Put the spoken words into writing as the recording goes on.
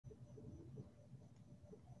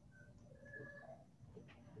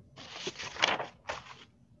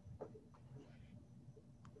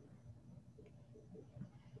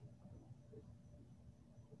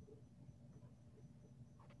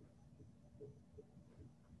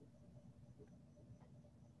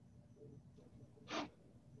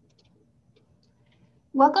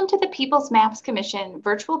Welcome to the People's Maps Commission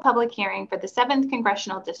virtual public hearing for the 7th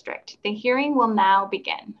Congressional District. The hearing will now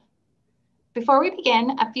begin. Before we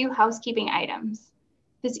begin, a few housekeeping items.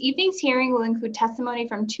 This evening's hearing will include testimony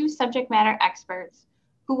from 2 subject matter experts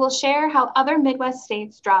who will share how other Midwest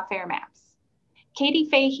states draw fair maps. Katie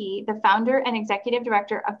Fahey, the founder and executive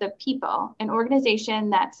director of The People, an organization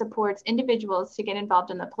that supports individuals to get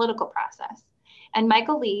involved in the political process, and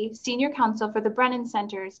Michael Lee, senior counsel for the Brennan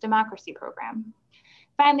Center's Democracy Program.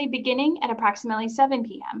 Finally, beginning at approximately 7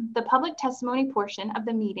 p.m., the public testimony portion of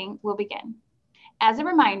the meeting will begin. As a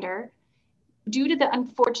reminder, due to the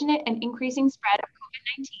unfortunate and increasing spread of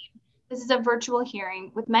COVID-19, this is a virtual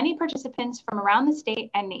hearing with many participants from around the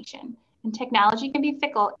state and nation, and technology can be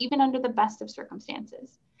fickle even under the best of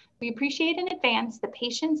circumstances. We appreciate in advance the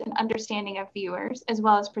patience and understanding of viewers, as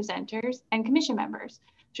well as presenters and commission members,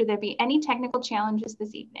 should there be any technical challenges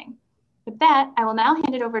this evening. With that, I will now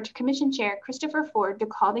hand it over to Commission Chair Christopher Ford to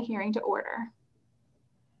call the hearing to order.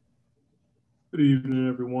 Good evening,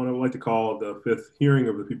 everyone. I would like to call the 5th hearing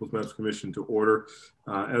of the People's Maps Commission to order.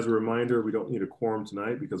 As a reminder, we don't need a quorum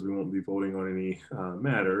tonight because we won't be voting on any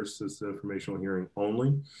matters. It's an informational hearing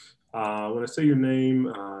only. When I say your name,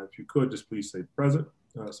 if you could, just please say present.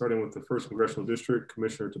 Starting with the 1st Congressional District,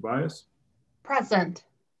 Commissioner Tobias. Present.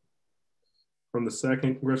 From the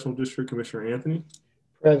 2nd Congressional District, Commissioner Anthony.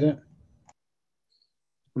 Present.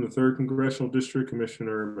 From the 3rd Congressional District,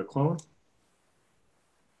 Commissioner McClellan.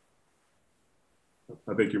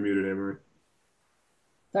 I think you're muted, Anne-Marie.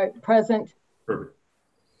 Sorry, present. Perfect.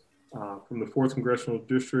 From the 4th Congressional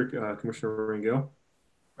District, Commissioner Rangel.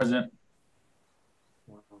 Present.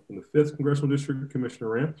 From the 5th Congressional District, Commissioner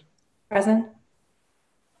Ramp. Present.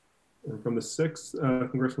 And from the 6th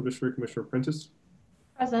Congressional District, Commissioner Prentice.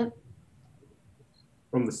 Present.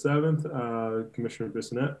 From the 7th, Commissioner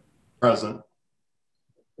Bissonette. Present.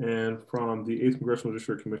 And from the 8th Congressional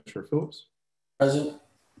District, Commissioner Phillips. Present.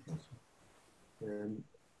 And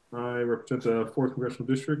I represent the 4th Congressional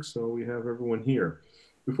District, so we have everyone here.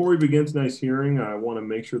 Before we begin tonight's hearing, I want to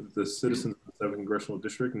make sure that the citizens of the 7th Congressional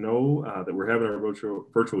District know that we're having our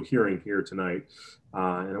virtual hearing here tonight.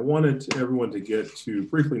 And I wanted everyone to get to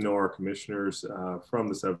briefly know our commissioners from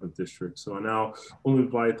the 7th District. So I now will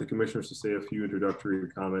invite the commissioners to say a few introductory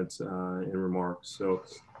comments and remarks. So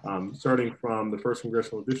starting from the 1st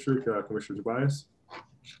Congressional District, Commissioner Tobias.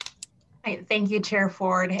 Hi, thank you, Chair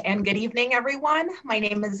Ford, and good evening, everyone. My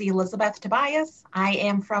name is Elizabeth Tobias. I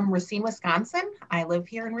am from Racine, Wisconsin. I live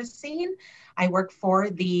here in Racine. I work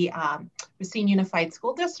for the Racine Unified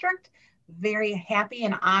School District. Very happy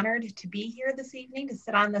and honored to be here this evening to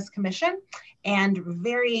sit on this commission, and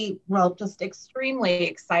just extremely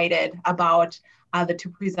excited about the 2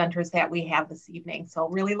 presenters that we have this evening. So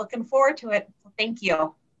really looking forward to it. Thank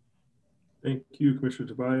you. Thank you, Commissioner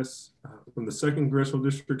Tobias. From the 2nd Congressional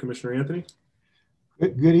District, Commissioner Anthony.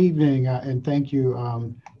 Good evening, and thank you,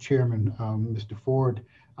 Chairman, Mr. Ford.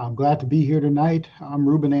 I'm glad to be here tonight. I'm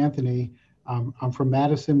Ruben Anthony. I'm from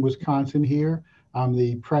Madison, Wisconsin here. I'm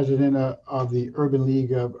the president of the Urban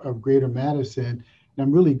League of Greater Madison. And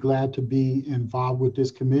I'm really glad to be involved with this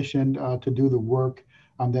commission to do the work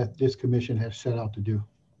that this commission has set out to do.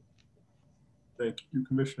 Thank you,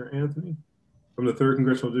 Commissioner Anthony. From the 3rd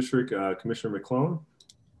Congressional District, Commissioner McClellan.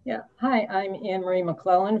 Yeah, hi, I'm Anne-Marie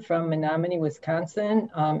McClellan from Menominee, Wisconsin,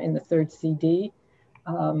 in the 3rd CD.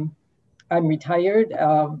 I'm retired,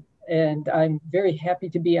 and I'm very happy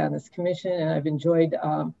to be on this commission, and I've enjoyed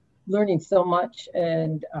learning so much.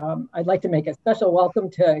 And I'd like to make a special welcome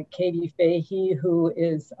to Katie Fahey, who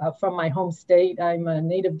is from my home state. I'm a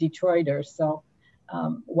native Detroiter, so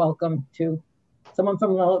welcome to someone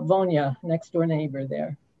from Livonia, next door neighbor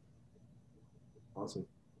there. Awesome.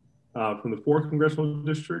 From the 4th Congressional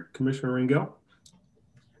District, Commissioner Rangel.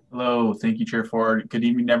 Hello, thank you, Chair Ford. Good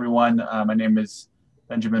evening, everyone. My name is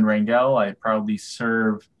Benjamin Rangel. I proudly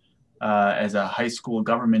serve as a high school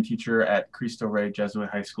government teacher at Cristo Rey Jesuit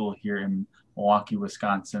High School here in Milwaukee,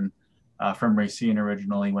 Wisconsin. From Racine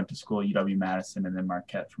originally, went to school at UW-Madison and then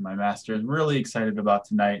Marquette for my master's. Really excited about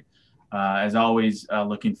tonight. As always,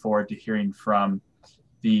 looking forward to hearing from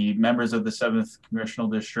the members of the 7th Congressional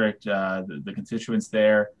District, the constituents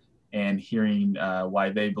there, and hearing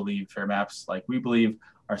why they believe fair maps, like we believe,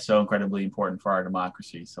 are so incredibly important for our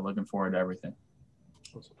democracy. So looking forward to everything.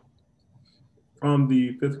 Awesome. From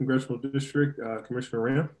the 5th Congressional District, Commissioner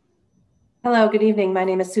Ramp. Hello, good evening. My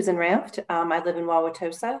name is Susan Rampt. I live in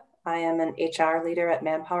Wauwatosa. I am an HR leader at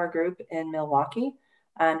Manpower Group in Milwaukee,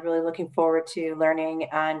 and really looking forward to learning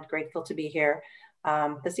and grateful to be here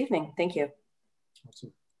this evening. Thank you.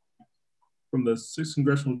 Awesome. From the 6th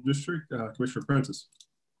Congressional District, Commissioner Prentice.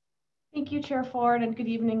 Thank Thank you, Chair Ford, and good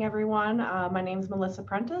evening, everyone. My name is Melissa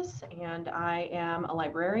Prentice, and I am a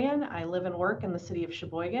librarian. I live and work in the city of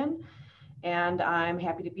Sheboygan, and I'm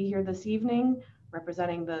happy to be here this evening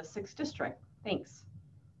representing the 6th District. Thanks.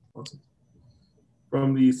 Awesome.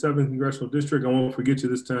 From the 7th Congressional District, I won't forget you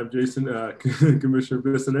this time, Jason, Commissioner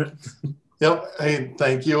Bissonnette. Yep, hey,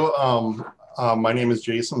 thank you. My name is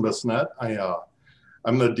Jason Bissonnette.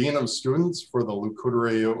 I'm the Dean of Students for the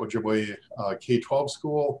Lucoutere Ojibwe K-12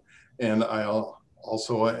 school, and I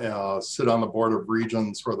also sit on the Board of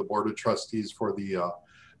Regents for the Board of Trustees for the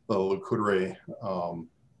Lucoutere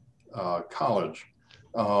College.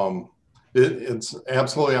 It's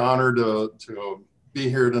absolutely an honor to be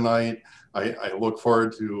here tonight. I look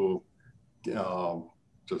forward to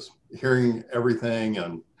just hearing everything,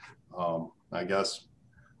 and I guess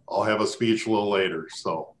I'll have a speech a little later,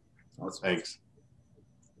 so awesome. Thanks.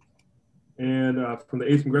 And from the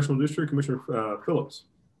 8th Congressional District, Commissioner Phillips.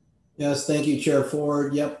 Yes, thank you, Chair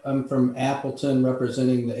Ford. Yep, I'm from Appleton,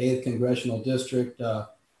 representing the 8th Congressional District. I'm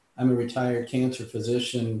a retired cancer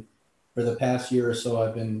physician. For the past year or so,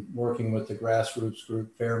 I've been working with the grassroots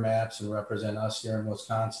group Fair Maps and represent us here in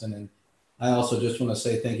Wisconsin. And I also just want to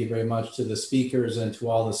say thank you very much to the speakers and to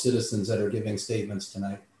all the citizens that are giving statements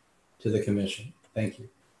tonight to the Commission. Thank you.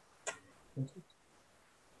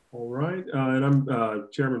 All right, and I'm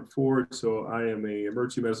Chairman Ford, so I am an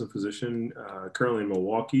emergency medicine physician currently in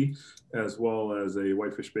Milwaukee, as well as a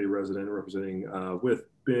Whitefish Bay resident representing with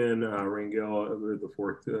Ben Rangel of the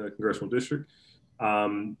 4th Congressional District.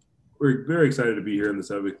 We're very excited to be here in the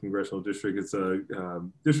 7th Congressional District. It's a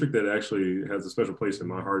district that actually has a special place in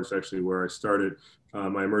my heart. It's actually where I started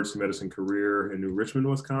my emergency medicine career in New Richmond,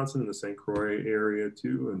 Wisconsin, in the St. Croix area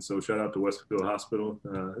too. And so shout out to Westfield Hospital.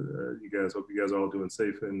 You guys, hope you guys are all doing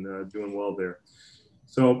safe and doing well there.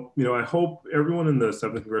 So, you know, I hope everyone in the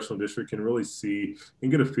 7th Congressional District can really see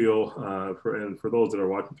and get a feel for those that are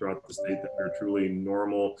watching throughout the state that they're truly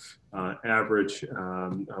normal, average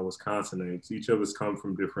Wisconsinites. Each of us come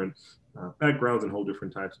from different backgrounds and hold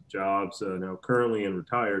different types of jobs, now currently and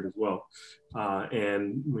retired as well.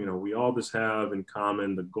 And, you know, we all just have in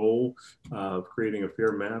common the goal of creating a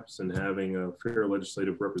fair maps and having a fair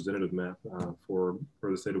legislative representative map for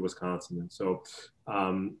the state of Wisconsin. And so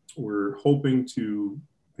we're hoping to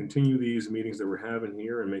continue these meetings that we're having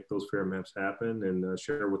here and make those fair maps happen and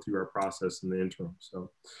share with you our process in the interim.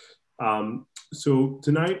 So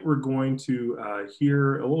tonight we're going to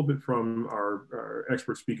hear a little bit from our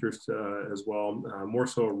expert speakers as well, more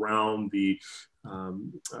so around the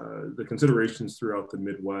considerations throughout the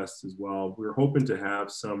Midwest as well. We're hoping to have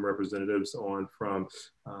some representatives on from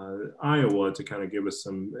Iowa to kind of give us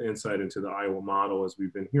some insight into the Iowa model, as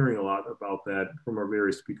we've been hearing a lot about that from our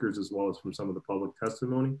various speakers as well as from some of the public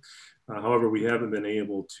testimony. However, we haven't been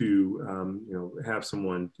able to you know, have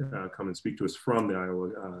someone come and speak to us from the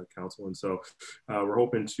Iowa Council. And so we're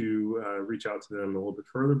hoping to reach out to them a little bit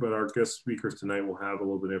further, but our guest speakers tonight will have a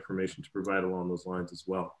little bit of information to provide along those lines as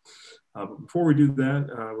well. But before we do that,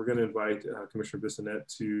 we're going to invite Commissioner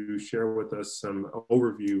Bissonnette to share with us some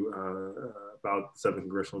overview about the 7th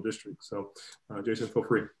Congressional District. So Jason, feel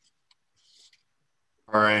free.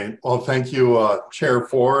 All right, well, thank you, Chair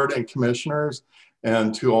Ford and commissioners,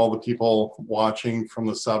 and to all the people watching from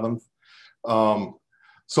the 7th.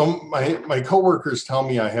 So my coworkers tell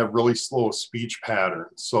me I have really slow speech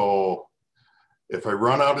patterns. So if I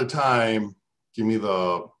run out of time, give me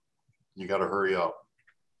you got to hurry up.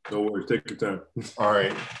 No worries, take your time. All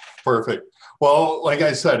right, perfect. Well, like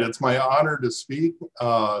I said, it's my honor to speak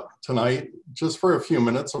tonight just for a few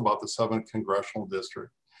minutes about the 7th Congressional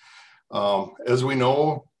District. As we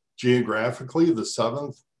know, geographically, the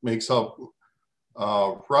 7th makes up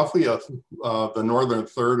roughly the northern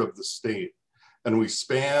third of the state. And we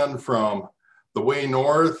span from the way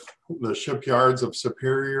north, the shipyards of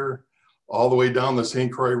Superior, all the way down the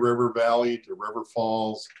St. Croix River Valley to River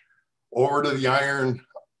Falls, over to the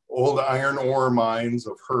old iron ore mines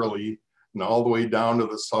of Hurley, and all the way down to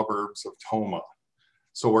the suburbs of Toma.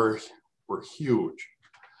 So we're huge.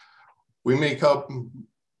 We make up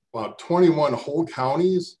about 21 whole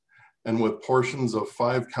counties, and with portions of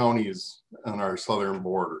 5 counties on our southern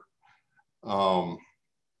border.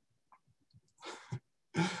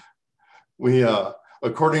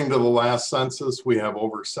 According to the last census, we have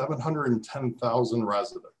over 710,000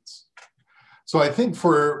 residents. So I think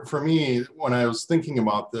for me, when I was thinking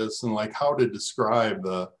about this and like how to describe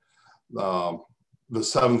the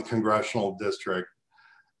 7th Congressional District,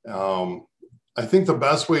 I think the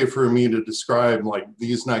best way for me to describe like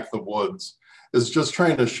these neck of the woods is just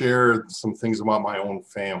trying to share some things about my own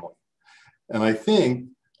family. And I think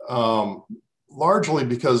largely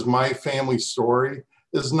because my family story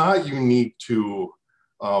is not unique to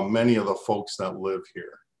many of the folks that live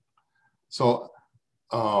here. So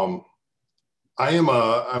I'm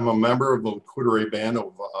a member of the Kudere Band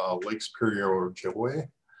of Lake Superior Ojibwe.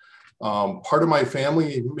 Part of my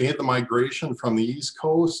family made the migration from the East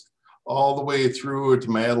Coast all the way through to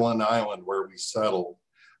Madeline Island, where we settled,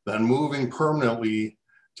 then moving permanently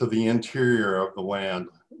to the interior of the land.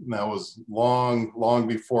 And that was long, long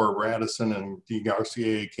before Radisson and de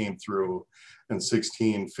Garcia came through in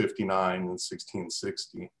 1659 and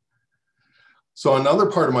 1660. So another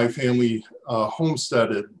part of my family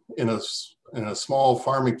homesteaded in a small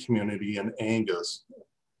farming community in Angus,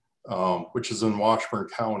 which is in Washburn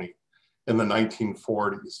County in the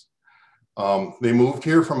 1940s. They moved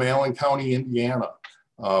here from Allen County, Indiana,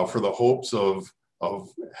 for the hopes of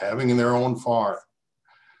having their own farm.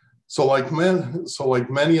 So like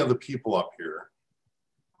many of the people up here,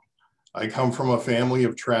 I come from a family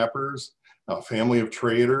of trappers, a family of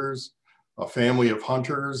traders, a family of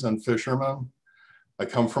hunters and fishermen. I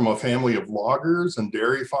come from a family of loggers and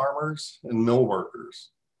dairy farmers and mill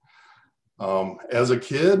workers. As a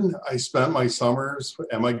kid, I spent my summers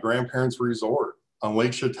at my grandparents' resort on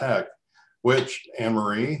Lake Chetek, which,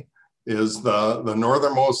 Anne-Marie, is the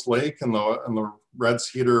northernmost lake in the Red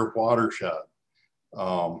Cedar watershed.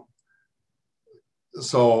 I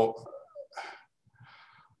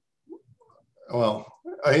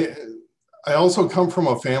also come from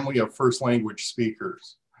a family of first language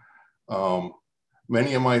speakers.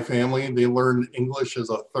 Many of my family, they learned English as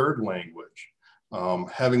a third language,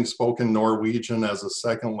 having spoken Norwegian as a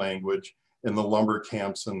second language in the lumber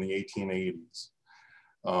camps in the 1880s.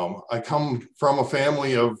 I come from a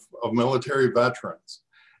family of military veterans,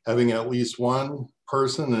 having at least one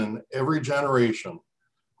person in every generation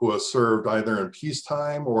who has served either in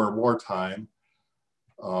peacetime or in wartime,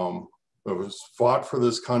 who has fought for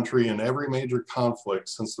this country in every major conflict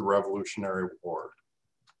since the Revolutionary War.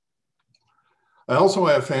 I also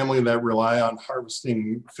have family that rely on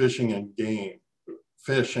harvesting fish and game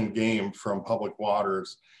from public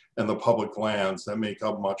waters and the public lands that make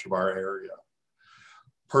up much of our area.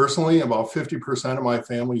 Personally, about 50% of my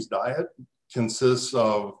family's diet consists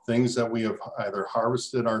of things that we have either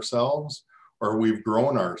harvested ourselves or we've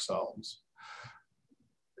grown ourselves.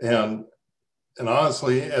 And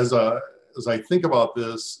honestly, as I think about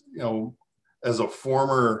this, as a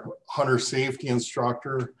former hunter safety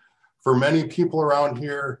instructor, for many people around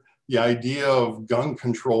here, the idea of gun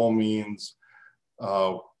control means,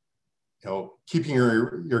 keeping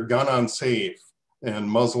your gun on safe and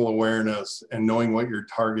muzzle awareness and knowing what your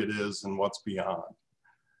target is and what's beyond.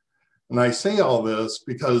 And I say all this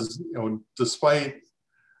because, despite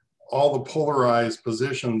all the polarized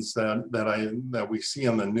positions that we see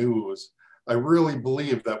in the news, I really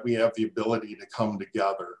believe that we have the ability to come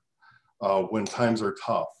together when times are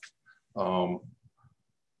tough.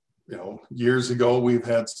 Years ago, we've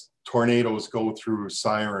had tornadoes go through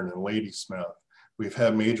Siren and Ladysmith. We've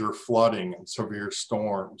had major flooding and severe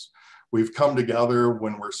storms. We've come together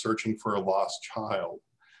when we're searching for a lost child.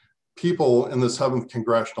 People in the 7th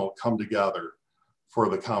Congressional come together for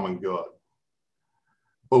the common good.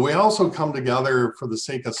 But we also come together for the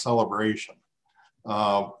sake of celebration.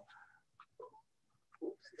 The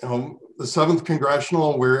 7th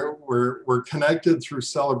Congressional, we're connected through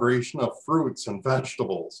celebration of fruits and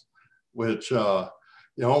vegetables, which,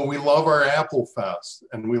 we love our Apple Fest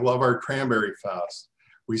and we love our Cranberry Fest.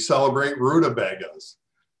 We celebrate rutabagas.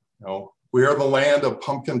 We are the land of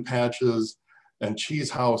pumpkin patches and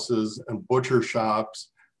cheese houses and butcher shops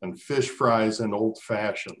and fish fries and old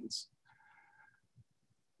fashions.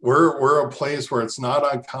 We're a place where it's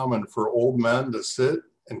not uncommon for old men to sit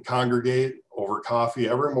and congregate over coffee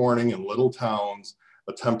every morning in little towns,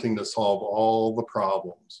 attempting to solve all the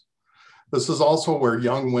problems. This is also where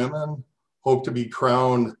young women hope to be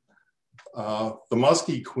crowned the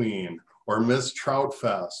Muskie Queen or Miss Trout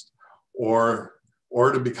Fest, or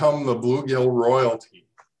to become the bluegill royalty.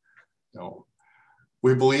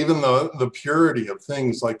 We believe in the purity of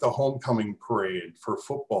things like the homecoming parade for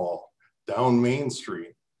football down Main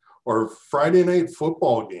Street, or Friday night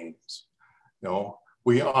football games.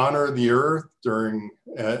 We honor the earth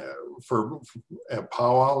at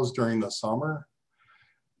powwows during the summer.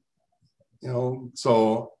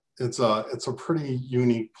 So it's a pretty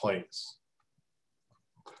unique place.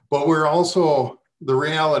 But the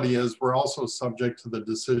reality is we're also subject to the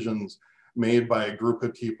decisions made by a group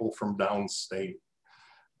of people from downstate.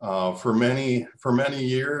 For many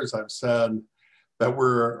years, I've said that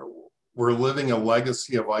we're living a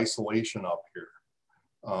legacy of isolation up here.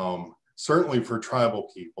 Certainly for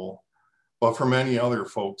tribal people, but for many other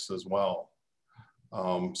folks as well.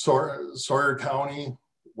 Sawyer County,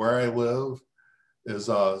 where I live, is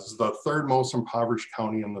the third most impoverished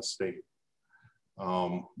county in the state.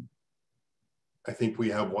 I think we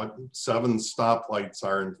have 7 stoplights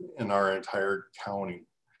are in our entire county.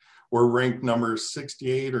 We're ranked number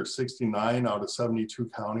 68 or 69 out of 72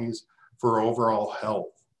 counties for overall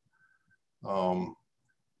health. You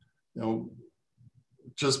know,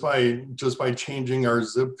 just by changing our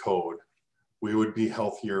zip code, we would be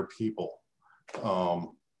healthier people.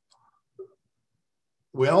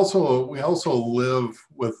 We also live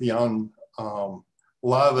with a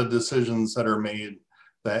lot of the decisions that are made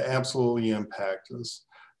that absolutely impact us.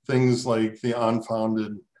 Things like the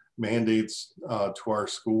unfounded mandates to our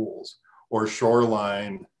schools, or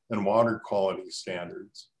shoreline and water quality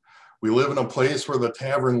standards. We live in a place where the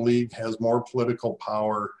Tavern League has more political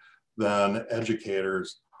power than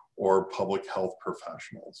educators or public health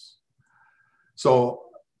professionals. So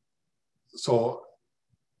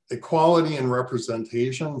equality and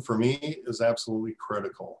representation for me is absolutely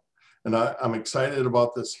critical. And I'm excited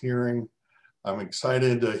about this hearing. I'm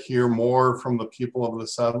excited to hear more from the people of the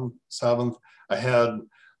 7th.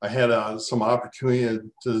 I had some opportunity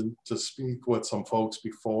to speak with some folks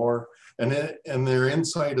before, and their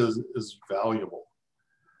insight is valuable.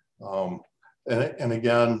 And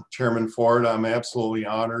again, Chairman Ford, I'm absolutely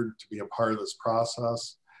honored to be a part of this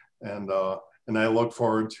process, and I look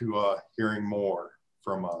forward to hearing more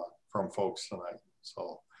from folks tonight.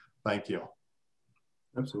 So, thank you.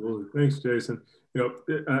 Absolutely, thanks, Jason. You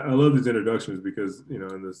know, I love these introductions because, you know,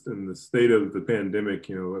 in the state of the pandemic,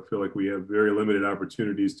 you know, I feel like we have very limited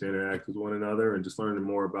opportunities to interact with one another, and just learning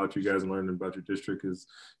more about you guys and learning about your district is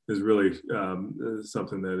really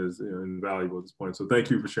something that is, you know, invaluable at this point. So thank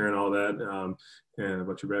you for sharing all that and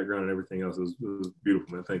about your background and everything else. It was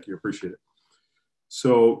beautiful, man. Thank you, appreciate it.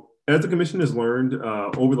 So, as the Commission has learned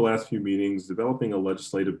over the last few meetings, developing a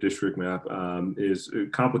legislative district map is a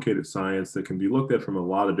complicated science that can be looked at from a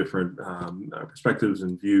lot of different perspectives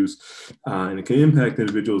and views, and it can impact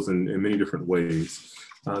individuals in many different ways.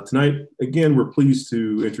 Tonight, again, we're pleased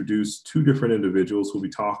to introduce 2 different individuals who will be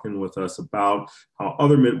talking with us about how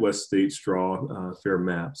other Midwest states draw fair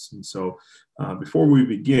maps. And so before we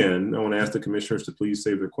begin, I want to ask the commissioners to please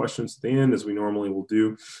save their questions at the end, as we normally will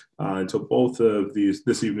do, until both of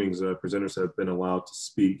this evening's presenters have been allowed to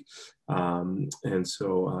speak. And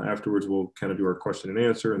so afterwards, we'll kind of do our question and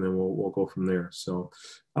answer, and then we'll go from there. So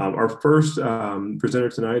our first presenter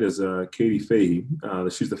tonight is Katie Fahey.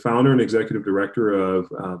 She's the founder and executive director of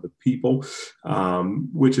The People,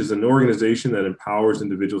 which is an organization that empowers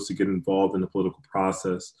individuals to get involved in the political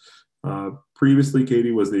process. Previously,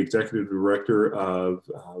 Katie was the executive director of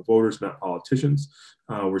Voters Not Politicians,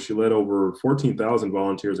 where she led over 14,000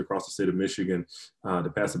 volunteers across the state of Michigan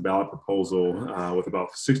to pass a ballot proposal with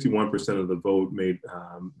about 61% of the vote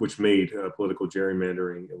which made political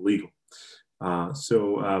gerrymandering illegal.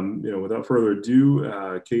 You know, without further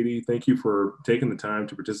ado, Katie, thank you for taking the time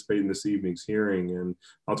to participate in this evening's hearing, and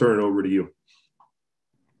I'll turn it over to you.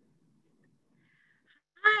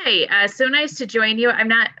 Hi, so nice to join you.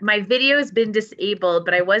 My video has been disabled,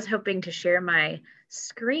 but I was hoping to share my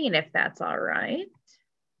screen if that's all right.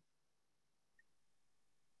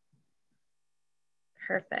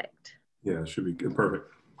 Perfect. Yeah, it should be good.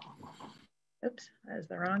 Perfect. Oops, that is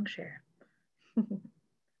the wrong share.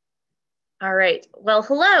 All right, well,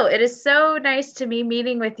 hello. It is so nice to be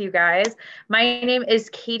meeting with you guys. My name is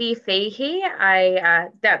Katie Fahey.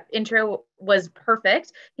 That intro was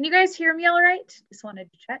perfect. Can you guys hear me all right? Just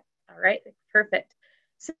wanted to check. All right, perfect.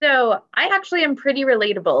 So I actually am pretty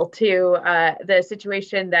relatable to the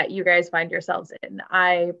situation that you guys find yourselves in.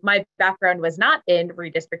 My background was not in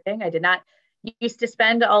redistricting. I did not used to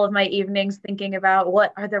spend all of my evenings thinking about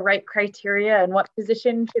what are the right criteria and what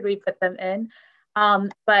position should we put them in.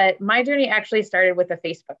 But my journey actually started with a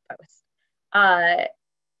Facebook post.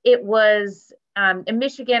 It was in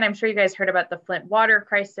Michigan. I'm sure you guys heard about the Flint water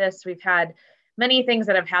crisis. We've had many things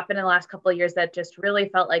that have happened in the last couple of years that just really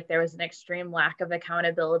felt like there was an extreme lack of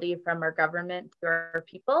accountability from our government to our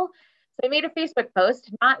people. So I made a Facebook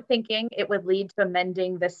post, not thinking it would lead to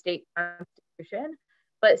amending the state constitution,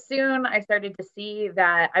 but soon I started to see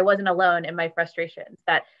that I wasn't alone in my frustrations,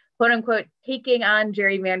 that quote unquote, taking on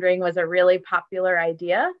gerrymandering was a really popular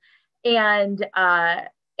idea. And I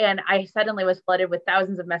suddenly was flooded with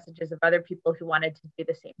thousands of messages of other people who wanted to do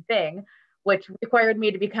the same thing, which required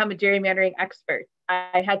me to become a gerrymandering expert.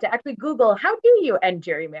 I had to actually Google, how do you end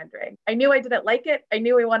gerrymandering? I knew I didn't like it. I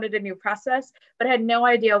knew I wanted a new process, but I had no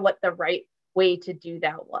idea what the right way to do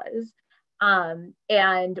that was.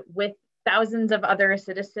 And with thousands of other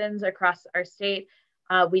citizens across our state,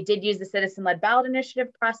 We did use the citizen-led ballot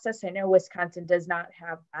initiative process. I know Wisconsin does not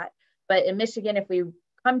have that, but in Michigan, if we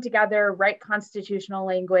come together, write constitutional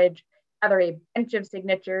language, gather a bunch of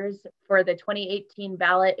signatures for the 2018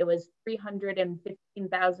 ballot, it was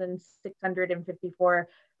 315,654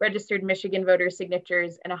 registered Michigan voter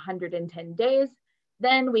signatures in 110 days.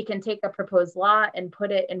 Then we can take a proposed law and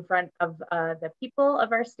put it in front of the people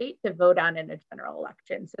of our state to vote on in a general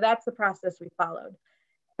election. So that's the process we followed.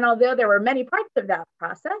 And although there were many parts of that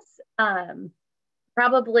process,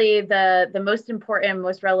 probably the most important,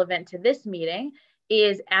 most relevant to this meeting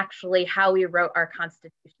is actually how we wrote our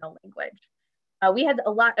constitutional language. We had a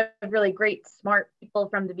lot of really great, smart people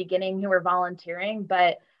from the beginning who were volunteering,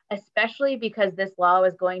 but especially because this law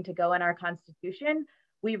was going to go in our Constitution,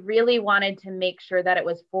 we really wanted to make sure that it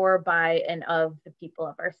was for, by, and of the people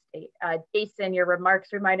of our state. Jason, your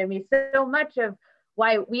remarks reminded me so much of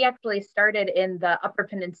why we actually started in the Upper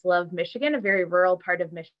Peninsula of Michigan, a very rural part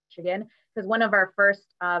of Michigan, because one of our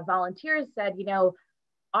first volunteers said, you know,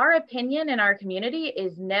 our opinion in our community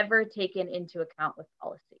is never taken into account with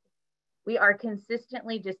policy. We are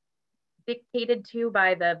consistently just dictated to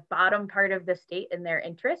by the bottom part of the state and their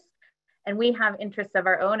interests, and we have interests of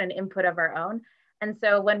our own and input of our own. And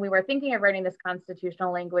so when we were thinking of writing this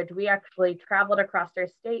constitutional language, we actually traveled across our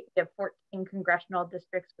state. We have 14 congressional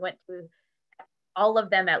districts. We went to all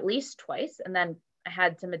of them at least twice, and then I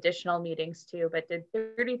had some additional meetings too, but did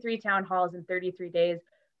 33 town halls in 33 days,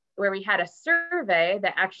 where we had a survey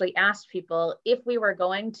that actually asked people if we were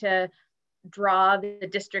going to draw the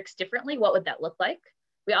districts differently, what would that look like?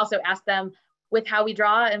 We also asked them, with how we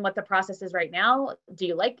draw and what the process is right now, do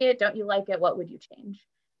you like it? Don't you like it? What would you change?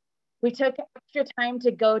 We took extra time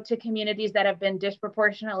to go to communities that have been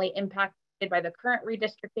disproportionately impacted by the current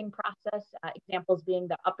redistricting process, examples being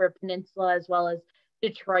the Upper Peninsula as well as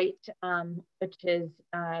Detroit, which has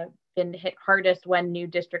been hit hardest when new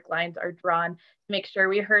district lines are drawn, to make sure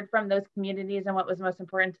we heard from those communities and what was most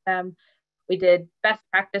important to them. We did best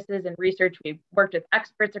practices and research. We worked with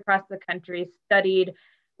experts across the country, studied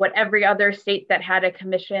what every other state that had a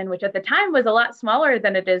commission, which at the time was a lot smaller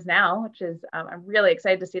than it is now, which is, I'm really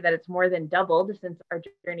excited to see that it's more than doubled since our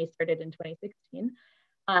journey started in 2016.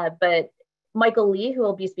 But Michael Lee, who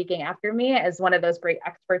will be speaking after me, is one of those great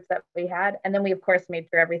experts that we had. And then we, of course, made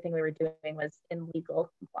sure everything we were doing was in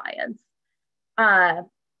legal compliance.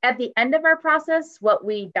 At the end of our process, what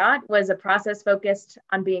we got was a process focused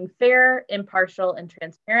on being fair, impartial, and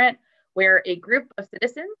transparent, where a group of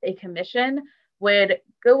citizens, a commission, would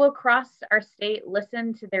go across our state,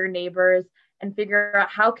 listen to their neighbors, and figure out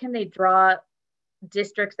how can they draw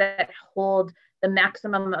districts that hold the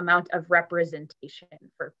maximum amount of representation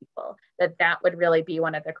for people, that would really be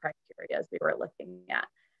one of the criteria we were looking at.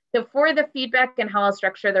 So for the feedback and how I'll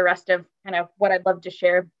structure the rest of kind of what I'd love to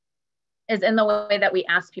share is in the way that we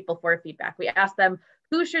ask people for feedback. We ask them,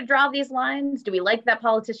 who should draw these lines? Do we like that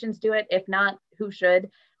politicians do it? If not, who should?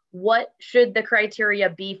 What should the criteria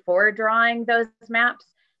be for drawing those maps?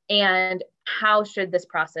 And how should this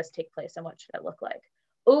process take place and what should it look like?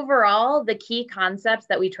 Overall, the key concepts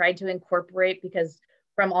that we tried to incorporate, because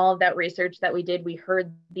from all of that research that we did, we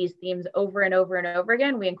heard these themes over and over and over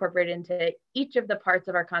again. We incorporated into each of the parts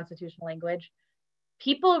of our constitutional language.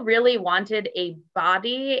 People really wanted a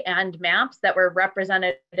body and maps that were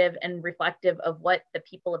representative and reflective of what the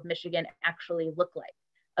people of Michigan actually look like,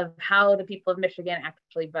 of how the people of Michigan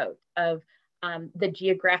actually vote, of the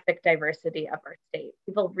geographic diversity of our state.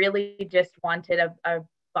 People really just wanted a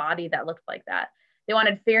body that looked like that. They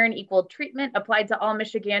wanted fair and equal treatment applied to all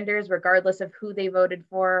Michiganders, regardless of who they voted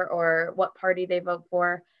for or what party they vote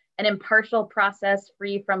for, an impartial process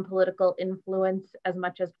free from political influence as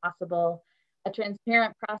much as possible, a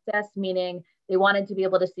transparent process, meaning they wanted to be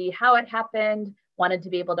able to see how it happened, wanted to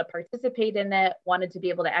be able to participate in it, wanted to be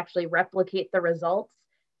able to actually replicate the results.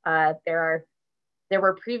 There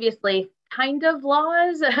were previously kind of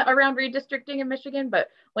laws around redistricting in Michigan, but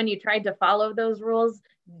when you tried to follow those rules,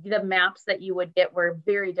 the maps that you would get were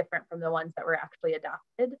very different from the ones that were actually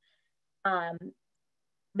adopted.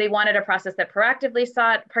 They wanted a process that proactively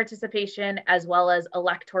sought participation as well as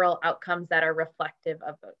electoral outcomes that are reflective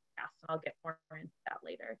of votes cast. And I'll get more into that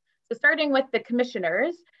later. So starting with the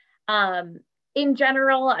commissioners, in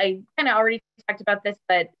general, I kind of already talked about this,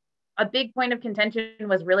 but a big point of contention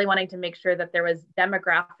was really wanting to make sure that there was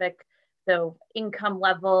demographic, so income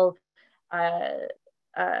level,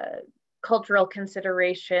 cultural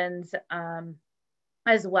considerations,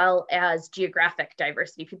 as well as geographic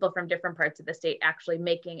diversity, people from different parts of the state actually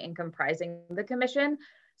making and comprising the commission,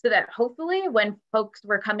 so that hopefully when folks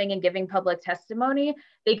were coming and giving public testimony,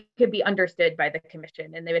 they could be understood by the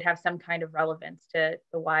commission and they would have some kind of relevance to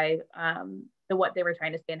why what they were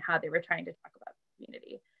trying to say and how they were trying to talk about the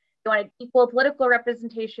community. They wanted equal political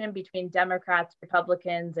representation between Democrats,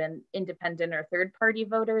 Republicans, and independent or third party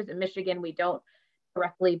voters. In Michigan, we don't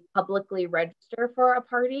directly publicly register for a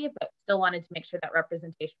party, but still wanted to make sure that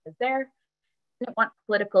representation was there. Didn't want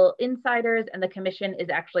political insiders, and the commission is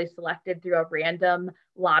actually selected through a random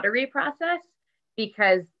lottery process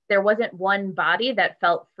because there wasn't one body that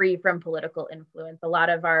felt free from political influence. A lot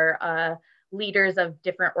of our leaders of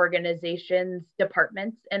different organizations,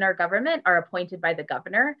 departments in our government are appointed by the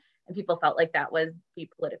governor, and people felt like that was be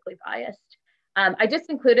politically biased. I just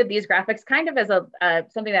included these graphics kind of as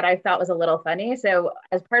something that I thought was a little funny. So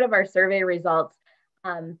as part of our survey results,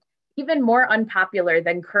 even more unpopular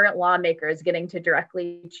than current lawmakers getting to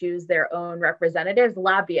directly choose their own representatives,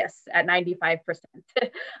 lobbyists at 95%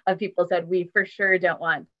 of people said we for sure don't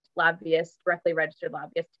want lobbyists, directly registered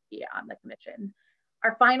lobbyists to be on the commission.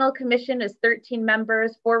 Our final commission is 13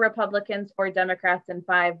 members, 4 Republicans, 4 Democrats, and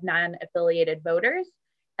 5 non-affiliated voters.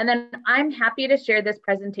 And then I'm happy to share this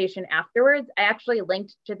presentation afterwards. I actually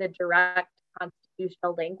linked to the direct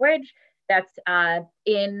constitutional language that's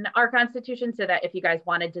in our Constitution so that if you guys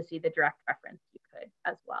wanted to see the direct reference, you could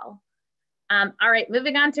as well. All right,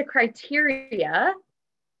 moving on to criteria.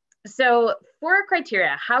 So for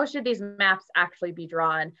criteria, how should these maps actually be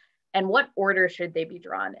drawn and what order should they be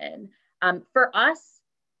drawn in? For us,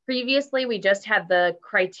 previously, we just had the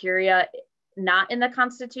criteria not in the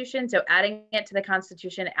Constitution. So adding it to the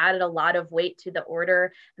Constitution added a lot of weight to the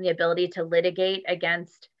order and the ability to litigate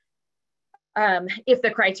against if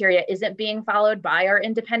the criteria isn't being followed by our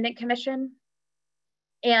independent commission.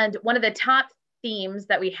 And one of the top themes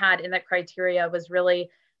that we had in that criteria was really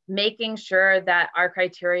making sure that our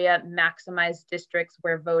criteria maximize districts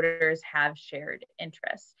where voters have shared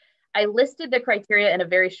interests. I listed the criteria in a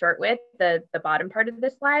very short way, the bottom part of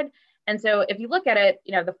this slide. And so if you look at it,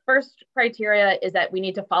 you know, the first criteria is that we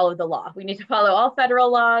need to follow the law. We need to follow all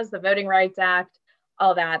federal laws, the Voting Rights Act,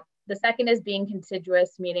 all that. The second is being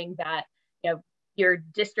contiguous, meaning that, you know, your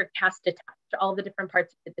district has to touch all the different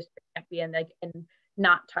parts of the district, can't be in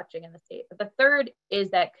not touching in the state. But the third is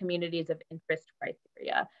that communities of interest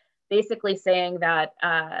criteria, basically saying that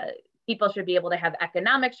people should be able to have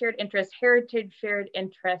economic shared interest, heritage shared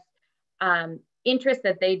interest, interests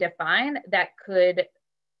that they define that could,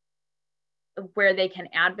 where they can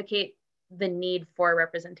advocate the need for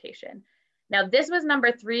representation. Now, this was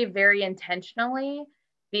number 3 very intentionally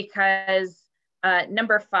because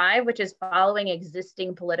number 5, which is following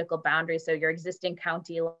existing political boundaries, so your existing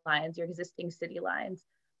county lines, your existing city lines.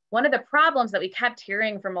 One of the problems that we kept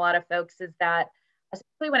hearing from a lot of folks is that,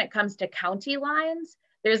 especially when it comes to county lines,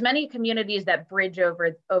 there's many communities that bridge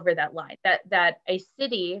over that line, that a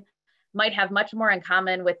city might have much more in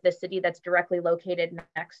common with the city that's directly located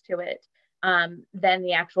next to it than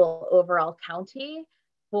the actual overall county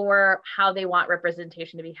for how they want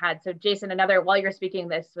representation to be had. So Jason, while you're speaking,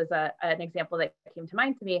 this was an example that came to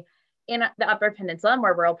mind to me. In the Upper Peninsula,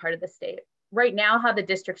 more rural part of the state. Right now, how the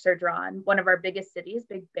districts are drawn, one of our biggest cities,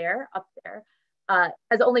 Big Bear up there,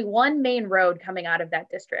 has only one main road coming out of that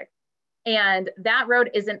district. And that road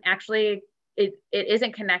isn't actually, it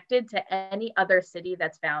isn't connected to any other city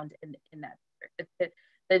that's found in that district.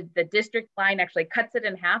 The district line actually cuts it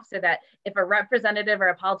in half so that if a representative or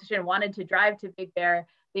a politician wanted to drive to Big Bear,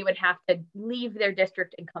 they would have to leave their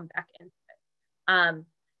district and come back into it.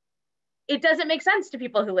 It doesn't make sense to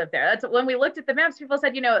people who live there. That's when we looked at the maps, people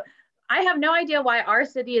said, you know, I have no idea why our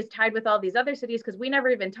city is tied with all these other cities because we never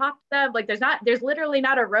even talked to them. Like there's literally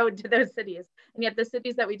not a road to those cities. And yet the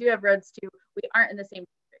cities that we do have roads to, we aren't in the same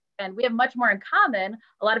district. And we have much more in common.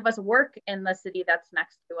 A lot of us work in the city that's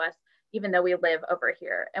next to us, even though we live over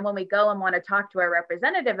here. And when we go and want to talk to our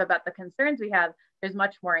representative about the concerns we have, there's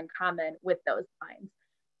much more in common with those lines.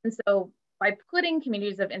 And so by putting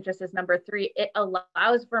communities of interest as number 3, it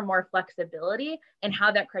allows for more flexibility in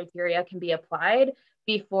how that criteria can be applied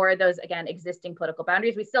before those, again, existing political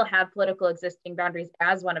boundaries. We still have political existing boundaries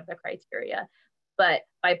as one of the criteria, but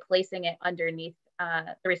by placing it underneath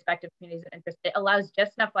the respective communities of interest, it allows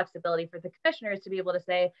just enough flexibility for the commissioners to be able to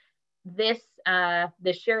say, this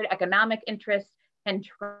the shared economic interest can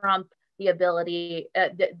trump the ability,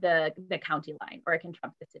 the county line, or it can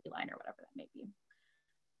trump the city line or whatever that may be.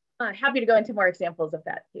 Happy to go into more examples of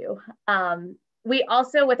that too. We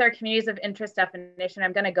also, with our communities of interest definition,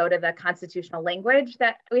 I'm going to go to the constitutional language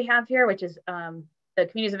that we have here, which is the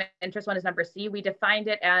communities of interest one is number C. We defined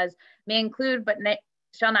it as may include but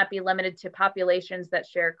shall not be limited to populations that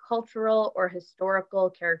share cultural or historical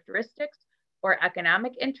characteristics or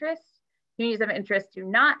economic interests. Communities of interest do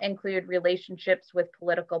not include relationships with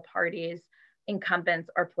political parties, incumbents,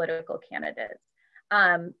 or political candidates.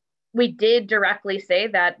 we did directly say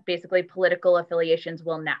that basically political affiliations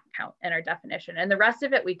will not count in our definition, and the rest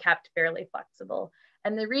of it we kept fairly flexible.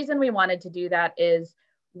 And the reason we wanted to do that is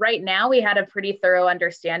right now we had a pretty thorough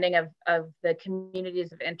understanding of the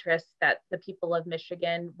communities of interest that the people of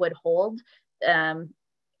Michigan would hold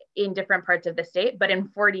in different parts of the state, but in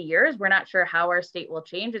 40 years, we're not sure how our state will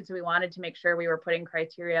change. And so we wanted to make sure we were putting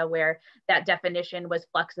criteria where that definition was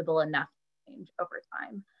flexible enough to change over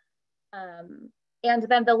time. And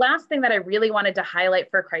then the last thing that I really wanted to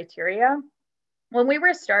highlight for criteria, when we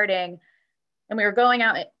were starting and we were going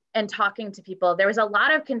out and talking to people, there was a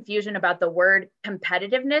lot of confusion about the word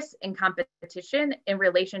competitiveness and competition in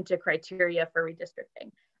relation to criteria for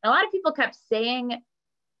redistricting. And a lot of people kept saying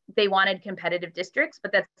they wanted competitive districts,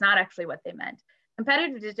 but that's not actually what they meant.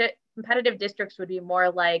 Competitive districts would be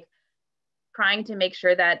more like trying to make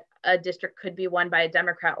sure that a district could be won by a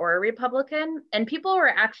Democrat or a Republican. And people were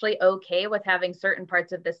actually okay with having certain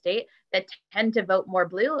parts of the state that tend to vote more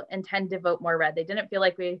blue and tend to vote more red. They didn't feel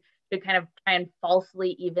like we should kind of try and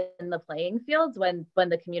falsely even the playing fields when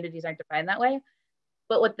the communities aren't defined that way.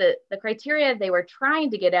 But what the criteria they were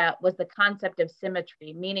trying to get at was the concept of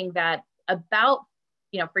symmetry, meaning that about,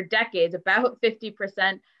 for decades, about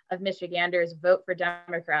 50% of Michiganders vote for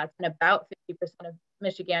Democrats and about 50% of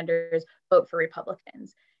Michiganders vote for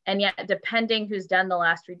Republicans. And yet, depending who's done the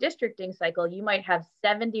last redistricting cycle, you might have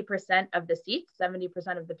 70% of the seats,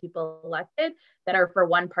 70% of the people elected that are for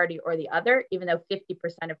one party or the other, even though 50%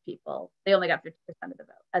 of people, they only got 50% of the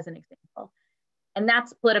vote, as an example. And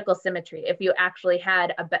that's political symmetry. If you actually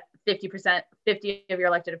had 50 of your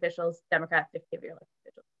elected officials Democrat, 50 of your elected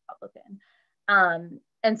officials Republican.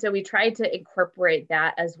 And so we tried to incorporate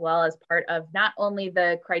that as well as part of not only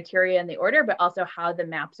the criteria and the order, but also how the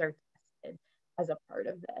maps are tested as a part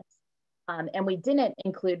of this. And we didn't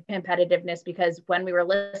include competitiveness because when we were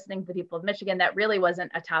listening to the people of Michigan, that really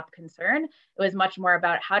wasn't a top concern. It was much more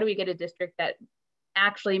about how do we get a district that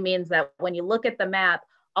actually means that when you look at the map,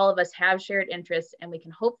 all of us have shared interests and we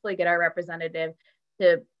can hopefully get our representative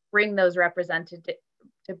to bring those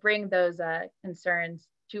concerns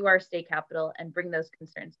to our state capital and bring those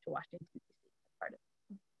concerns to Washington, D.C. as part of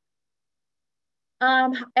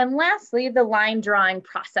it. And lastly, the line drawing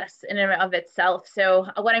process in and of itself. So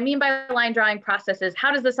what I mean by line drawing process is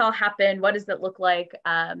how does this all happen? What does it look like?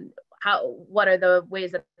 What are the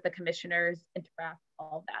ways that the commissioners interact,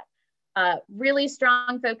 all that. Really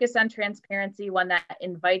strong focus on transparency, one that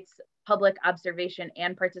invites public observation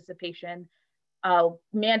and participation.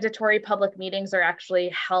 Mandatory public meetings are actually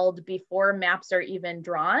held before maps are even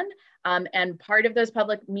drawn. And part of those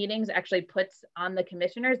public meetings actually puts on the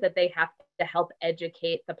commissioners that they have to help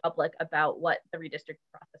educate the public about what the redistricting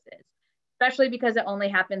process is, especially because it only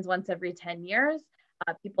happens once every 10 years.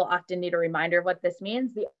 People often need a reminder of what this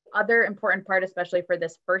means. The other important part, especially for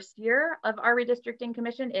this first year of our redistricting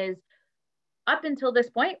commission, is up until this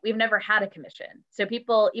point, we've never had a commission. So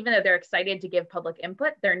people, even though they're excited to give public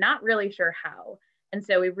input, they're not really sure how. And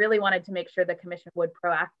so we really wanted to make sure the commission would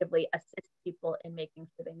proactively assist people in making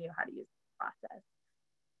sure they knew how to use the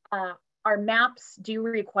process. Our maps do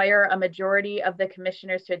require a majority of the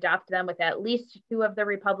commissioners to adopt them with at least 2 of the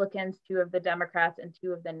Republicans, 2 of the Democrats, and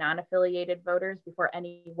 2 of the non-affiliated voters before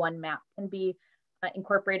any one map can be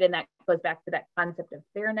incorporated. And that goes back to that concept of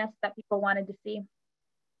fairness that people wanted to see.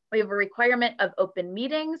 We have a requirement of open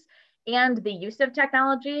meetings and the use of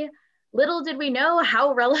technology. Little did we know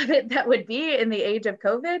how relevant that would be in the age of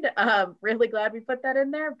COVID. Really glad we put that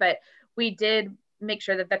in there, but we did make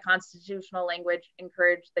sure that the constitutional language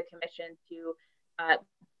encouraged the commission to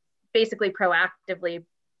basically proactively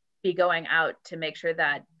be going out to make sure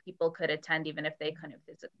that people could attend even if they couldn't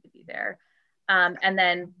physically be there. And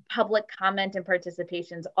then public comment and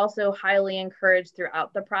participation is also highly encouraged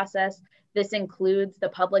throughout the process. This includes the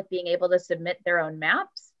public being able to submit their own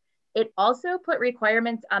maps. It also put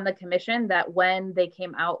requirements on the commission that when they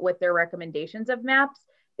came out with their recommendations of maps,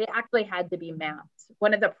 they actually had to be maps.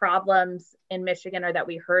 One of the problems in Michigan, or that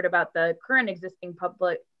we heard about the current existing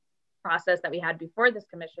public process that we had before this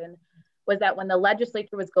commission, was that when the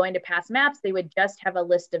legislature was going to pass maps, they would just have a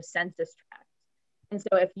list of census tracts. And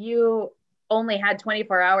so if you only had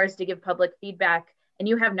 24 hours to give public feedback and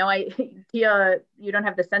you have no idea, you don't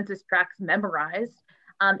have the census tracts memorized,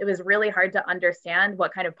 it was really hard to understand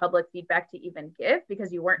what kind of public feedback to even give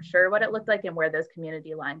because you weren't sure what it looked like and where those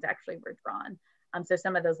community lines actually were drawn. So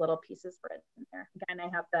some of those little pieces were in there. Again, I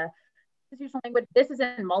have the constitutional language. This is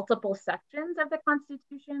in multiple sections of the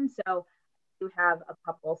Constitution. So you have a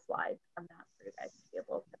couple slides from that for you guys to be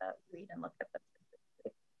able to read and look at the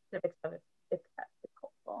specifics of it. It's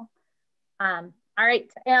helpful. All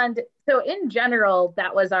right, and so in general,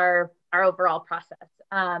 that was our overall process.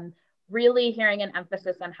 really hearing an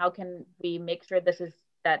emphasis on how can we make sure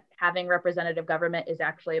that having representative government is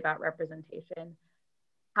actually about representation.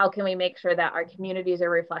 How can we make sure that our communities are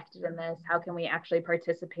reflected in this? How can we actually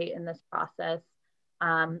participate in this process?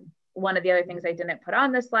 One of the other things I didn't put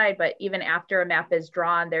on this slide, but even after a map is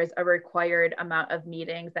drawn, there's a required amount of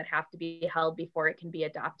meetings that have to be held before it can be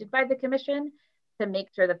adopted by the commission to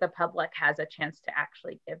make sure that the public has a chance to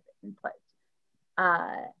actually give input.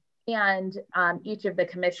 Each of the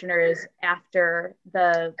commissioners, after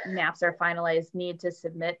the maps are finalized, need to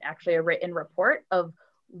submit actually a written report of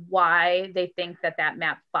why they think that that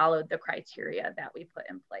map followed the criteria that we put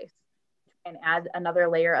in place, and add another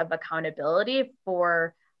layer of accountability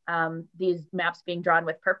for these maps being drawn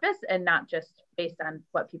with purpose and not just based on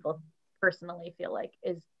what people personally feel like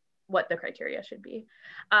is what the criteria should be.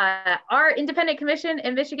 Our independent commission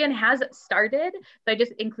in Michigan has started, so I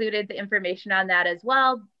just included the information on that as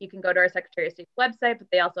well. You can go to our Secretary of State's website, but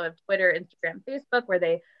they also have Twitter, Instagram, Facebook, where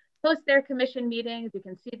they post their commission meetings. You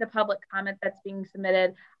can see the public comment that's being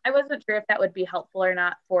submitted. I wasn't sure if that would be helpful or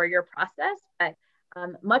not for your process, but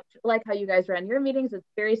much like how you guys run your meetings, it's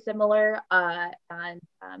very similar, and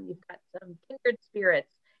you've got some kindred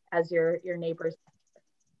spirits as your neighbors.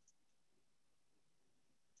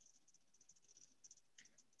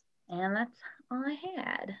 And that's all I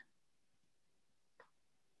had.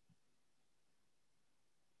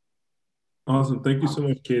 Awesome. Thank you so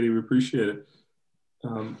much, Katie. We appreciate it.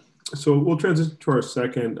 So we'll transition to our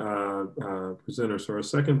second presenter. So our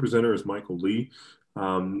second presenter is Michael Lee.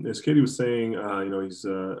 As Katie was saying, he's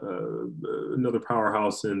another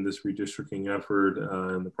powerhouse in this redistricting effort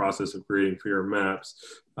in the process of creating fair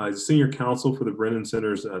maps. He's a senior counsel for the Brennan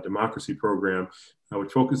Center's democracy program,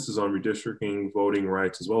 which focuses on redistricting, voting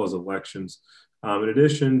rights, as well as elections. In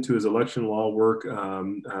addition to his election law work,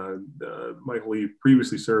 Michael Lee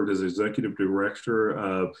previously served as executive director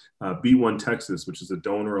of B1 Texas, which is a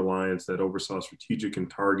donor alliance that oversaw strategic and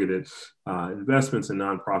targeted investments in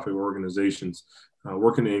nonprofit organizations,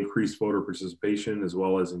 working to increase voter participation as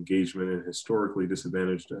well as engagement in historically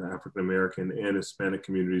disadvantaged African-American and Hispanic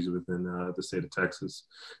communities within the state of Texas.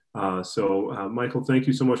 Michael, thank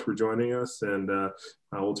you so much for joining us, and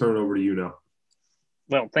we'll turn it over to you now.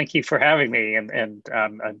 Well, thank you for having me, and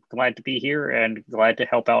I'm glad to be here and glad to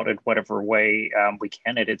help out in whatever way we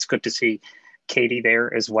can. And it's good to see Katie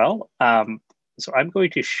there as well. So I'm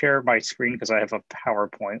going to share my screen because I have a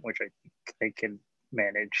PowerPoint, which I think I can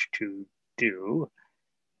manage to do.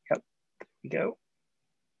 Yep, there we go.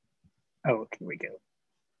 Oh, here we go.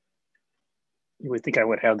 You would think I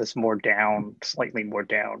would have this more down, slightly more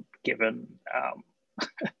down, given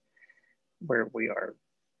where we are.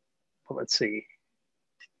 Well, let's see.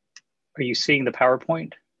 Are you seeing the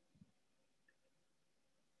PowerPoint?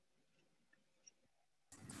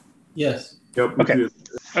 Yes. Yep.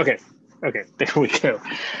 Okay, there we go.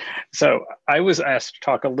 So I was asked to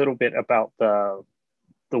talk a little bit about the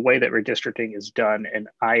way that redistricting is done in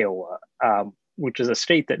Iowa, which is a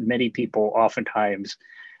state that many people oftentimes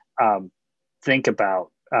think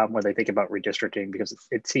about when they think about redistricting, because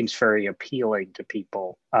it seems very appealing to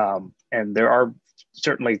people. And there are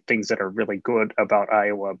certainly things that are really good about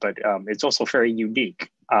Iowa, but it's also very unique.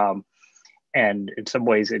 And in some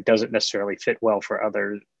ways, it doesn't necessarily fit well for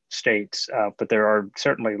other states, but there are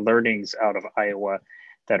certainly learnings out of Iowa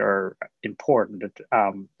that are important.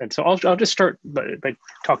 And so I'll just start by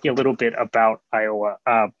talking a little bit about Iowa.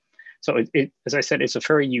 So as I said, it's a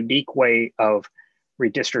very unique way of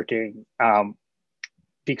redistricting,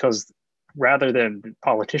 because rather than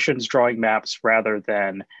politicians drawing maps, rather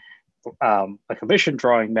than a commission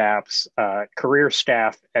drawing maps, career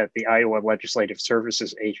staff at the Iowa Legislative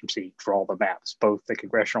Services Agency draw the maps, both the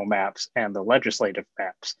congressional maps and the legislative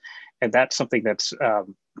maps. And that's something that's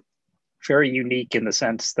very unique in the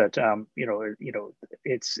sense that,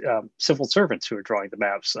 it's civil servants who are drawing the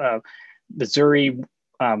maps. Missouri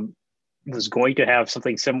was going to have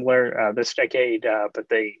something similar this decade, but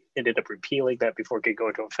they ended up repealing that before it could go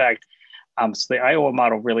into effect. So the Iowa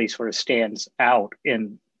model really sort of stands out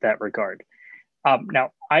in that regard.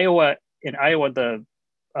 Now, in Iowa, the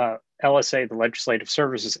LSA, the Legislative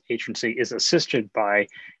Services Agency, is assisted by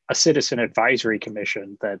a citizen advisory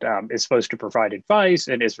commission that is supposed to provide advice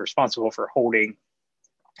and is responsible for holding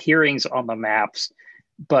hearings on the maps.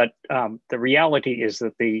 But the reality is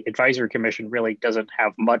that the advisory commission really doesn't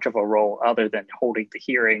have much of a role other than holding the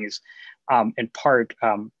hearings, in part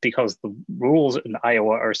because the rules in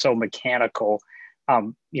Iowa are so mechanical.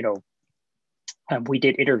 We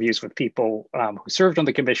did interviews with people who served on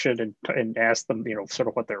the commission and asked them, sort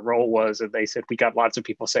of what their role was. And they said, we got lots of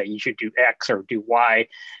people saying you should do X or do Y.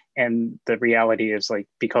 And the reality is, like,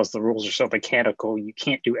 because the rules are so mechanical, you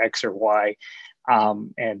can't do X or Y.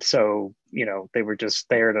 And so, they were just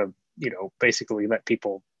there to, basically let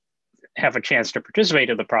people have a chance to participate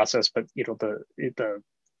in the process. But, the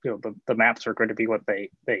maps are going to be what they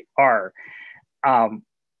are.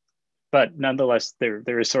 But nonetheless,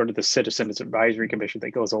 there is sort of the Citizens Advisory Commission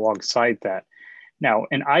that goes alongside that. Now,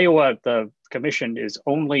 in Iowa, the commission is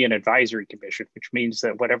only an advisory commission, which means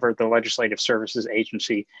that whatever the Legislative Services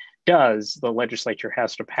Agency does, the legislature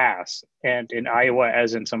has to pass. And in Iowa,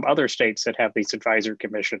 as in some other states that have these advisory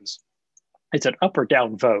commissions, it's an up or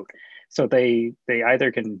down vote. So they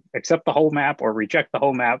either can accept the whole map or reject the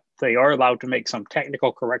whole map. They are allowed to make some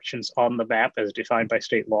technical corrections on the map as defined by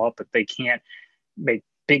state law, but they can't make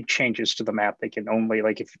big changes to the map. They can only,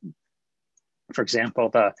 like, if, for example,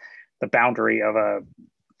 the boundary of a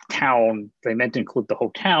town, they meant to include the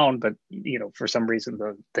whole town, but for some reason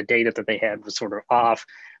the data that they had was sort of off.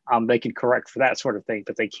 They can correct for that sort of thing,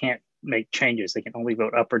 but they can't make changes. They can only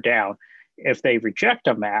vote up or down. If they reject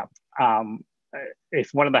a map,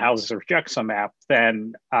 if one of the houses rejects a map,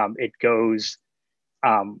 then it goes,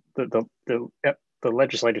 the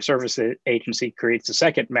Legislative Services Agency creates a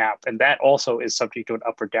second map, and that also is subject to an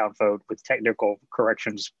up or down vote with technical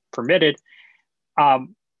corrections permitted.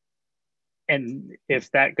 And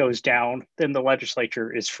if that goes down, then the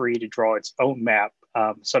legislature is free to draw its own map,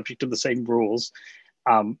 subject to the same rules,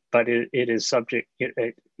 but it is subject,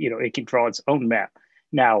 it can draw its own map.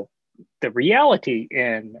 Now, the reality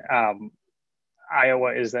in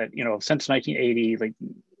Iowa is that, since 1980, like,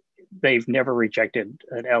 they've never rejected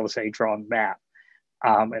an LSA drawn map.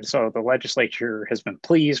 And so the legislature has been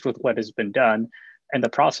pleased with what has been done, and the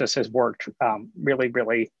process has worked really,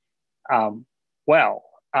 really well.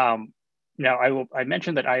 Now, I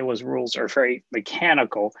mentioned that Iowa's rules are very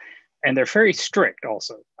mechanical, and they're very strict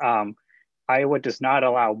also. Iowa does not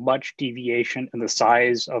allow much deviation in the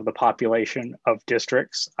size of the population of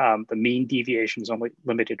districts. The mean deviation is only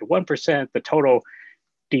limited to 1%. The total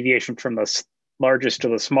deviation from the largest to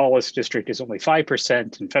the smallest district is only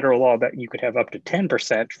 5%. In federal law, that you could have up to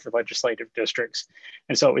 10% for legislative districts.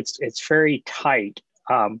 And so it's very tight,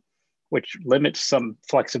 which limits some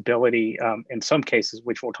flexibility in some cases,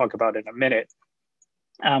 which we'll talk about in a minute.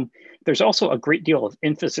 There's also a great deal of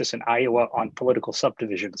emphasis in Iowa on political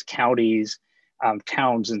subdivisions, counties,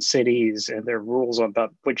 towns and cities, and there are rules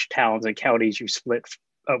about which towns and counties you split,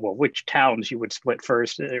 which towns you would split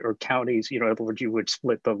first, or counties, in other words, you would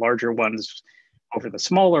split the larger ones over the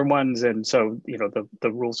smaller ones. And so,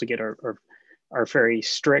 the rules again are very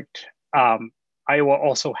strict. Iowa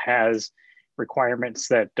also has requirements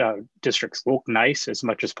that districts look nice as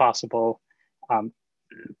much as possible.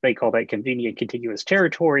 They call that convenient contiguous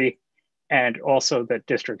territory, and also that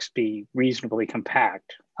districts be reasonably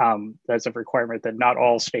compact. That's a requirement that not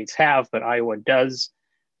all states have, but Iowa does.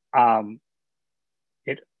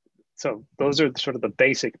 So those are sort of the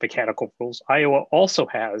basic mechanical rules. Iowa also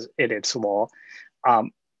has in its law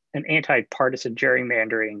an anti-partisan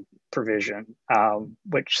gerrymandering provision,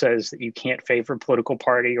 which says that you can't favor a political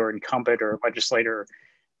party or incumbent or legislator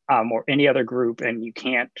or any other group, and you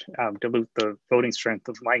can't dilute the voting strength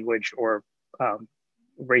of language or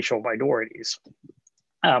racial minorities.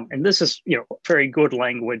 And this is, very good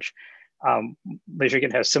language.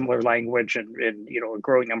 Michigan has similar language, and a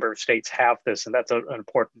growing number of states have this, and that's an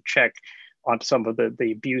important check on some of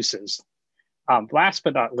the abuses. Last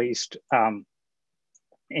but not least,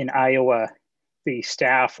 in Iowa, the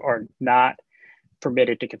staff are not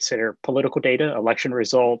permitted to consider political data, election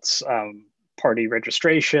results, party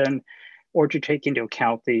registration, or to take into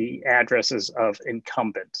account the addresses of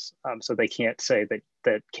incumbents. So they can't say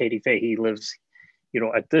that Katie Fahey lives,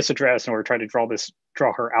 at this address, and we're trying to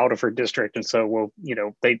draw her out of her district. And so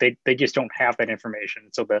they just don't have that information.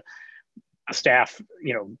 So the staff,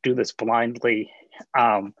 do this blindly.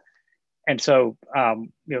 And so,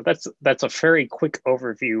 that's a very quick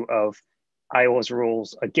overview of Iowa's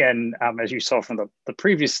rules. Again, as you saw from the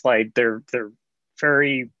previous slide, they're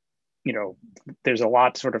very, there's a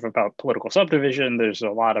lot sort of about political subdivision. There's a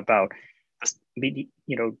lot about, the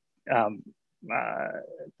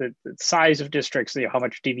size of districts, how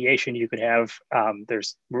much deviation you could have.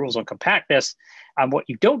 There's rules on compactness. What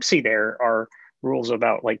you don't see there are rules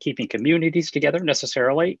about like keeping communities together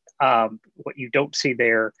necessarily. What you don't see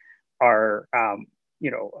there are,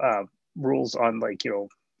 rules on like,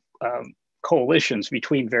 coalitions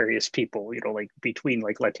between various people, like between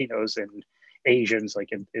like Latinos Asians, like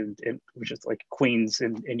in which is like Queens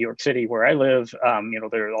in New York City, where I live.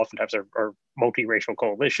 There oftentimes are multiracial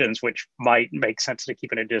coalitions, which might make sense to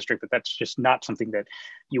keep in a district, but that's just not something that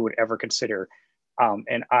you would ever consider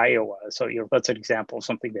in Iowa. So, that's an example of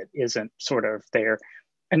something that isn't sort of there.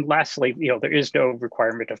 And lastly, there is no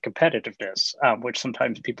requirement of competitiveness, which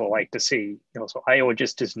sometimes people like to see. So Iowa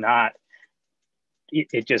just does not.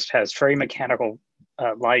 It just has very mechanical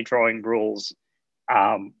line drawing rules,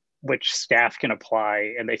 which staff can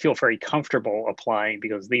apply, and they feel very comfortable applying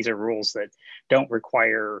because these are rules that don't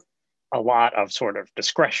require a lot of sort of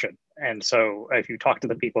discretion. And so, if you talk to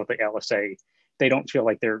the people at the LSA, they don't feel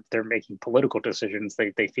like they're making political decisions.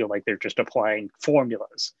 They feel like they're just applying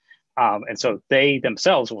formulas. And so they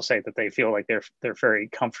themselves will say that they feel like they're very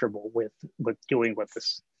comfortable with doing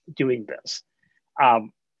this.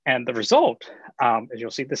 And the result, as you'll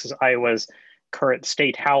see, this is Iowa's current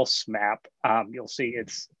state house map. You'll see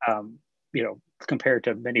it's compared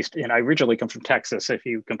to many, and I originally come from Texas. If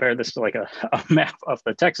you compare this to like a map of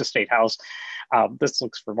the Texas state house, this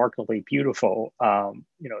looks remarkably beautiful.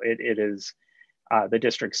 It is. The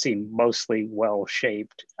districts seem mostly well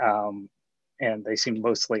shaped. And they seem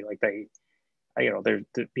mostly like I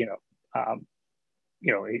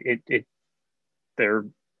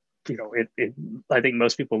think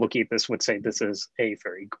most people looking at this would say this is a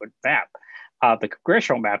very good map. The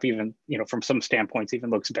congressional map, even, from some standpoints,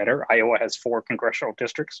 even looks better. Iowa has 4 congressional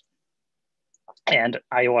districts, and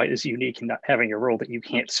Iowa is unique in not having a rule that you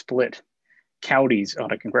can't split counties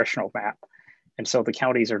on a congressional map. And so the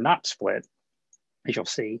counties are not split, as you'll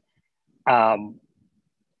see.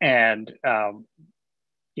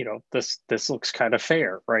 This looks kind of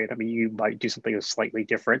fair, right? I mean, you might do something that's slightly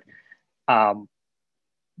different,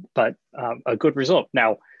 but a good result.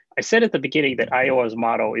 Now, I said at the beginning that Iowa's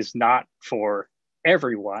model is not for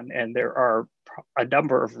everyone, and there are a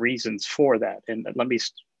number of reasons for that. And let me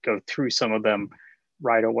go through some of them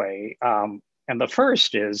right away. And the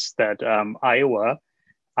first is that Iowa,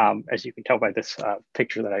 as you can tell by this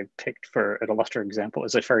picture that I picked for an illustrative example,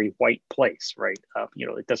 is a very white place, right?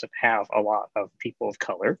 It doesn't have a lot of people of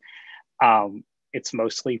color. It's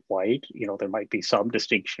mostly white. There might be some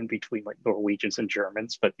distinction between like Norwegians and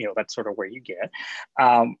Germans, but that's sort of where you get.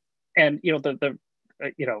 I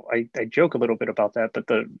joke a little bit about that, but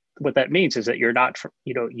what that means is that you're not,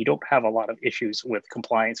 you don't have a lot of issues with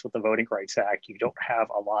compliance with the Voting Rights Act. You don't have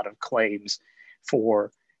a lot of claims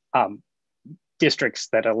for districts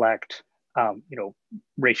that elect,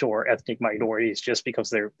 racial or ethnic minorities just because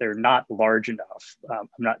they're not large enough.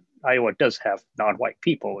 Iowa does have non-white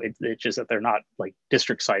people. It's just that they're not like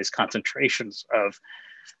district-sized concentrations of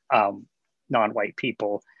non-white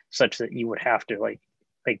people, such that you would have to like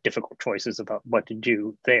make difficult choices about what to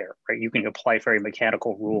do there, right? You can apply very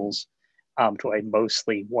mechanical rules to a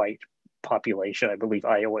mostly white population. I believe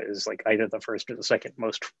Iowa is like either the first or the second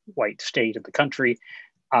most white state in the country.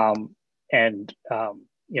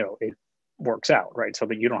 It works out, right? So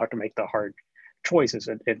that you don't have to make the hard choices.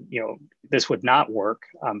 And this would not work.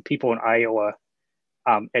 People in Iowa,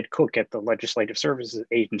 Ed Cook at the Legislative Services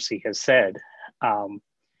Agency has said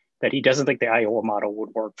that he doesn't think the Iowa model would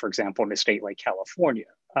work, for example, in a state like California,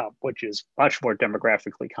 which is much more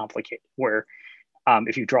demographically complicated, where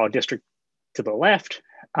if you draw a district to the left,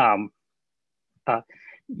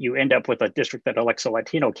 you end up with a district that elects a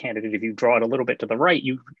Latino candidate. If you draw it a little bit to the right,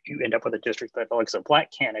 you end up with a district that elects a Black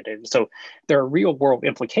candidate. And so there are real world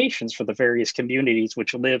implications for the various communities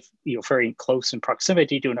which live very close in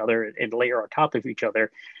proximity to another and layer on top of each other.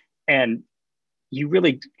 And you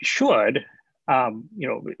really should,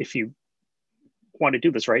 if you want to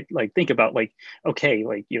do this, right, like think about like, okay,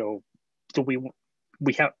 like,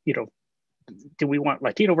 do we want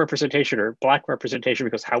Latino representation or Black representation,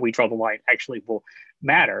 because how we draw the line actually will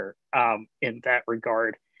matter in that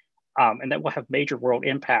regard. And that will have major world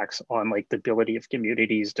impacts on like the ability of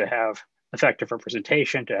communities to have effective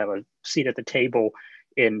representation, to have a seat at the table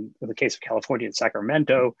in the case of California and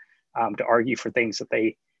Sacramento, to argue for things that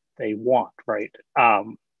they want, right?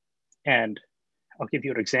 And I'll give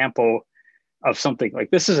you an example of something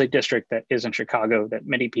like this. Is a district that is in Chicago that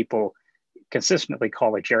many people consistently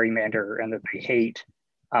call a gerrymander and that they hate.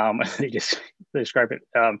 They describe it,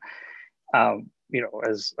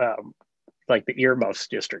 as like the earmuffs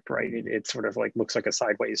district, right? It sort of like looks like a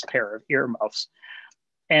sideways pair of earmuffs.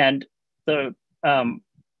 And the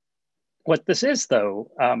what this is,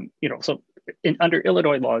 though, so under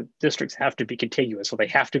Illinois law, districts have to be contiguous, so they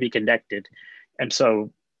have to be connected. And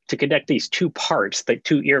so to connect these two parts, the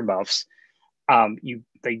two earmuffs,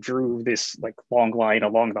 they drew this like long line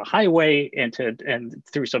along the highway and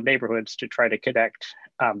through some neighborhoods to try to connect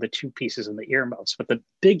the two pieces in the earmuffs, but the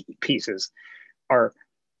big pieces are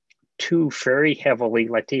two very heavily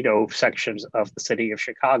Latino sections of the city of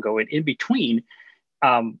Chicago. And in between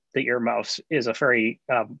the earmuffs is a very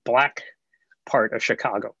Black part of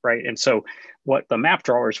Chicago, right? And so what the map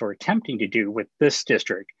drawers were attempting to do with this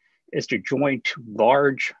district is to join two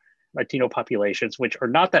large Latino populations, which are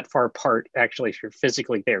not that far apart, actually, if you're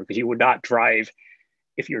physically there, because you would not drive,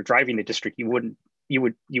 if you're driving the district, you would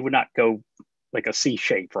not go like a C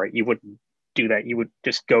shape, right? You wouldn't do that. You would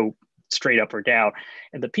just go straight up or down.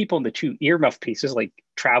 And the people in the two earmuff pieces like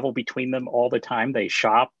travel between them all the time. They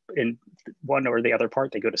shop in one or the other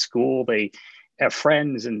part. They go to school. They have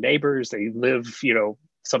friends and neighbors. They live, you know,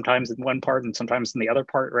 sometimes in one part and sometimes in the other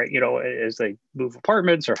part, right? You know, as they move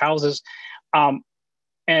apartments or houses.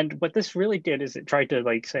 And what this really did is it tried to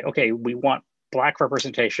like say, okay, we want Black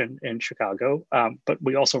representation in Chicago, but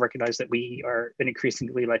we also recognize that we are an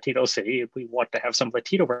increasingly Latino city. We want to have some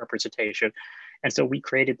Latino representation. And so we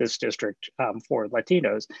created this district for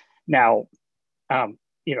Latinos. Now,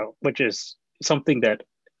 you know, which is something that,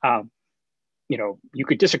 you know, you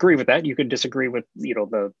could disagree with that. You could disagree with, you know,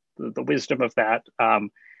 the wisdom of that.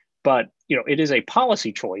 But, you know, it is a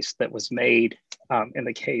policy choice that was made in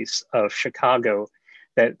the case of Chicago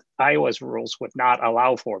that Iowa's rules would not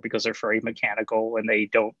allow for because they're very mechanical and they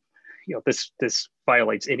don't, you know, this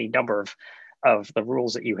violates any number of the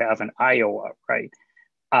rules that you have in Iowa, right?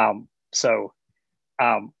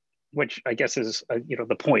 Which I guess is, you know,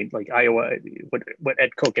 the point, like Iowa, what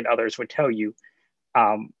Ed Cook and others would tell you,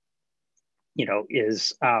 you know,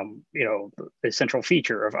 is, you know, the central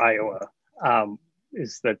feature of Iowa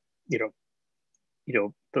is that, you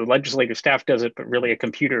know, the legislative staff does it, but really a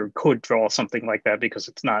computer could draw something like that because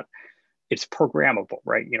it's programmable,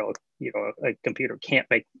 right? You know, a computer can't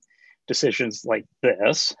make decisions like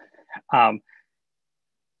this, but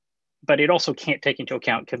it also can't take into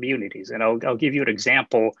account communities. And I'll give you an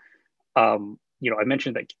example. You know, I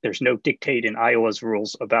mentioned that there's no dictate in Iowa's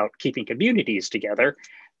rules about keeping communities together.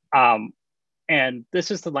 And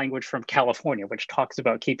this is the language from California, which talks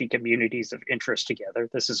about keeping communities of interest together.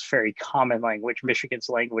 This is very common language. Michigan's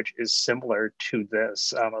language is similar to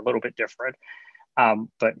this, a little bit different.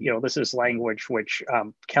 But, you know, this is language which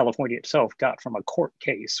California itself got from a court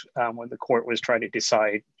case when the court was trying to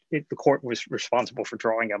decide, the court was responsible for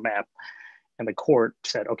drawing a map. And the court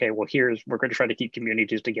said, okay, well, we're going to try to keep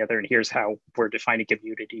communities together, and here's how we're defining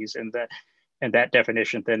communities. And that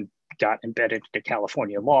definition then got embedded into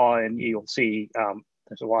California law. And you'll see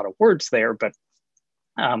there's a lot of words there, but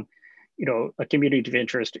you know, a community of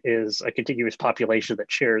interest is a contiguous population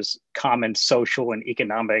that shares common social and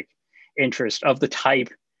economic interest of the type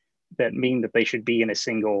that mean that they should be in a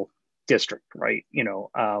single district, right? You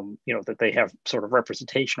know, that they have sort of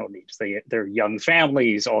representational needs. They're young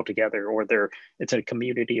families all together, or it's a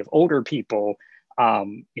community of older people.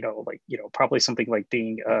 You know, like, you know, probably something like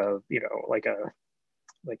being, you know, like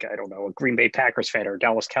I don't know, a Green Bay Packers fan or a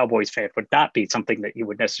Dallas Cowboys fan would not be something that you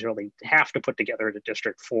would necessarily have to put together in a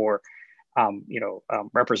district for, you know,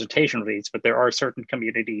 representation needs. But there are certain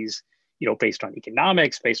communities, you know, based on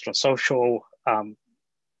economics, based on social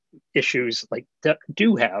issues, like that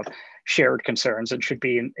do have shared concerns and should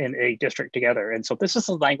be in a district together. And so this is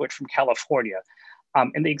the language from California.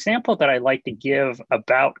 And the example that I like to give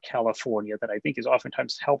about California that I think is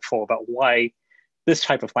oftentimes helpful about why this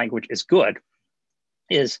type of language is good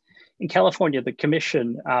is in California, the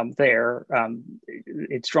commission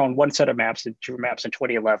it's drawn one set of maps, it drew maps in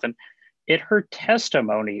 2011. It heard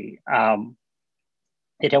testimony.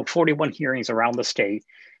 It held 41 hearings around the state.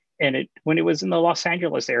 And when it was in the Los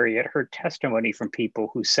Angeles area, it heard testimony from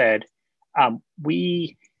people who said,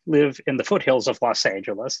 we live in the foothills of Los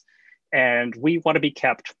Angeles, and we want to be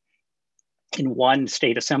kept in one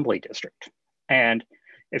state assembly district. And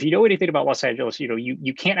if you know anything about Los Angeles, you know,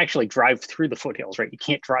 you can't actually drive through the foothills, right? You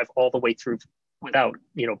can't drive all the way through without,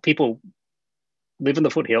 you know, people live in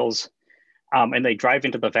the foothills and they drive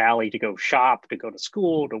into the valley to go shop, to go to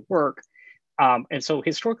school, to work. And so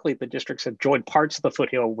historically, the districts have joined parts of the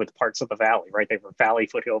foothill with parts of the valley, right? They were valley,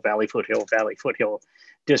 foothill, valley, foothill, valley, foothill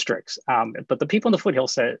districts. But the people in the foothill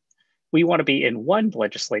said, we want to be in one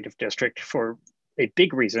legislative district for a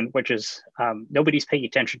big reason, which is nobody's paying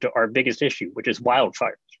attention to our biggest issue, which is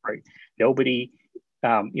wildfires, right? Nobody,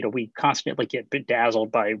 you know, we constantly get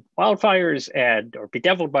bedazzled by wildfires or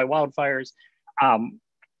bedeviled by wildfires.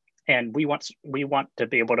 And we want to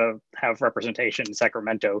be able to have representation in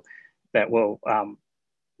Sacramento that will,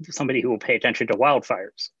 somebody who will pay attention to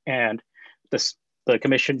wildfires. And the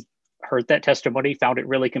commission heard that testimony, found it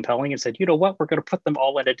really compelling, and said, you know what, we're going to put them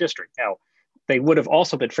all in a district. Now, they would have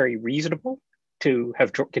also been very reasonable to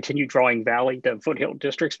have continued drawing valley to foothill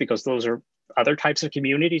districts because those are other types of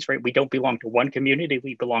communities, right? We don't belong to one community,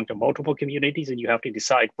 we belong to multiple communities, and you have to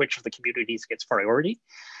decide which of the communities gets priority.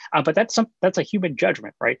 But that's a human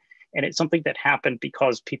judgment, right? And it's something that happened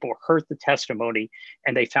because people heard the testimony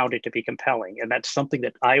and they found it to be compelling. And that's something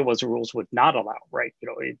that Iowa's rules would not allow, right?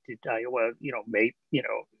 Iowa,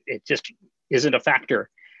 it just isn't a factor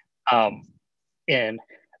in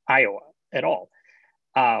Iowa at all.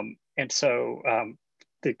 And so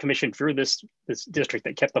the commission drew this district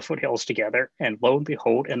that kept the foothills together, and lo and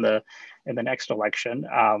behold, in the next election,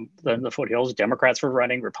 then the foothills, Democrats were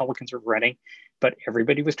running, Republicans were running, but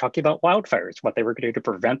everybody was talking about wildfires, what they were going to do to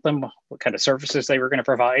prevent them, what kind of services they were going to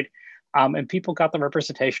provide, and people got the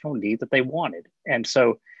representational need that they wanted. And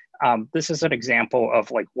so this is an example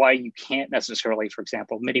of like why you can't necessarily, for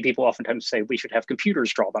example, many people oftentimes say we should have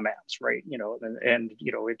computers draw the maps, right? And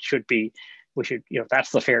it should be, we should,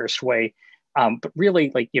 that's the fairest way. But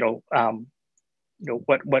really, like,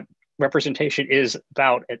 what representation is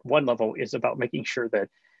about at one level is about making sure that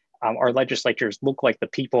our legislatures look like the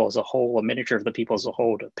people as a whole, a miniature of the people as a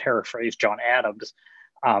whole, to paraphrase John Adams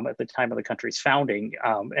at the time of the country's founding.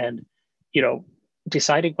 And,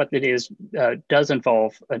 deciding what it is does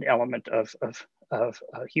involve an element of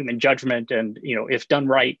human judgment. And, if done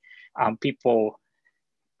right, people,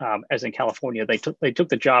 as in California, they took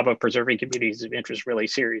the job of preserving communities of interest really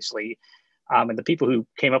seriously. And the people who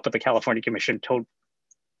came up with the California Commission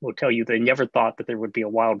will tell you they never thought that there would be a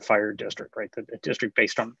wildfire district, right? A district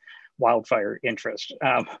based on wildfire interest.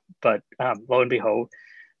 But lo and behold,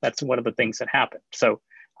 that's one of the things that happened. So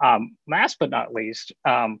last but not least,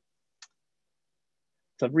 the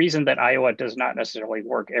reason that Iowa does not necessarily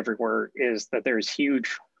work everywhere is that there's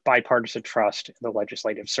huge bipartisan trust in the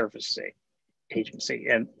Legislative Services Agency.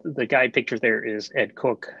 And the guy pictured there is Ed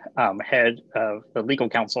Cook, head of the legal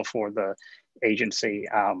counsel for the agency.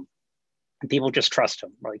 And people just trust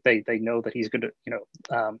him, right? They know that he's going to,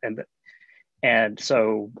 and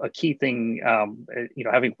so a key thing,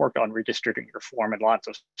 having worked on redistricting reform in lots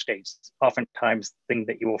of states, oftentimes the thing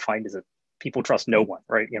that you will find is that people trust no one,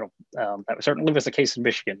 right? That certainly was the case in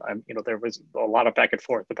Michigan. There was a lot of back and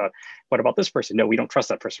forth about, what about this person? No, we don't trust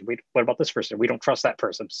that person. What about this person? We don't trust that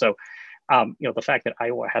person. So, the fact that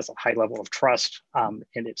Iowa has a high level of trust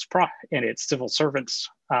in its civil servants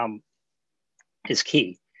is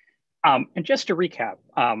key. And just to recap,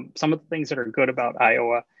 some of the things that are good about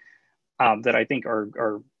Iowa that I think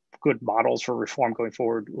are good models for reform going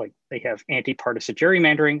forward, like they have anti-partisan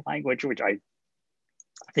gerrymandering language, which I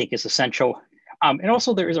think is essential. And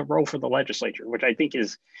also there is a role for the legislature, which I think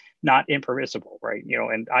is not impermissible, right?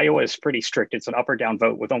 And Iowa is pretty strict. It's an up or down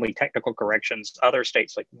vote with only technical corrections. Other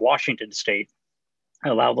states like Washington State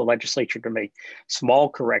allow the legislature to make small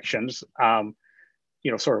corrections,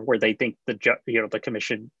 sort of where they think the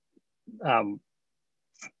commission,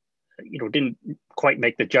 didn't quite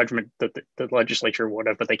make the judgment that the legislature would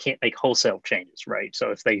have, but they can't make wholesale changes, right? So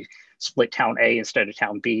if they split town A instead of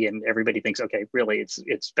town B, and everybody thinks, okay, really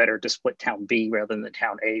it's better to split town B rather than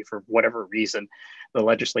town A for whatever reason, the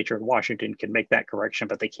legislature in Washington can make that correction,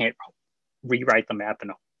 but they can't rewrite the map in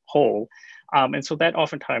whole. And so that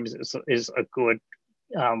oftentimes is a good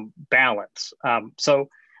balance.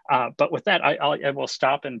 But with that, I will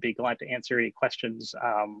stop and be glad to answer any questions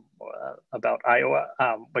about Iowa,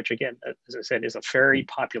 which again, as I said, is a very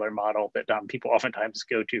popular model that people oftentimes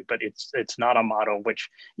go to, but it's not a model which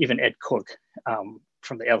even Ed Cook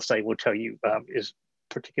from the LSA will tell you is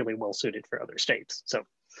particularly well suited for other states. So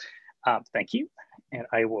thank you. And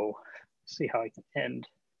I will see how I can end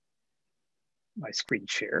my screen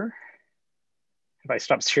share. Have I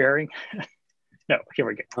stopped sharing? No, here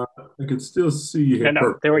we go. I can still see you here.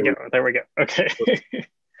 No, there we go. There we go. Okay.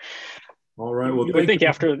 All right. Well, you would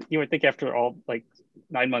think after all like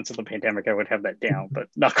 9 months of the pandemic, I would have that down, but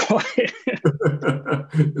not quite.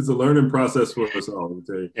 It's a learning process for us all, I'll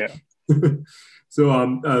tell you. Yeah.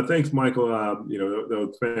 So thanks, Michael. That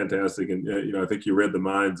was fantastic. And, I think you read the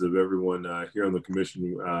minds of everyone here on the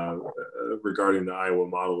commission regarding the Iowa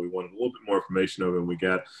model. We wanted a little bit more information of it, and we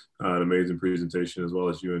got an amazing presentation as well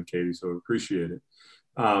as you and Katie, so we appreciate it.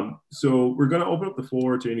 So we're going to open up the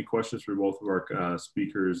floor to any questions for both of our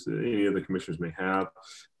speakers that any of the commissioners may have.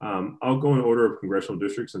 I'll go in order of congressional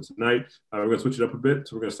districts, and tonight we're going to switch it up a bit.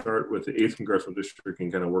 So we're going to start with the 8th congressional district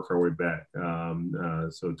and kind of work our way back.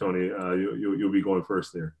 So Tony, you'll be going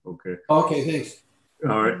first there. Okay. Okay, thanks.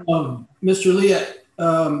 All right. Mr. Lee,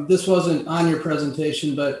 this wasn't on your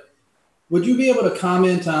presentation, but would you be able to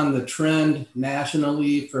comment on the trend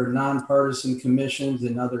nationally for nonpartisan commissions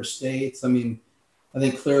in other states? I mean, I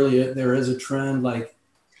think clearly there is a trend. Like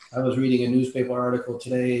I was reading a newspaper article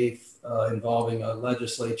today involving a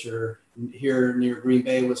legislature here near Green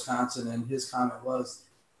Bay, Wisconsin. And his comment was,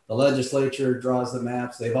 the legislature draws the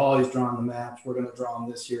maps. They've always drawn the maps. We're going to draw them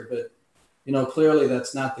this year. But, you know, clearly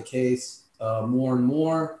that's not the case more and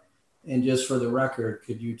more. And just for the record,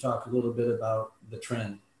 could you talk a little bit about the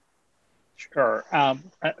trend? Sure. I'm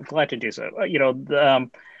glad to do so.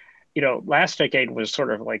 Last decade was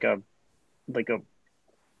sort of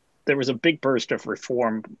there was a big burst of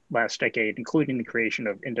reform last decade, including the creation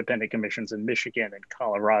of independent commissions in Michigan and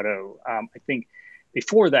Colorado. I think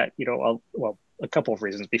before that, a couple of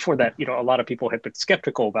reasons. Before that, a lot of people had been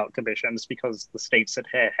skeptical about commissions because the states that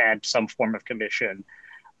had some form of commission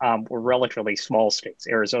were relatively small states.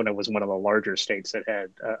 Arizona was one of the larger states that had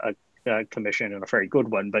a commission, and a very good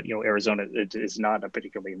one, but Arizona is not a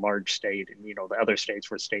particularly large state, and the other states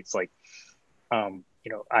were states like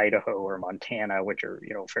Idaho or Montana, which are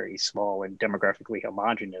very small and demographically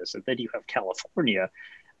homogeneous. And then you have California,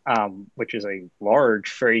 which is a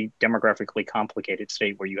large, very demographically complicated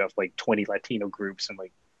state where you have like 20 Latino groups and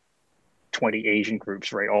like 20 Asian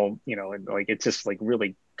groups, right? All, and like it's just like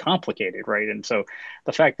really complicated, right? And so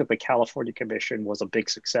the fact that the California Commission was a big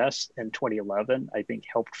success in 2011, I think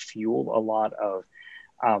helped fuel a lot of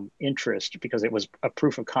interest, because it was a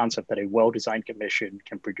proof of concept that a well-designed commission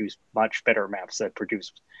can produce much better maps that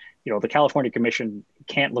produce, the California Commission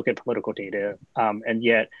can't look at political data, and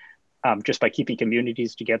yet just by keeping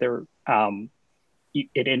communities together,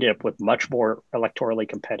 it ended up with much more electorally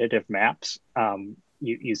competitive maps.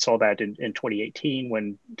 You saw that in 2018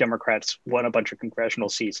 when Democrats won a bunch of congressional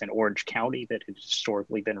seats in Orange County that had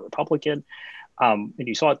historically been Republican. And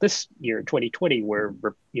you saw it this year, 2020, where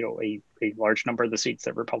a large number of the seats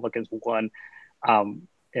that Republicans won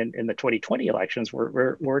in the 2020 elections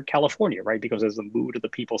were California, right? Because as the mood of the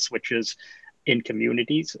people switches in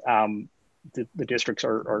communities, the districts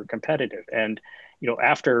are competitive. And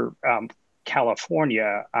after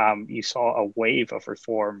California, you saw a wave of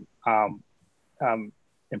reform.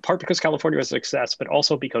 In part because California was a success, but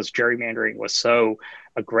also because gerrymandering was so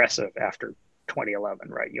aggressive after 2011,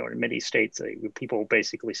 right? In many states, people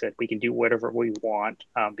basically said, we can do whatever we want,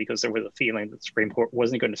 because there was a feeling that the Supreme Court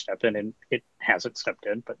wasn't going to step in, and it hasn't stepped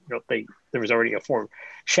in, but there was already a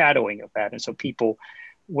foreshadowing of that. And so people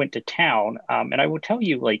went to town. And I will tell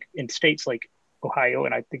you, like in states like Ohio,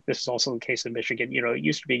 and I think this is also the case in Michigan, it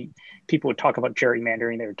used to be people would talk about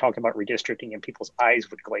gerrymandering, they would talk about redistricting, and people's eyes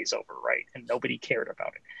would glaze over, right? And nobody cared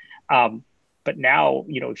about it. But now,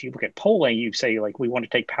 if you look at polling, you say, like, we want to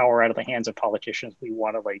take power out of the hands of politicians. We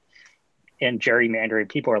want to, like, end gerrymandering.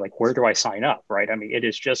 People are like, where do I sign up, right? I mean, it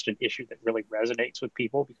is just an issue that really resonates with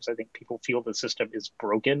people, because I think people feel the system is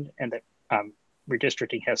broken, and that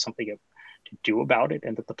redistricting has something to do about it,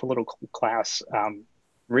 and that the political class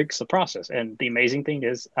rigs the process. And the amazing thing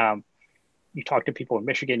is, you talk to people in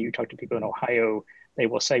Michigan, you talk to people in Ohio, they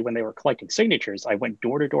will say when they were collecting signatures, I went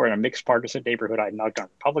door to door in a mixed partisan neighborhood. I knocked on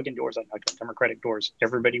Republican doors, I knocked on Democratic doors.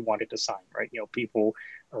 Everybody wanted to sign, right? People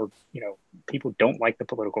don't like the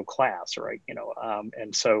political class, right?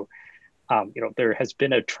 And so, there has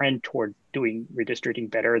been a trend toward doing redistricting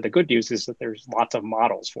better. The good news is that there's lots of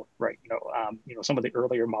models for it, right? Some of the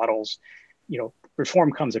earlier models,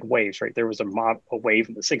 reform comes in waves, right? There was a wave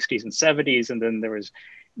in the 60s and 70s, and then there was,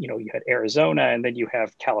 you had Arizona, and then you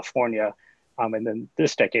have California, and then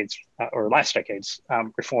this decade's or last decade's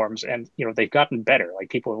reforms, and they've gotten better. Like,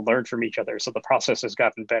 people have learned from each other, so the process has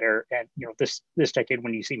gotten better. And this decade,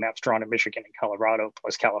 when you see maps drawn in Michigan and Colorado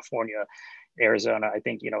plus California, Arizona, I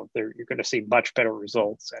think you're going to see much better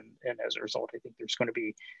results, and as a result, I think there's going to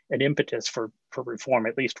be an impetus for reform,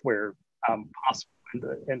 at least where possible.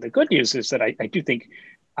 And the good news is that I do think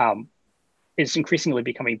it's increasingly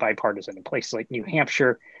becoming bipartisan. In places like New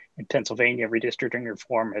Hampshire and Pennsylvania, redistricting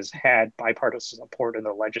reform has had bipartisan support in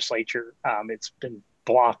the legislature. It's been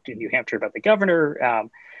blocked in New Hampshire by the governor,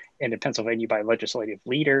 and in Pennsylvania by legislative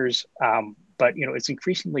leaders. But it's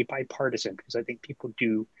increasingly bipartisan, because I think people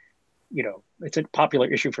do, it's a popular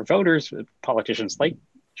issue for voters. Politicians like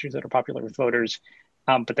issues that are popular with voters,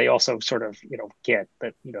 but they also sort of get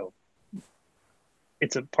that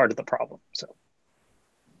it's a part of the problem. So,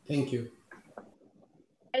 thank you.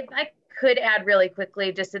 I could add really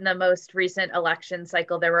quickly, just in the most recent election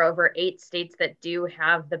cycle, there were over 8 states that do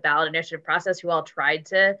have the ballot initiative process who all tried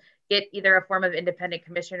to get either a form of independent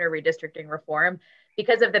commission or redistricting reform.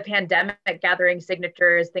 Because of the pandemic, gathering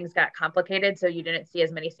signatures, things got complicated. So you didn't see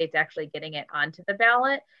as many states actually getting it onto the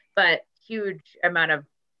ballot, but huge amount of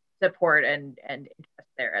support and interest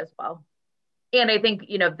there as well. And I think,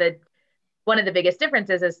 one of the biggest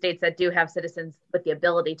differences is states that do have citizens with the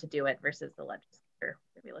ability to do it versus the legislature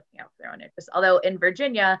to be looking out for their own interests. Although in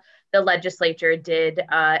Virginia, the legislature did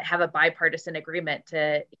have a bipartisan agreement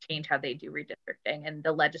to change how they do redistricting, and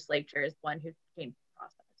the legislature is one who changed the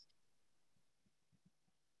process.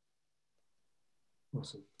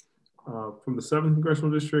 Awesome. From the 7th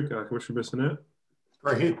Congressional District, Commissioner Bissonnette.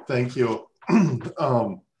 Great, thank you.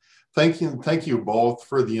 Thank you both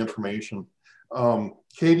for the information.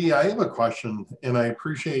 Katie, I have a question, and I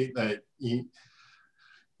appreciate that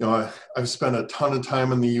I've spent a ton of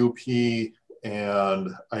time in the UP, and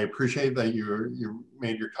I appreciate that you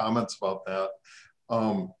made your comments about that.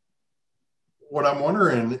 What I'm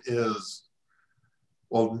wondering is,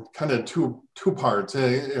 well, kind of two parts.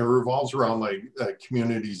 It revolves around like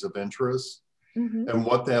communities of interest and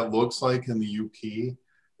what that looks like in the UP.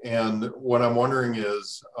 And what I'm wondering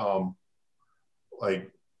is,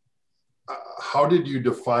 how did you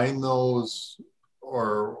define those,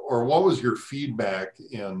 or what was your feedback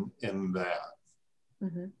in that?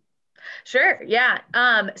 Sure, yeah.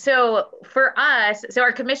 So for us,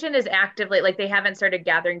 our commission is actively, like, they haven't started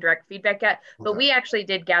gathering direct feedback yet, but we actually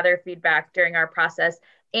did gather feedback during our process.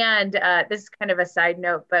 And this is kind of a side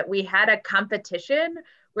note, but we had a competition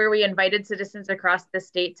where we invited citizens across the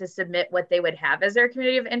state to submit what they would have as their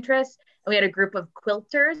community of interest. And we had a group of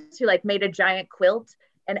quilters who made a giant quilt.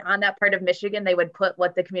 And on that part of Michigan, they would put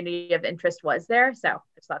what the community of interest was there. So I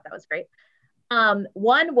just thought that was great.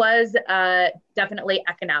 One was definitely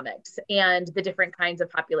economics and the different kinds of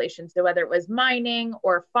populations. So whether it was mining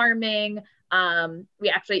or farming, we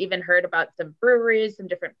actually even heard about some breweries, some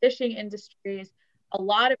different fishing industries, a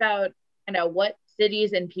lot about what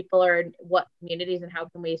cities and people are in what communities and how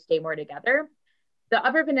can we stay more together. The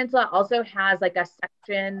Upper Peninsula also has a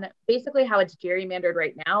section, basically how it's gerrymandered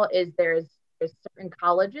right now is there's certain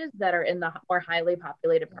colleges that are in the more highly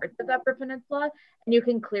populated parts of the Upper Peninsula, and you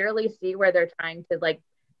can clearly see where they're trying to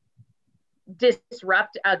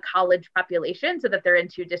disrupt a college population so that they're in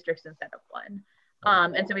 2 districts instead of 1.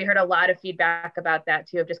 And so we heard a lot of feedback about that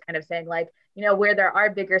too, of just kind of saying where there are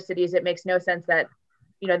bigger cities, it makes no sense that,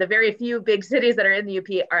 the very few big cities that are in the UP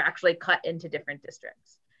are actually cut into different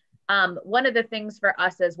districts. One of the things for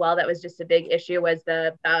us as well that was just a big issue was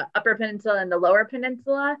the Upper Peninsula and the Lower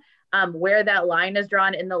Peninsula, where that line is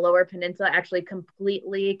drawn in the Lower Peninsula actually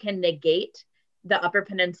completely can negate the Upper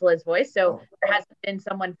Peninsula's voice. So there hasn't been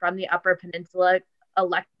someone from the Upper Peninsula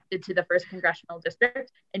elected to the 1st Congressional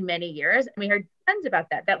District in many years. And we heard tons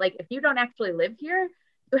about that if you don't actually live here,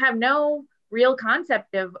 you have no real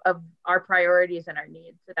concept of our priorities and our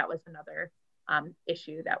needs. So that was another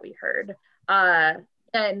issue that we heard.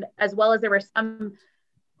 And as well as there were some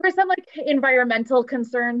environmental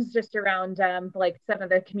concerns just around some of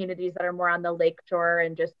the communities that are more on the lakeshore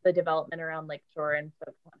and just the development around lakeshore and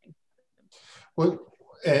folks wanting. Well,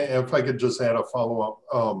 if I could just add a follow-up.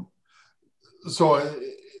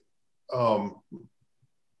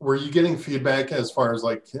 Were you getting feedback as far as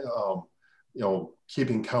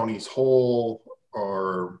keeping counties whole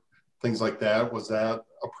or things like that? Was that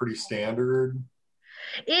a pretty standard?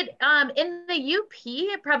 It in the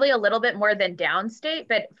UP, probably a little bit more than downstate,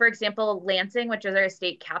 but for example, Lansing, which is our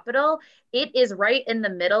state capital, it is right in the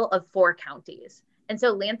middle of 4 counties. And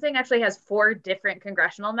so Lansing actually has 4 different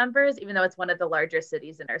congressional members, even though it's one of the largest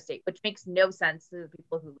cities in our state, which makes no sense to the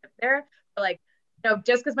people who live there. But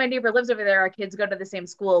just because my neighbor lives over there, our kids go to the same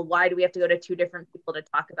school, why do we have to go to 2 different people to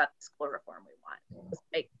talk about the school reform we want?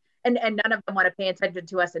 And none of them want to pay attention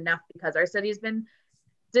to us enough because our city's been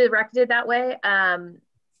directed that way.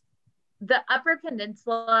 The Upper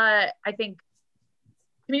Peninsula, I think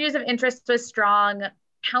communities of interest was strong.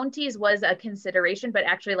 Counties was a consideration, but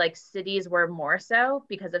actually cities were more so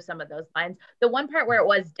because of some of those lines. The one part where it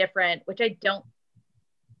was different, which I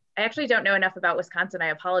actually don't know enough about Wisconsin, I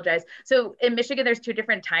apologize. So in Michigan, there's 2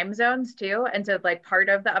 different time zones too. And so part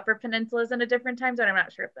of the Upper Peninsula is in a different time zone. I'm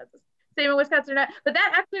not sure if that's the same in Wisconsin or not, but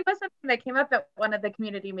that actually was something that came up at one of the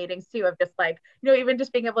community meetings too, of just even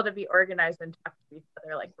just being able to be organized and talk to each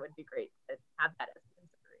other, it would be great to have that as a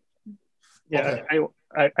consideration. Yeah,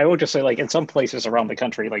 I will just say, in some places around the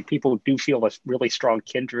country, people do feel a really strong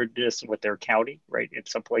kindredness with their county, right? In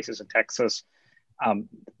some places in Texas,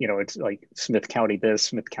 it's Smith County this,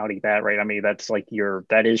 Smith County that, right? I mean, that's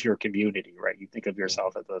that is your community, right? You think of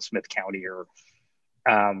yourself as a Smith County, or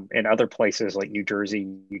in other places like New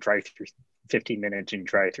Jersey, you drive through 15 minutes and you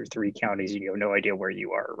drive through 3 counties and you have no idea where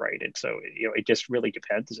you are, right? And so, it just really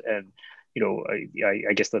depends. And,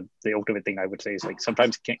 I guess the ultimate thing I would say is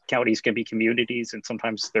sometimes counties can be communities and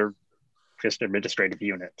sometimes they're just administrative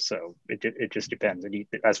units. So it just depends. And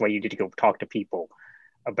that's why you need to go talk to people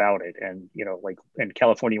about it. And, in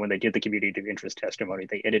California, when they did the community of interest testimony,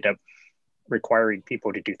 they ended up requiring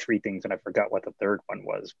people to do three things, and I forgot what the third one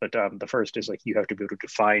was. But the first is like you have to be able to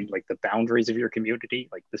define like the boundaries of your community,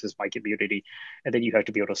 like this is my community, and then you have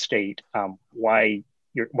to be able to state why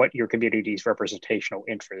what your community's representational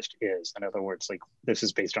interest is. In other words, like this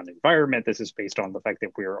is based on the environment, this is based on the fact that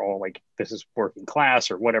we're all like, this is working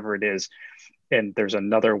class or whatever it is. And there's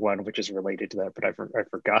another one which is related to that, but I've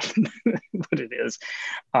forgotten what it is.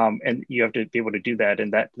 And you have to be able to do that,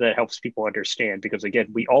 and that helps people understand, because again,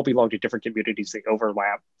 we all belong to different communities, they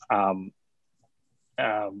overlap,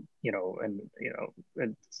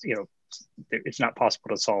 it's not possible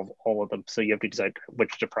to solve all of them. So you have to decide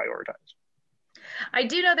which to prioritize. I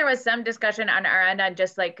do know there was some discussion on our end on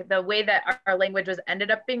just like the way that our language was ended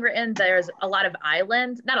up being written. There's a lot of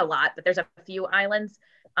islands, not a lot, but there's a few islands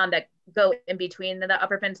that go in between the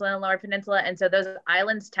Upper Peninsula and Lower Peninsula. And so those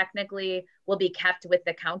islands technically will be kept with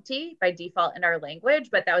the county by default in our language,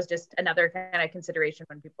 but that was just another kind of consideration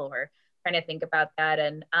when people were trying to think about that.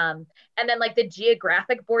 And then like the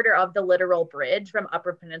geographic border of the literal bridge from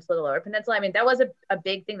Upper Peninsula to Lower Peninsula. I mean, that was a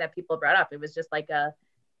big thing that people brought up. It was just like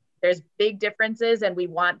there's big differences and we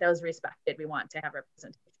want those respected. We want to have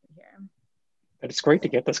representation here. But it's great to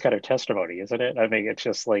get this kind of testimony, isn't it? I mean, it's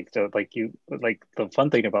just like the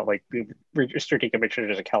fun thing about like the redistricting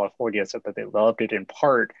commissioners in California said that they loved it in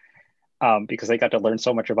part because they got to learn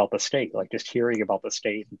so much about the state, like just hearing about the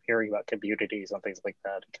state and hearing about communities and things like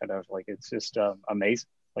that. Kind of like, it's just amazing,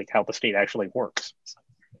 like how the state actually works.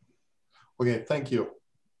 Okay, thank you.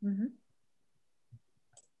 Mm-hmm.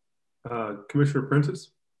 Commissioner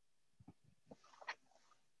Prentice?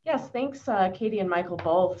 Yes, thanks, Katie and Michael,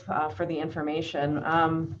 both for the information.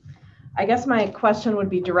 I guess my question would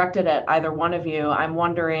be directed at either one of you. I'm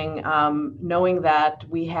wondering, knowing that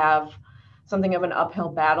we have something of an uphill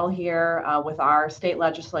battle here with our state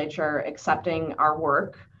legislature accepting our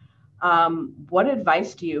work, what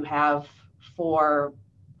advice do you have for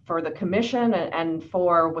the commission and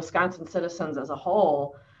for Wisconsin citizens as a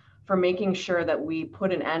whole for making sure that we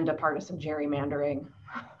put an end to partisan gerrymandering?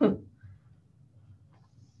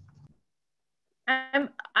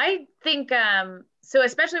 I think, so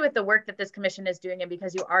especially with the work that this commission is doing, and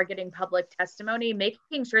because you are getting public testimony,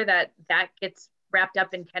 making sure that that gets wrapped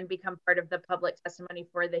up and can become part of the public testimony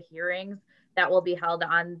for the hearings that will be held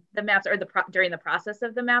on the maps or during the process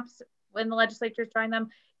of the maps when the legislature is drawing them.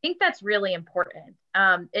 I think that's really important.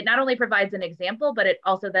 It not only provides an example, but it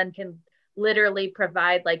also then can literally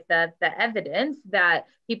provide like the evidence that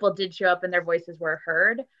people did show up and their voices were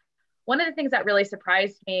heard. One of the things that really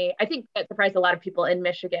surprised me, I think that surprised a lot of people in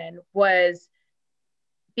Michigan, was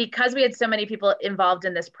because we had so many people involved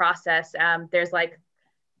in this process, there's like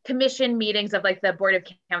commission meetings of like the board of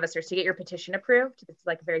canvassers to get your petition approved. It's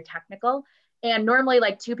like very technical. And normally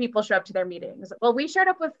like 2 people show up to their meetings. Well, we showed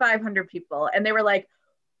up with 500 people and they were like,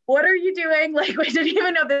 what are you doing? Like, we didn't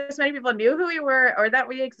even know this many people knew who we were or that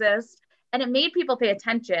we exist. And it made people pay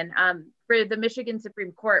attention. For the Michigan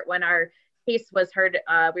Supreme Court, when our case was heard,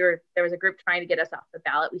 there was a group trying to get us off the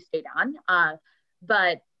ballot. We stayed on,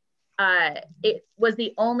 but it was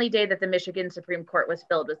the only day that the Michigan Supreme Court was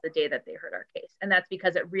filled was the day that they heard our case. And that's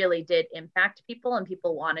because it really did impact people and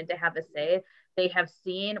people wanted to have a say. They have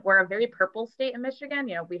seen, we're a very purple state in Michigan.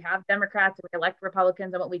 You know, we have Democrats and we elect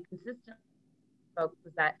Republicans, and what we consistently folks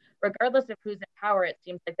is that regardless of who's in power, it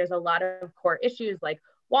seems like there's a lot of core issues like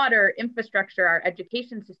water, infrastructure, our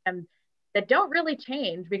education system that don't really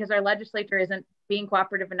change because our legislature isn't being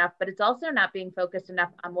cooperative enough, but it's also not being focused enough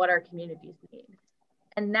on what our communities need.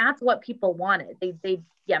 And that's what people wanted.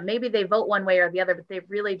 Yeah, maybe they vote one way or the other, but they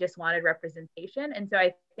really just wanted representation. And so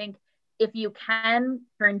I think if you can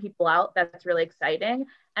turn people out, that's really exciting.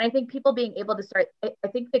 And I think people being able to start, I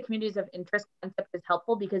think the communities of interest concept is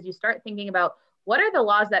helpful because you start thinking about what are the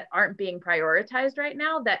laws that aren't being prioritized right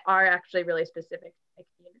now that are actually really specific to the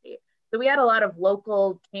community. So we had a lot of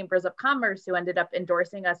local chambers of commerce who ended up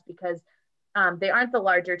endorsing us because they aren't the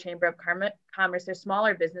larger chamber of commerce, they're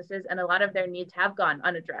smaller businesses, and a lot of their needs have gone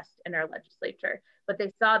unaddressed in our legislature. But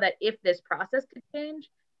they saw that if this process could change,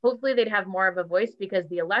 hopefully they'd have more of a voice because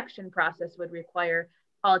the election process would require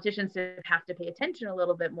politicians to have to pay attention a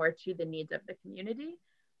little bit more to the needs of the community.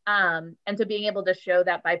 And so being able to show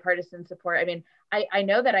that bipartisan support, I mean, I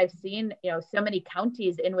know that I've seen, you know, so many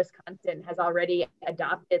counties in Wisconsin has already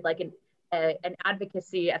adopted like an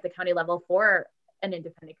advocacy at the county level for an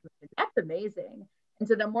independent commission. That's amazing. And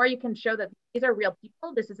so the more you can show that these are real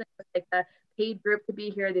people, this isn't just like a paid group to be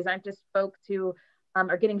here. These aren't just folks who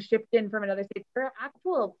are getting shipped in from another state. They're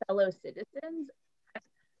actual fellow citizens.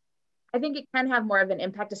 I think it can have more of an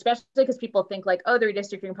impact, especially because people think like, oh, the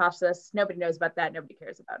redistricting process, nobody knows about that, nobody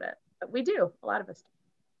cares about it. But we do, a lot of us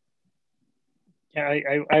do. Yeah,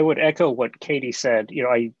 I would echo what Katie said.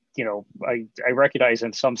 I recognize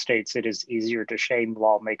in some states it is easier to shame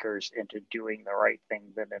lawmakers into doing the right thing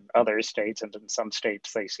than in other states, and in some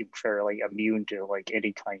states they seem fairly immune to like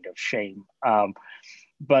any kind of shame.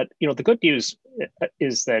 But the good news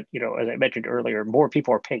is that as I mentioned earlier, more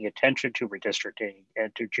people are paying attention to redistricting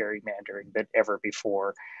and to gerrymandering than ever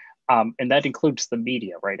before. And that includes the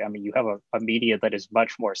media, right? I mean, you have a media that is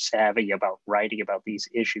much more savvy about writing about these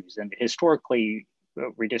issues. And historically,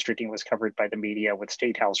 redistricting was covered by the media with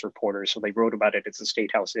state house reporters. So they wrote about it as the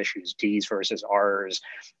state house issues, D's versus R's,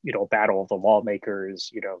 battle of the lawmakers,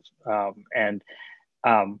 and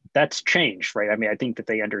that's changed, right? I mean, I think that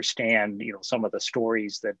they understand, some of the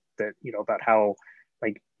stories that about how,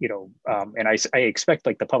 and I expect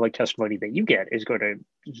like the public testimony that you get is going to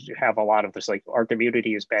have a lot of this, like our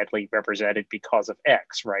community is badly represented because of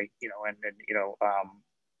X, right?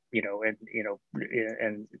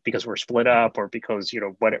 And because we're split up or because,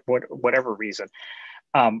 whatever reason.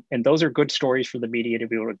 And those are good stories for the media to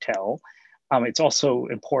be able to tell. It's also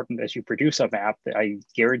important as you produce a map that I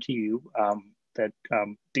guarantee you that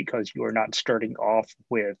because you are not starting off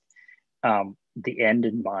with the end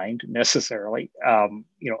in mind necessarily,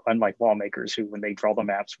 unlike lawmakers who, when they draw the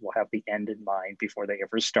maps, will have the end in mind before they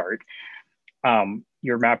ever start.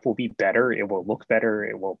 Your map will be better, it will look better,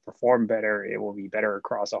 it will perform better, it will be better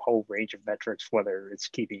across a whole range of metrics, whether it's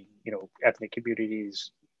keeping, ethnic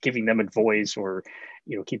communities, giving them a voice, or,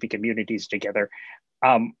 keeping communities together.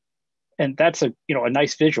 And that's a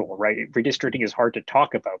nice visual, right? Redistricting is hard to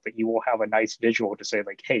talk about, but you will have a nice visual to say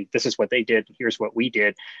like, hey, this is what they did, here's what we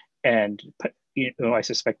did. And I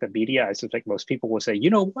suspect the media, I suspect most people will say, you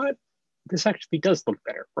know what, this actually does look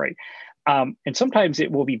better, right? And sometimes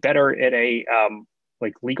it will be better in a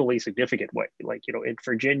like legally significant way. Like, in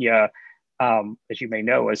Virginia, as you may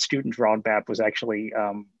know, a student drawn map was actually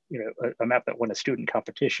a map that won a student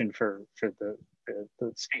competition for the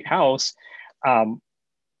state house.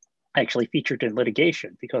 Actually featured in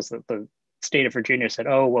litigation because the state of Virginia said,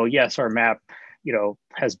 oh, well, yes, our map,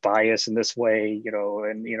 has bias in this way,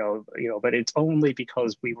 but it's only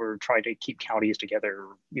because we were trying to keep counties together,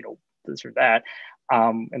 this or that.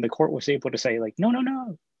 And the court was able to say like,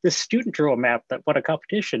 no, this student drew a map that won a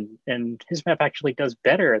competition and his map actually does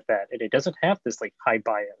better at that. And it doesn't have this like high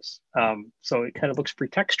bias. So it kind of looks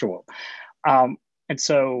pretextual. And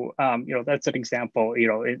so, that's an example,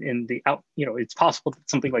 in the out, it's possible that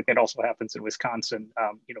something like that also happens in Wisconsin,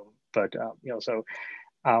 but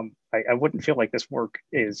I wouldn't feel like this work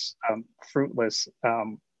is fruitless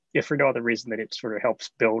if for no other reason that it sort of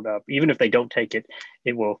helps build up, even if they don't take it,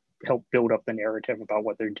 it will help build up the narrative about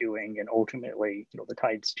what they're doing. And ultimately, the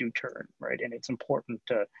tides do turn, right? And it's important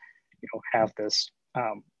to, have this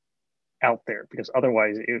out there, because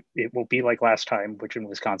otherwise it will be like last time, which in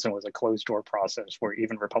Wisconsin was a closed door process where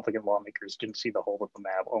even Republican lawmakers didn't see the whole of the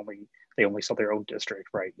map. They only saw their own district,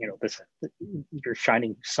 right? You're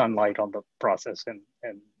shining sunlight on the process, and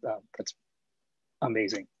that's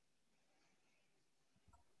amazing.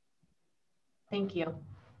 Thank you.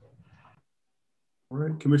 All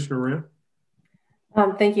right, Commissioner Rand.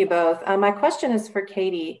 Thank you both. My question is for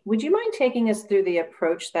Katie. Would you mind taking us through the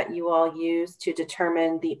approach that you all use to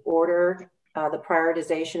determine the order, the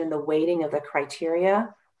prioritization, and the weighting of the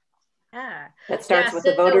criteria? Yeah. That starts with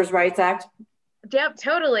the Voters' Rights Act? Yep,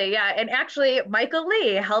 totally. Yeah. And actually, Michael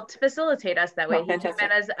Lee helped facilitate us that way. Oh, he came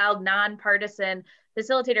in as our nonpartisan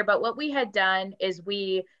facilitator. But what we had done is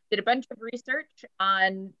we did a bunch of research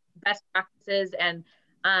on best practices and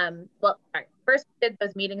first we did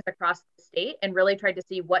those meetings across the state and really tried to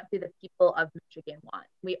see what do the people of Michigan want.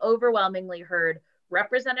 We overwhelmingly heard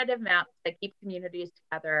representative maps that keep communities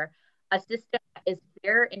together, a system that is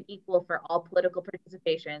fair and equal for all political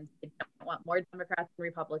participations. They don't want more Democrats and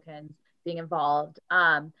Republicans being involved,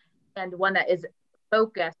 and one that is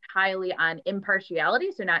focused highly on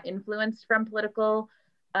impartiality, so not influenced from political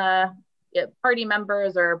party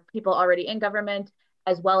members or people already in government,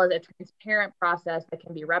 as well as a transparent process that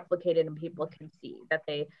can be replicated and people can see that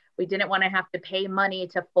we didn't want to have to pay money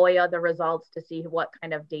to FOIA the results to see what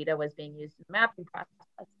kind of data was being used in the mapping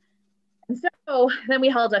process. And so then we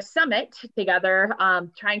held a summit together,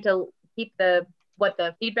 trying to keep what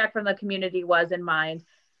the feedback from the community was in mind,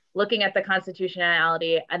 looking at the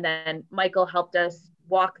constitutionality, and then Michael helped us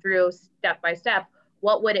walk through step by step,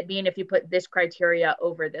 what would it mean if you put this criteria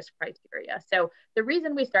over this criteria? So the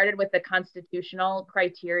reason we started with the constitutional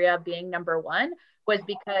criteria being number one was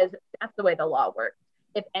because that's the way the law works.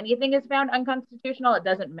 If anything is found unconstitutional, it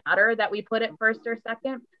doesn't matter that we put it first or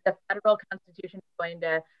second. The federal constitution is going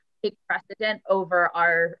to take precedent over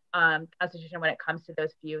our constitution when it comes to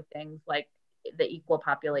those few things like the equal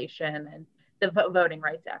population and the Voting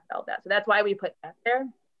Rights Act, all that. So that's why we put that there.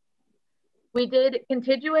 We did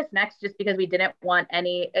contiguous next just because we didn't want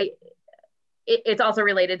any, it's also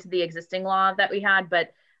related to the existing law that we had,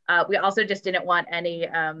 but we also just didn't want any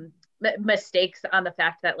mistakes on the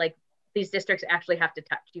fact that like these districts actually have to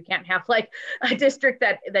touch. You can't have like a district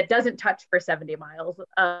that doesn't touch for 70 miles.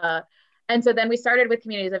 And so then we started with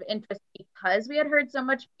communities of interest because we had heard so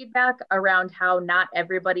much feedback around how not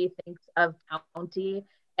everybody thinks of county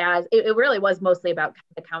as, it really was mostly about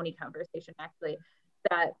the county conversation actually,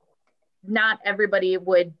 that not everybody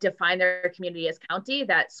would define their community as county,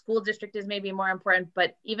 that school district is maybe more important,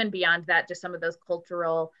 but even beyond that, just some of those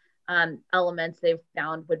cultural elements they've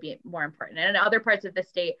found would be more important. And in other parts of the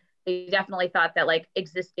state, they definitely thought that like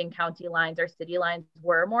existing county lines or city lines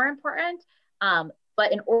were more important.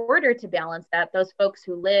 But in order to balance that, those folks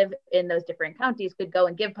who live in those different counties could go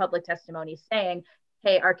and give public testimony saying,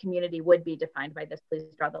 hey, our community would be defined by this, please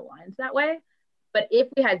draw the lines that way. But if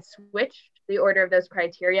we had switched the order of those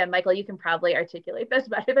criteria, and Michael, you can probably articulate this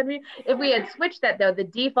better than me. If we had switched that though, the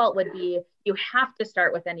default would be, you have to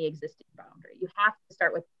start with any existing boundary. You have to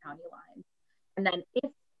start with the county line. And then if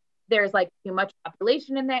there's like too much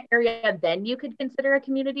population in that area, then you could consider a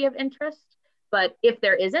community of interest. But if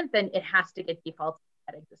there isn't, then it has to get defaulted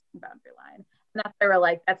at existing boundary line. And that's why we're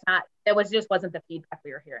like, just wasn't the feedback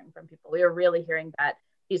we were hearing from people. We were really hearing that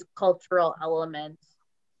these cultural elements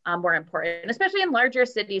were important, especially in larger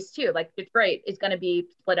cities too. Like Detroit is going to be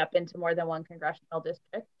split up into more than one congressional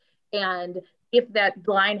district. And if that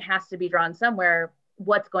line has to be drawn somewhere,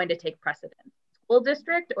 what's going to take precedence? School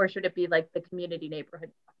district, or should it be like the community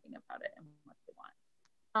neighborhood talking about it and what they want?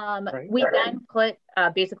 Right. We then put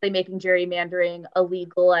basically making gerrymandering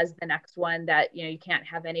illegal as the next one, that you can't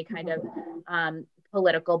have any kind of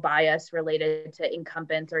political bias related to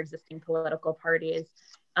incumbents or existing political parties.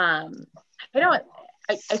 I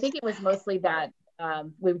think it was mostly that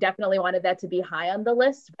we definitely wanted that to be high on the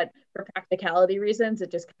list, but for practicality reasons, it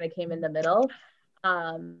just kind of came in the middle.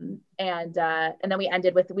 And then we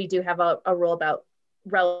ended with, we do have a rule about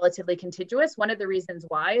relatively contiguous. One of the reasons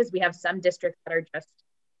why is we have some districts that are just,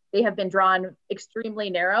 they have been drawn extremely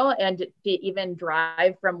narrow, and to even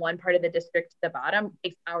drive from one part of the district to the bottom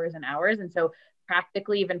takes hours and hours. And so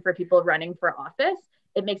practically, even for people running for office,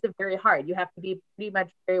 it makes it very hard. You have to be pretty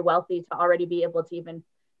much very wealthy to already be able to even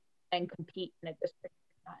and compete in a district.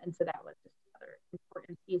 And so that was just another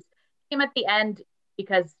important piece. Came at the end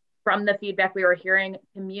because from the feedback we were hearing,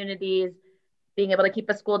 communities being able to keep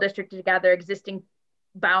a school district together, existing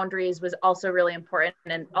boundaries was also really important.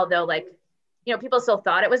 And although people still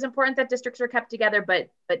thought it was important that districts were kept together, but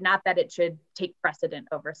not that it should take precedent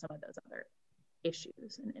over some of those other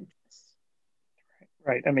issues and interests.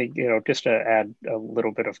 Right. I mean, just to add a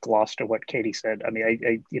little bit of gloss to what Katie said. I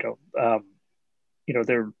mean,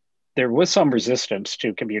 there was some resistance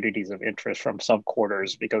to communities of interest from some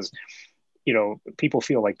quarters because, people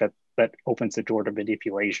feel like that opens the door to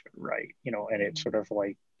manipulation, right? And it's sort of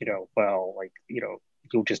like,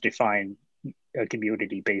 you'll just define a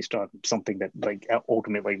community based on something that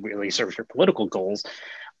ultimately really serves your political goals.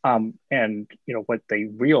 And what they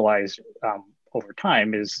realized over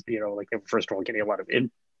time is, they were first of all getting a lot of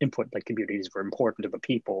input, like communities were important to the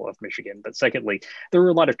people of Michigan. But secondly, there were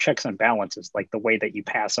a lot of checks and balances, like the way that you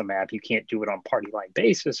pass a map, you can't do it on party line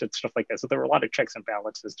basis and stuff like that. So there were a lot of checks and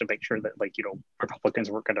balances to make sure that Republicans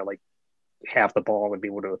weren't going to have the ball and be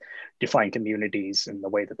able to define communities in the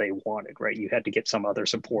way that they wanted, right? You had to get some other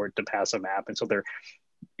support to pass a map. And so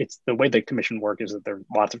it's the way the commission worked is that there are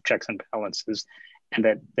lots of checks and balances, and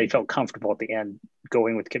that they felt comfortable at the end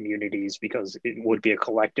going with communities because it would be a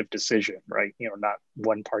collective decision, right? Not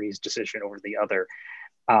one party's decision over the other.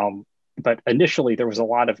 But initially there was a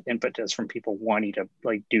lot of impetus from people wanting to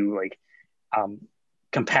do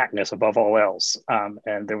compactness above all else.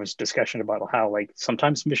 And there was discussion about how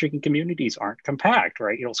sometimes Michigan communities aren't compact,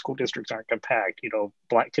 right? School districts aren't compact,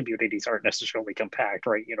 Black communities aren't necessarily compact,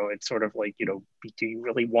 right? It's sort of do you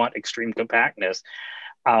really want extreme compactness?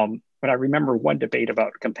 But I remember one debate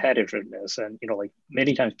about competitiveness, and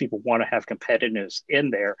many times people want to have competitiveness in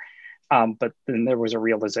there, but then there was a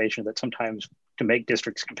realization that sometimes to make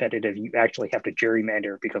districts competitive, you actually have to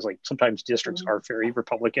gerrymander because sometimes districts are very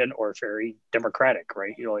Republican or very Democratic,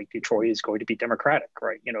 right? Detroit is going to be Democratic,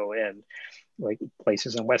 right? And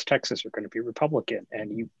places in West Texas are going to be Republican,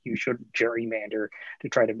 and you should gerrymander to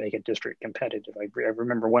try to make a district competitive. I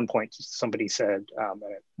remember one point somebody said, I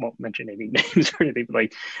won't mention any names or anything,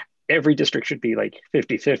 but every district should be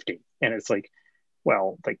 50-50. And it's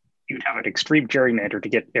you'd have an extreme gerrymander to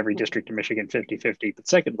get every district in Michigan 50-50. But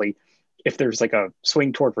secondly, if there's like a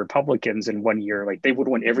swing toward Republicans in one year, like they would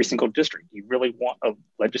win every single district. You really want a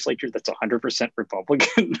legislature that's 100%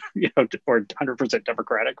 Republican, or 100%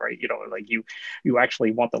 Democratic, right? Like you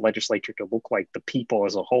actually want the legislature to look like the people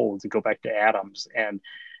as a whole, to go back to Adams. And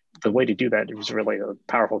the way to do that is really a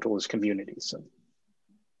powerful tool is community. So,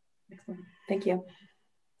 excellent. Thank you.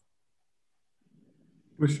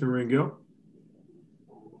 Commissioner Rangel.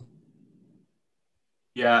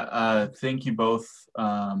 Yeah, thank you both.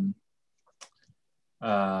 Sorry,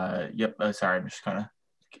 I'm just I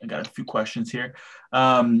got a few questions here.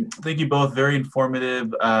 Thank you both, very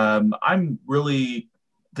informative. I'm really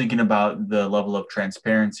thinking about the level of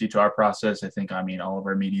transparency to our process. I think, all of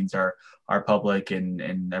our meetings are public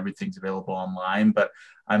and everything's available online, but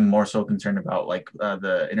I'm more so concerned about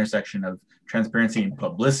the intersection of transparency and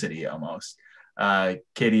publicity almost.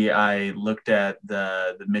 Katie, I looked at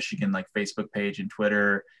the Michigan Facebook page and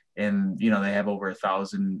Twitter, and they have over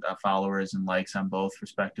 1,000 followers and likes on both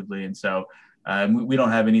respectively. And so we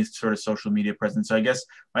don't have any sort of social media presence. So I guess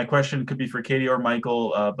my question could be for Katie or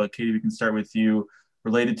Michael, but Katie, we can start with you.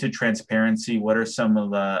 Related to transparency, what are some of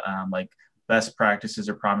the best practices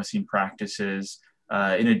or promising practices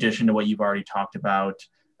in addition to what you've already talked about,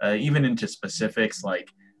 even into specifics?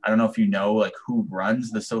 I don't know if who runs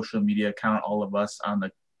the social media account. All of us on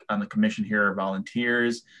the commission here are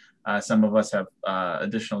volunteers. Some of us have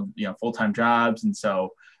additional full-time jobs, and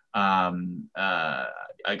so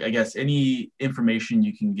I guess any information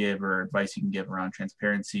you can give or advice you can give around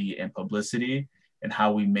transparency and publicity and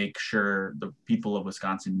how we make sure the people of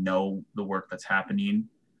Wisconsin know the work that's happening,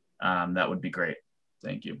 that would be great.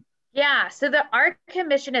 Thank you. Yeah, so the ARC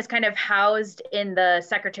Commission is kind of housed in the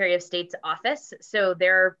Secretary of State's office. So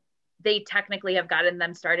they technically have gotten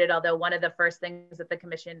them started, although one of the first things that the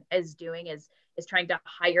commission is doing is trying to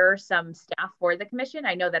hire some staff for the commission.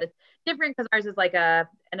 I know that it's different because ours is an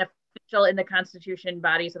official in the Constitution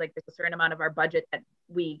body. So there's a certain amount of our budget that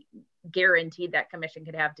we guaranteed that commission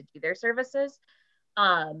could have to do their services.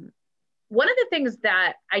 One of the things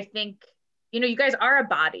that I think, you guys are a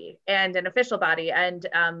body and an official body, and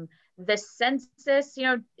the census,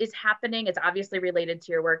 is happening. It's obviously related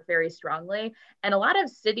to your work very strongly. And a lot of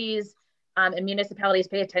cities and municipalities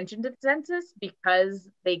pay attention to the census because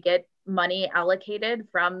they get money allocated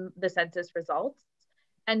from the census results.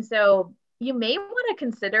 And so you may want to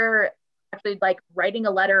consider actually writing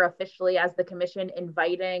a letter officially as the commission,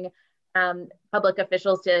 inviting public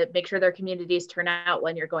officials to make sure their communities turn out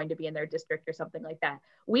when you're going to be in their district or something like that.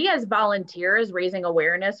 We as volunteers raising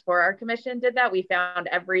awareness for our commission did that. We found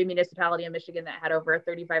every municipality in Michigan that had over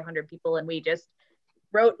 3,500 people, and we just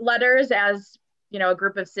wrote letters as a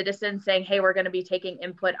group of citizens saying, hey, we're going to be taking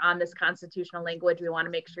input on this constitutional language. We want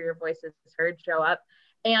to make sure your voice is heard, show up.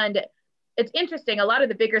 And it's interesting, a lot of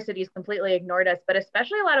the bigger cities completely ignored us, but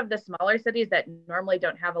especially a lot of the smaller cities that normally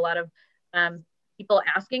don't have a lot of people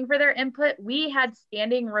asking for their input, we had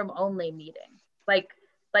standing room only meetings. Like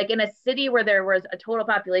in a city where there was a total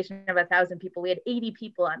population of 1,000 people, we had 80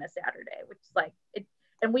 people on a Saturday, which is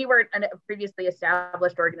and we weren't a previously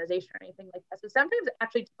established organization or anything like that. So sometimes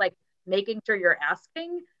actually making sure you're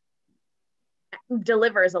asking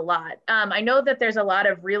delivers a lot. I know that there's a lot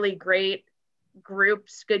of really great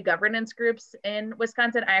groups, good governance groups in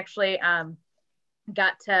Wisconsin. I actually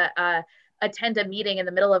got to attend a meeting in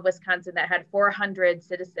the middle of Wisconsin that had 400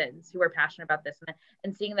 citizens who were passionate about this,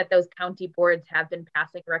 and seeing that those county boards have been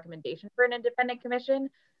passing a recommendation for an independent commission.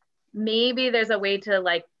 Maybe there's a way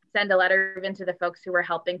to send a letter even to the folks who were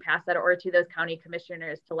helping pass that, or to those county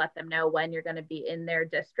commissioners to let them know when you're going to be in their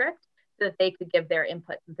district so that they could give their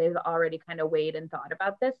input, since they've already kind of weighed and thought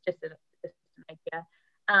about this, just as an idea.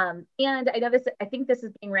 And I think this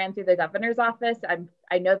is being ran through the governor's office.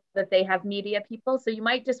 I know that they have media people, so you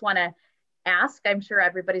might just want to ask. I'm sure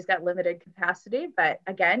everybody's got limited capacity, but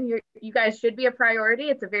again, you guys should be a priority.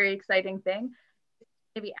 It's a very exciting thing.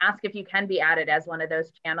 Maybe ask if you can be added as one of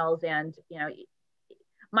those channels. And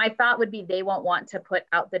my thought would be they won't want to put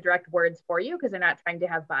out the direct words for you because they're not trying to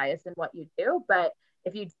have bias in what you do. But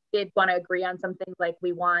if you did want to agree on some things, like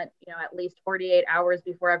we want, at least 48 hours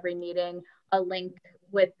before every meeting, a link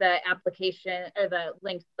with the application or the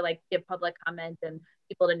links to give public comment and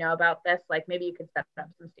people to know about this, maybe you could set up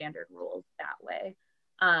some standard rules that way.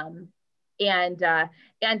 And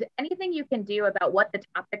anything you can do about what the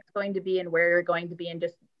topic's going to be and where you're going to be, and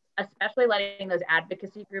just especially letting those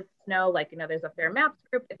advocacy groups know, there's a Fair Maps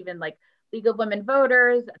group, even League of Women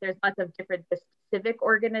Voters. There's lots of different just civic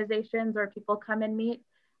organizations where people come and meet.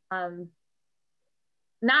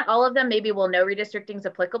 Not all of them maybe will know redistricting is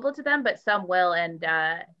applicable to them, but some will. And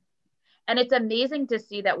And it's amazing to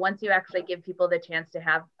see that once you actually give people the chance to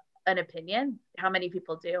have an opinion, how many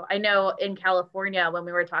people do. I know in California, when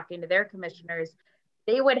we were talking to their commissioners,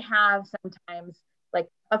 they would have sometimes like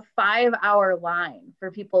a 5-hour line for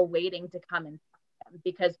people waiting to come and talk to them,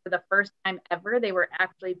 because for the first time ever, they were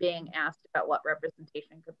actually being asked about what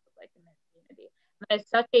representation could look like in their community. And it's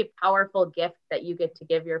such a powerful gift that you get to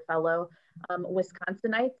give your fellow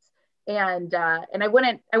Wisconsinites. And I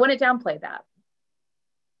wouldn't downplay that.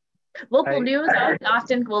 Local news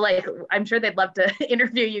often will, like, I'm sure they'd love to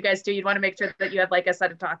interview you guys too. You'd want to make sure that you have like a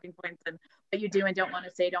set of talking points and what you do and don't want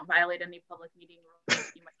to say, don't violate any public meeting rules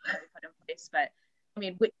that you might have put in place. But I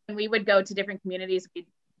mean, when we would go to different communities, we'd,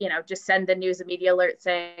 just send the news and media alert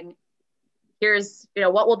saying, here's,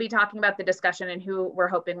 what we'll be talking about, the discussion, and who we're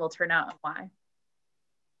hoping will turn out and why.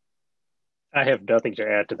 I have nothing to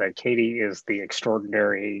add to that. Katie is the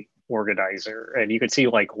extraordinary organizer, and you can see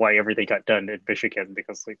like why everything got done in Michigan,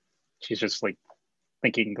 because like she's just like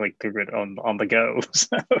thinking like through it on the go.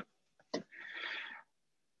 So.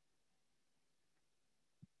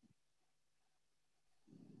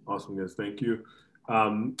 Awesome, guys. Thank you.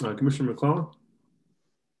 Commissioner McClellan.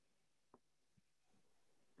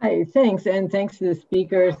 Hi, thanks. And thanks to the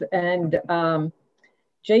speakers. And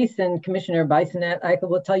Jason, Commissioner Bissonette, I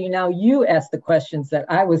will tell you now, you asked the questions that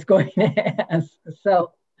I was going to ask.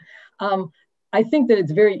 So I think that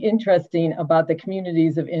it's very interesting about the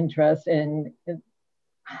communities of interest and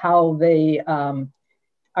how they are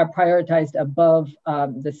prioritized above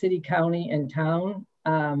the city, county, and town.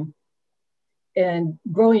 And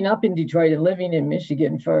growing up in Detroit and living in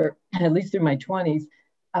Michigan for at least through my 20s,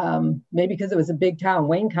 maybe because it was a big town,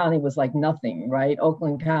 Wayne County was like nothing, right?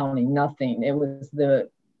 Oakland County, nothing. It was the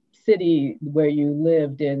city where you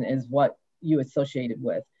lived in is what you associated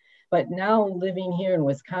with. But now living here in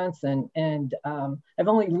Wisconsin, and I've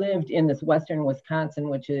only lived in this Western Wisconsin,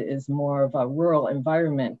 which is more of a rural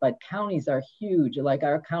environment, but counties are huge. Like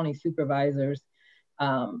our county supervisors,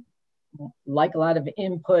 like a lot of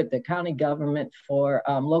input, the county government for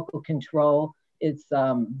local control, it's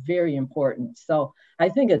very important. So I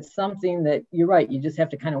think it's something that, you're right, you just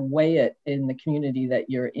have to kind of weigh it in the community that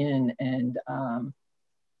you're in and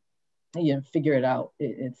figure it out.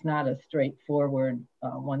 It's not a straightforward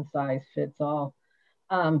one size fits all.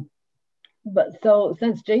 But so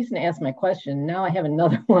since Jason asked my question, now I have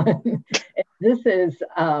another one. This is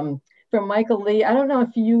from Michael Lee. I don't know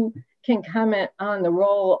if you can comment on the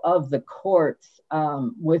role of the courts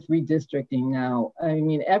with redistricting now. I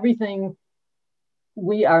mean, everything,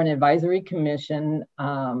 we are an advisory commission.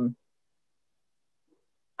 Our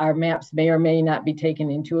maps may or may not be taken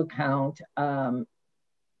into account.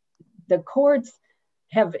 The courts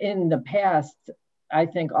have in the past, I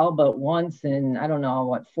think all but once in, I don't know,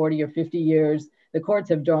 what, 40 or 50 years, the courts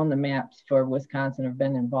have drawn the maps for Wisconsin, or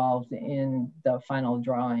been involved in the final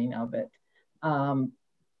drawing of it.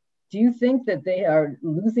 Do you think that they are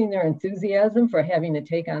losing their enthusiasm for having to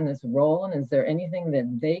take on this role? And is there anything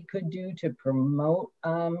that they could do to promote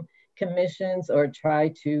commissions or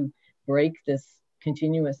try to break this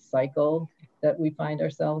continuous cycle that we find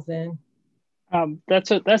ourselves in?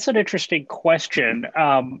 That's an interesting question,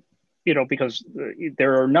 because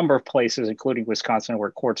there are a number of places, including Wisconsin,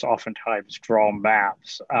 where courts oftentimes draw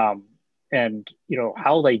maps. And,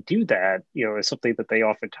 how they do that, is something that they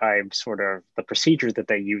oftentimes sort of, the procedure that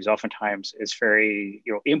they use oftentimes is very,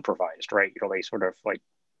 improvised, right? They sort of like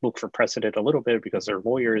look for precedent a little bit because they're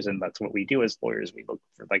lawyers, and that's what we do as lawyers. We look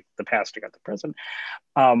for like the past to get the present.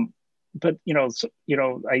 But,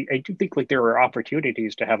 I do think like there are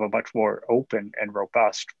opportunities to have a much more open and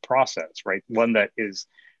robust process, right? One that is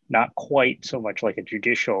not quite so much like a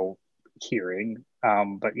judicial hearing,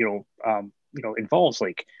 but, involves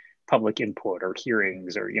like public input or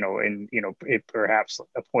hearings, or perhaps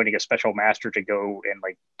appointing a special master to go and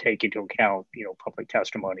like take into account public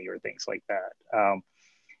testimony or things like that.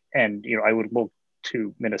 And I would look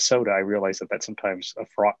to Minnesota. I realize that that's sometimes a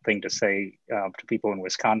fraught thing to say to people in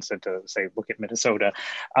Wisconsin, to say look at Minnesota,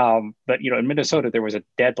 but in Minnesota there was a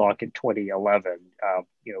deadlock in 2011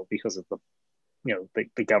 because of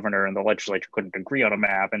the governor and the legislature couldn't agree on a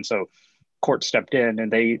map, and so court stepped in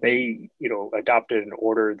and they adopted an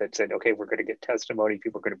order that said, okay, we're going to get testimony,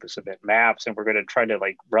 people are going to submit maps, and we're going to try to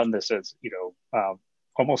like run this as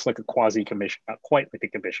almost like a quasi commission, not quite like a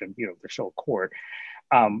commission, they're still a court,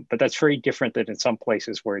 but that's very different than in some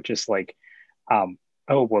places where it's just like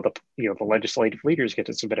oh, well, the legislative leaders get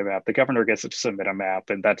to submit a map, the governor gets to submit a map,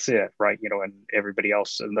 and that's it, right? And everybody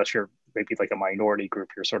else, unless you're maybe like a minority group,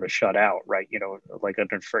 you're sort of shut out, right? Like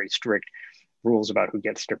under very strict rules about who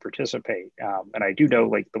gets to participate. And I do know,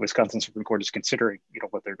 like, the Wisconsin Supreme Court is considering,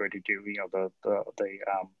 what they're going to do.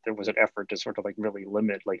 There was an effort to sort of like really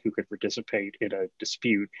limit like who could participate in a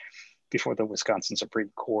dispute before the Wisconsin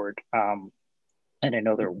Supreme Court. And I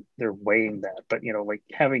know they're weighing that, but like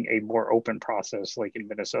having a more open process, like in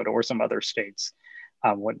Minnesota or some other states,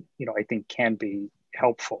 what I think can be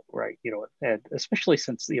helpful, right? And especially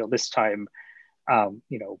since this time,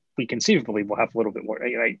 we conceivably will have a little bit more.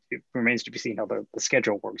 It remains to be seen how the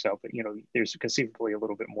schedule works out, but there's conceivably a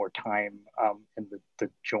little bit more time in the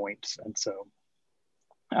joints, and so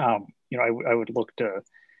I would look to.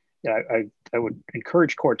 I would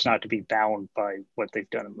encourage courts not to be bound by what they've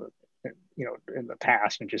done in the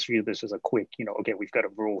past, and just view this as a quick, okay, we've got to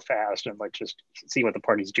rule fast and let's just see what the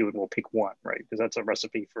parties do and we'll pick one, right? Because that's a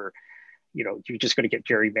recipe for, you're just going to get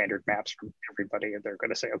gerrymandered maps from everybody and they're going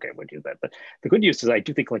to say, okay, we'll do that. But the good news is I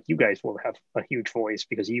do think like you guys will have a huge voice,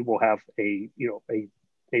 because you will have a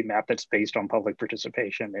map that's based on public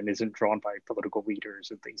participation and isn't drawn by political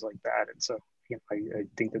leaders and things like that. And so I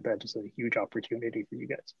think that is a huge opportunity for you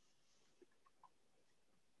guys.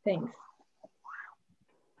 Thanks.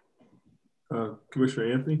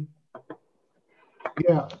 Commissioner Anthony?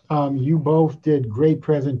 Yeah, you both did great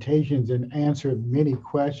presentations and answered many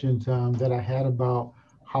questions that I had about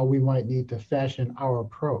how we might need to fashion our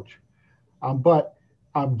approach. But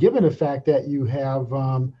given the fact that you have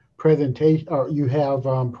processes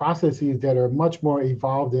that are much more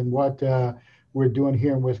evolved than what we're doing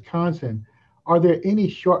here in Wisconsin, are there any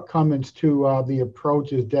shortcomings to the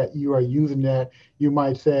approaches that you are using that you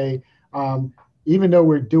might say, even though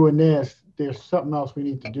we're doing this, there's something else we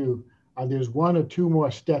need to do? There's one or two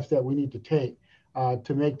more steps that we need to take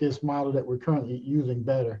to make this model that we're currently using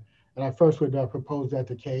better. And I first would propose that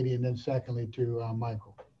to Katie, and then secondly to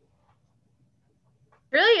Michael.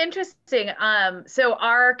 Really interesting. So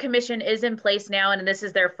our commission is in place now, and this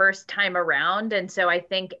is their first time around. And so I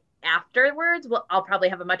think afterwards, I'll probably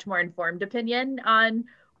have a much more informed opinion on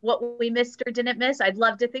what we missed or didn't miss. I'd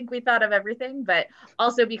love to think we thought of everything, but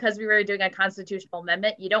also because we were doing a constitutional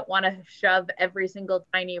amendment, you don't want to shove every single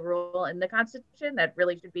tiny rule in the Constitution. That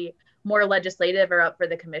really should be more legislative or up for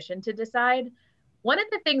the commission to decide. One of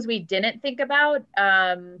the things we didn't think about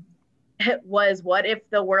was, what if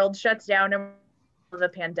the world shuts down in the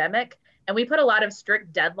pandemic? And we put a lot of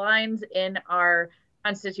strict deadlines in our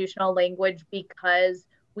constitutional language because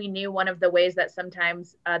we knew one of the ways that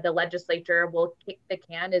sometimes the legislature will kick the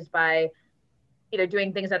can is by either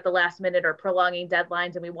doing things at the last minute or prolonging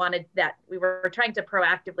deadlines. And we were trying to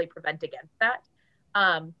proactively prevent against that.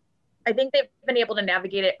 I think they've been able to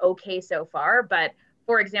navigate it okay so far. But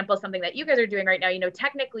for example, something that you guys are doing right now,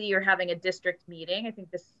 technically you're having a district meeting. I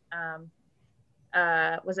think this,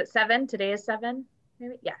 was it 7? Today is 7,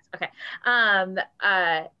 maybe? Yes, okay.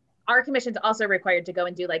 Our commission's also required to go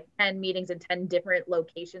and do like 10 meetings in 10 different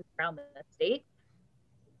locations around the state.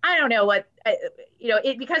 I don't know what,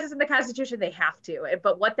 because it's in the Constitution, they have to,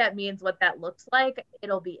 but what that means, what that looks like,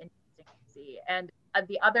 it'll be interesting to see. And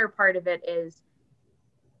the other part of it is,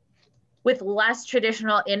 with less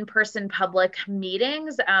traditional in-person public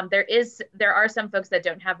meetings, there are some folks that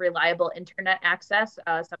don't have reliable internet access.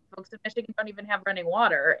 Some folks in Michigan don't even have running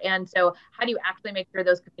water. And so how do you actually make sure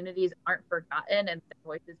those communities aren't forgotten and their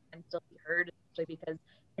voices can still be heard, especially because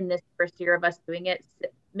in this first year of us doing it,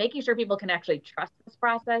 making sure people can actually trust this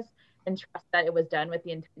process and trust that it was done with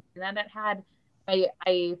the intention that it had.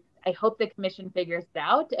 I hope the commission figures it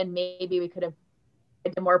out, and maybe we could have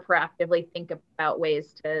to more proactively think about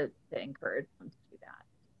ways to encourage them to do that.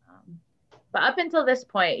 But up until this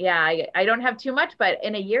point, yeah, I don't have too much, but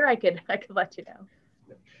in a year I could let you know.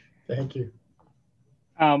 Thank you.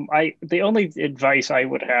 The only advice I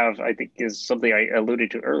would have, I think, is something I alluded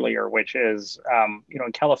to earlier, which is,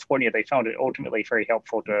 in California, they found it ultimately very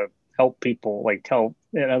helpful to help people, in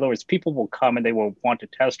other words, people will come and they will want to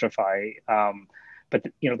testify, but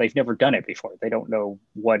they've never done it before. They don't know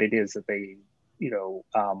what it is that they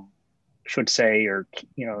should say, or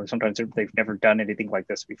sometimes they've never done anything like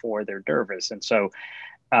this before, they're nervous. And so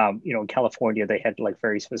in California, they had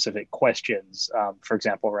very specific questions, for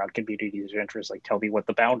example, around communities of interest, tell me what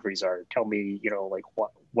the boundaries are, tell me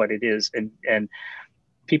what it is. And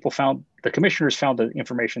the commissioners found the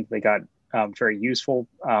information they got very useful.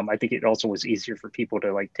 I think it also was easier for people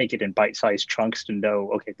to take it in bite-sized chunks to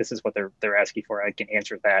know, okay, this is what they're asking for, I can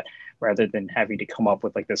answer that, rather than having to come up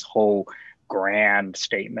with this whole grand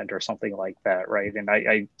statement or something like that, right? And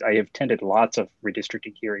I have attended lots of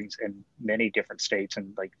redistricting hearings in many different states,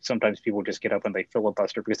 and sometimes people just get up and they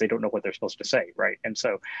filibuster because they don't know what they're supposed to say, right? And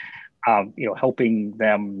so helping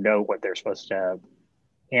them know what they're supposed to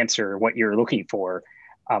answer, what you're looking for,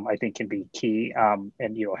 I think can be key. And,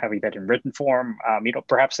 you know, having that in written form, you know,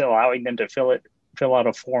 perhaps allowing them to fill out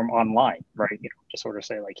a form online, right? You know, just sort of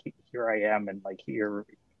say like, here I am, and like here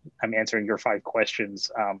I'm answering your 5 questions.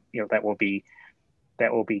 You know, that will be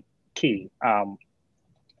key.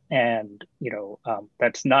 And, you know,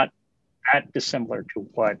 that's not that dissimilar to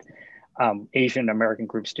what Asian American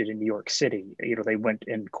groups did in New York City. You know, they went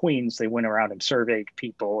in Queens, they went around and surveyed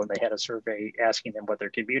people, and they had a survey asking them what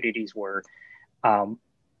their communities were.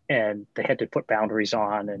 And they had to put boundaries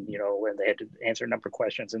on, and, you know, and they had to answer a number of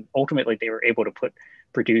questions. And ultimately they were able to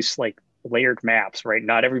produce like layered maps, right?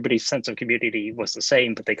 Not everybody's sense of community was the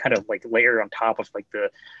same, but they kind of like layer on top of like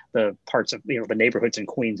the parts of, you know, the neighborhoods in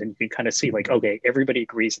Queens. And you can kind of see like, okay, everybody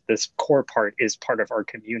agrees that this core part is part of our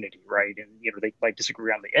community, right? And, you know, they might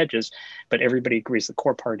disagree on the edges, but everybody agrees the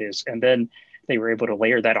core part is. And then they were able to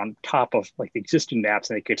layer that on top of like the existing maps,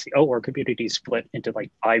 and they could see, oh, our community is split into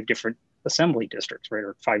like 5 different assembly districts, right?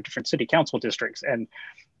 Or 5 different city council districts. And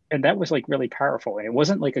that was like really powerful. And it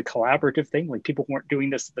wasn't like a collaborative thing. Like people weren't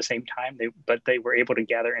doing this at the same time, but they were able to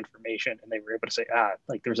gather information, and they were able to say,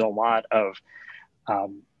 like there's a lot of,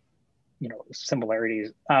 you know,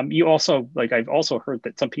 similarities. You also, like, I've also heard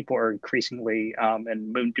that some people are increasingly,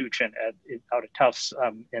 and Moon Duchin out at Tufts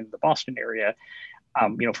in the Boston area,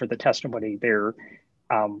 you know, for the testimony, they're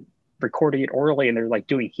recording it orally, and they're like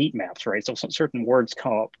doing heat maps, right? So some certain words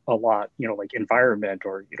come up a lot, you know, like environment,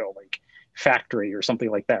 or, you know, like factory or something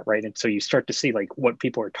like that, right? And so you start to see like what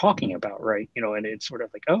people are talking about, right? You know, and it's sort of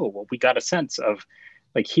like, oh, well, we got a sense of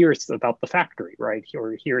like, here it's about the factory, right?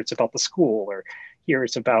 Or here it's about the school, or here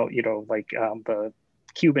it's about, you know, like the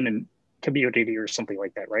Cuban and community or something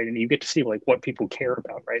like that, right? And you get to see like what people care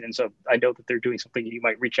about, right? And so I know that they're doing something. You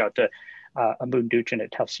might reach out to Moon Duchin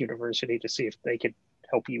at Tufts University to see if they could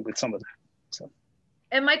help you with some of that. So.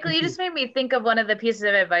 And Michael, you just made me think of one of the pieces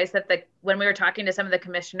of advice that when we were talking to some of the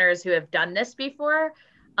commissioners who have done this before,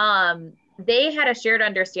 they had a shared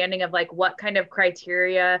understanding of like what kind of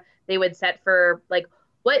criteria they would set for like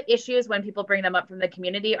what issues, when people bring them up from the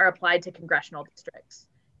community, are applied to congressional districts,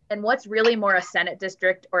 and what's really more a Senate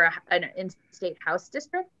district or an in-state House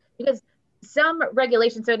district. Because some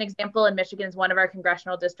regulations, so an example in Michigan is one of our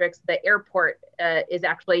congressional districts, the airport is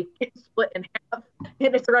actually split in half,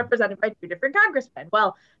 and it's represented by 2 different congressmen.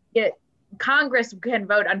 Well, Congress can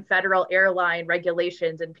vote on federal airline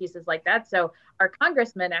regulations and pieces like that. So our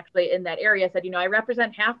congressman actually in that area said, you know, I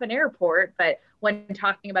represent half an airport, but when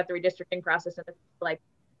talking about the redistricting process, and like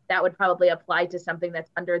that would probably apply to something that's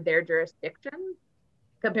under their jurisdiction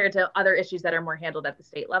compared to other issues that are more handled at the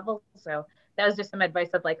state level. So that was just some advice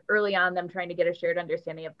of like early on them trying to get a shared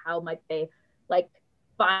understanding of how might they like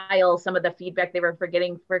file some of the feedback they were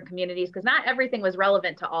getting for communities, because not everything was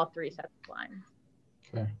relevant to all 3 sets of lines.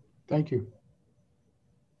 Okay, thank you.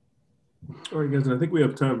 All right, guys, and I think we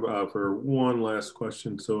have time for one last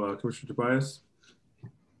question. So Commissioner Tobias.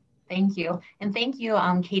 Thank you. And thank you,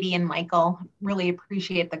 Katie and Michael. Really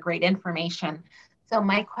appreciate the great information. So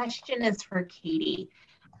my question is for Katie.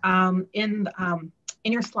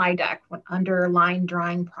 In your slide deck, under line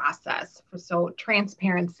drawing process, so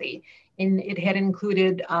transparency, and it had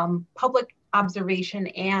included public observation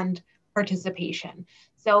and participation.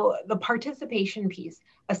 So the participation piece,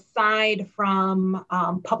 aside from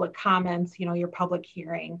public comments, you know, your public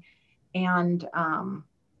hearing, and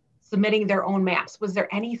submitting their own maps, was there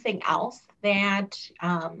anything else that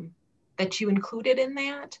that you included in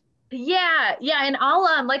that? Yeah, and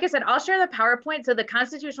I'll like I said, I'll share the PowerPoint. So the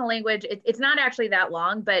constitutional language, it's not actually that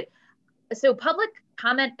long, but so public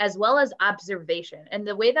comment as well as observation. And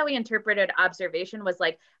the way that we interpreted observation was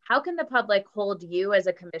like, how can the public hold you as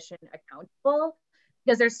a commission accountable?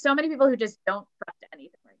 Because there's so many people who just don't trust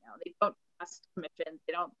anything right now. They don't trust commissions.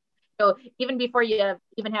 They don't. So even before you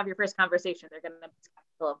even have your first conversation, they're going to be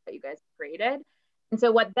skeptical of what you guys created. And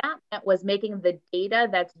so what that meant was making the data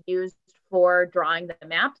that's used for drawing the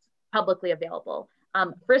maps publicly available.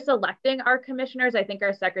 For selecting our commissioners, I think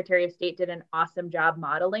our Secretary of State did an awesome job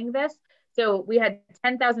modeling this. So we had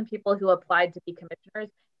 10,000 people who applied to be commissioners,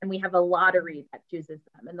 and we have a lottery that chooses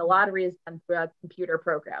them. And the lottery is done through a computer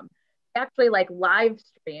program. Actually, like live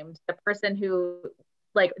streamed the person who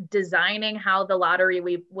like designing how the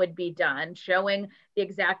lottery would be done, showing the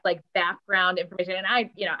exact like background information. And I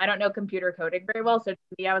don't know computer coding very well. So to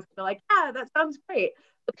me, I was like, yeah, that sounds great.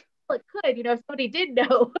 But it could, if somebody did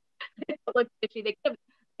know, they could have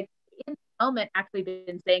like, in the moment actually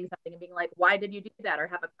been saying something and being like, why did you do that? Or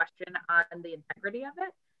have a question on the integrity of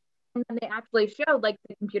it. And then they actually showed like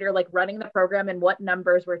the computer, like running the program and what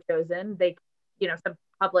numbers were chosen. They,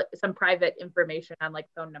 some private information on like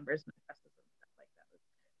phone numbers and addresses and stuff like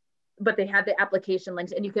that. But they had the application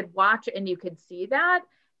links and you could watch and you could see that.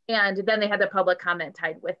 And then they had the public comment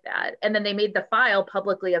tied with that. And then they made the file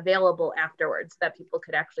publicly available afterwards so that people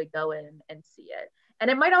could actually go in and see it. And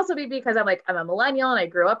it might also be because I'm a millennial and I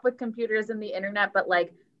grew up with computers and the internet, but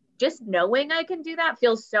like just knowing I can do that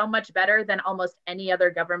feels so much better than almost any other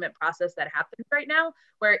government process that happens right now,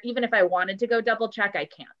 where even if I wanted to go double check, I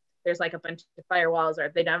can't. There's like a bunch of firewalls,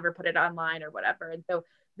 or they never put it online or whatever. And so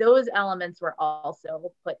those elements were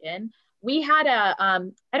also put in. We had I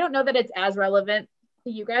don't know that it's as relevant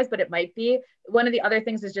to you guys, but it might be. One of the other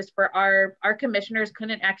things is just for our commissioners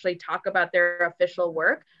couldn't actually talk about their official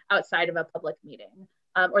work outside of a public meeting,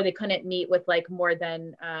 or they couldn't meet with like more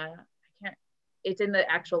than, it's in the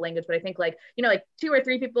actual language, but I think like 2 or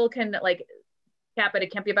 3 people can like cap it.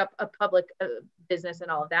 It can't be about a public business and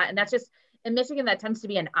all of that. And that's just, in Michigan, that tends to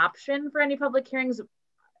be an option for any public hearings.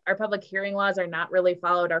 Our public hearing laws are not really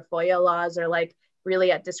followed. Our FOIA laws are like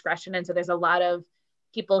really at discretion. And so there's a lot of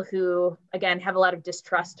people who, again, have a lot of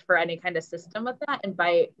distrust for any kind of system with that. And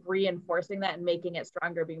by reinforcing that and making it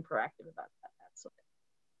stronger, being proactive about that, that's what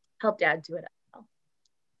helped add to it as well.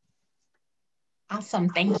 Awesome,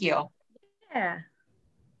 thank you. Yeah.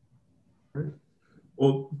 Great.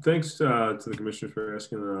 Well, thanks to the commissioners for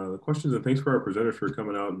asking the questions, and thanks for our presenters for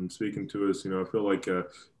coming out and speaking to us. I feel like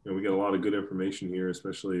we get a lot of good information here,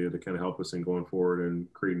 especially to kind of help us in going forward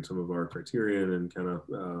and creating some of our criterion and kind of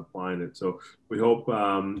applying it. So we hope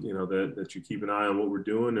that you keep an eye on what we're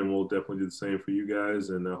doing, and we'll definitely do the same for you guys.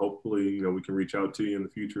 And hopefully, we can reach out to you in the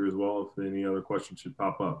future as well if any other questions should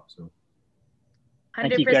pop up. So 100%.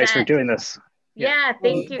 Thank you guys for doing this. Yeah,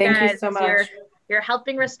 thank you guys. Thank you so much. You're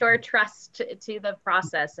helping restore trust to the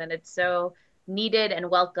process, and it's so needed and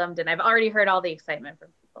welcomed. And I've already heard all the excitement from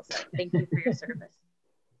people. So thank you for your service.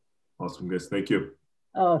 Awesome, guys. Thank you.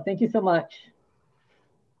 Oh, thank you so much.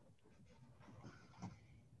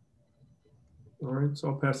 All right, so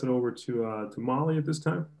I'll pass it over to Molly at this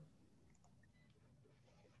time.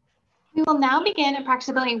 We will now begin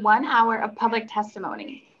approximately 1 hour of public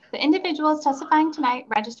testimony. The individuals testifying tonight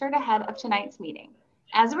registered ahead of tonight's meeting.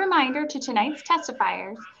 As a reminder to tonight's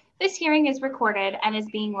testifiers, this hearing is recorded and is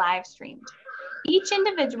being live streamed. Each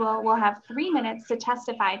individual will have 3 minutes to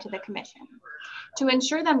testify to the commission. To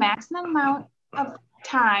ensure the maximum amount of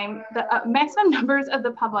time, the maximum numbers of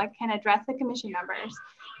the public can address the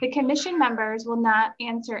commission members will not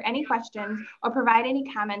answer any questions or provide any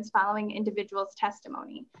comments following individuals'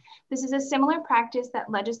 testimony. This is a similar practice that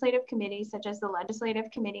legislative committees such as the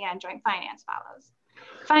Legislative Committee on Joint Finance follows.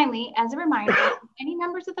 Finally, as a reminder, if any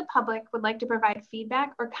members of the public would like to provide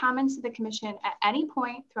feedback or comments to the commission at any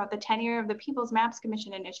point throughout the tenure of the People's Maps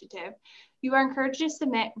Commission initiative, you are encouraged to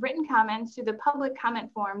submit written comments through the public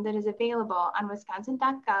comment form that is available on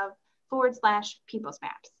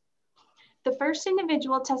wisconsin.gov/peoplesmaps. The first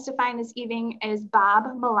individual testifying this evening is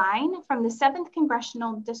Bob Maline from the 7th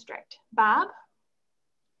Congressional District. Bob?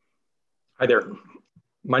 Hi there.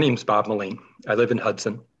 My name's Bob Maline. I live in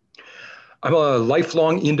Hudson. I'm a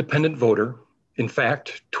lifelong independent voter. In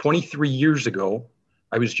fact, 23 years ago,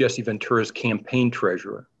 I was Jesse Ventura's campaign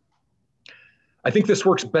treasurer. I think this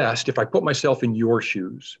works best if I put myself in your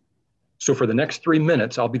shoes. So for the next 3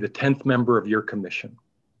 minutes, I'll be the 10th member of your commission.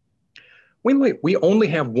 We only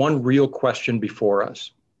have one real question before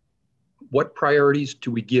us. What priorities do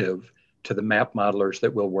we give to the map modelers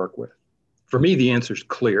that we'll work with? For me, the answer is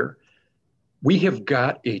clear. We have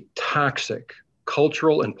got a toxic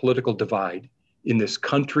cultural and political divide in this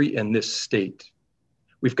country and this state.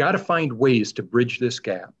 We've got to find ways to bridge this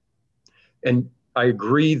gap. And I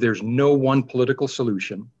agree there's no one political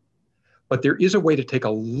solution, but there is a way to take a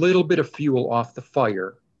little bit of fuel off the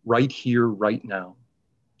fire right here, right now.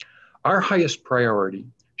 Our highest priority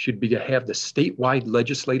should be to have the statewide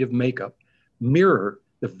legislative makeup mirror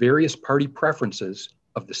the various party preferences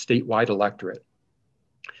of the statewide electorate.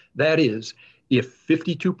 That is, if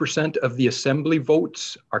 52% of the assembly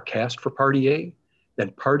votes are cast for Party A, then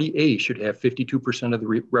Party A should have 52% of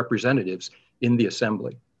the representatives in the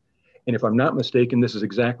assembly. And if I'm not mistaken, this is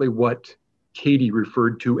exactly what Katie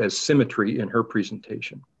referred to as symmetry in her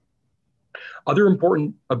presentation. Other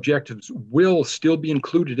important objectives will still be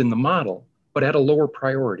included in the model, but at a lower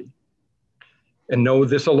priority. And no,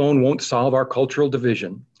 this alone won't solve our cultural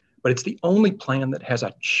division, but it's the only plan that has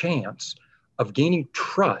a chance of gaining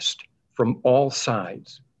trust from all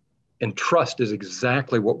sides. And trust is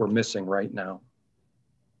exactly what we're missing right now.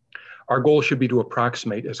 Our goal should be to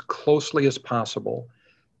approximate as closely as possible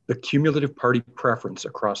the cumulative party preference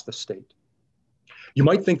across the state. You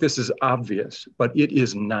might think this is obvious, but it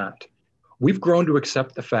is not. We've grown to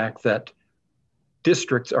accept the fact that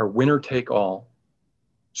districts are winner take all.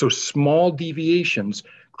 So small deviations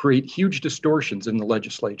create huge distortions in the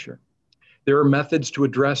legislature. There are methods to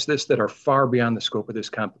address this that are far beyond the scope of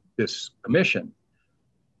this commission.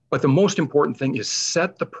 But the most important thing is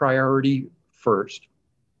set the priority first.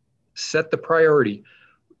 Set the priority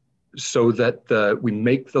so that we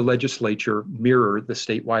make the legislature mirror the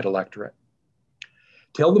statewide electorate.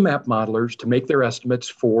 Tell the map modelers to make their estimates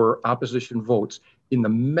for opposition votes in the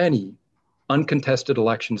many uncontested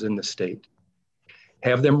elections in the state.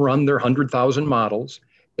 Have them run their 100,000 models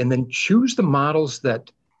and then choose the models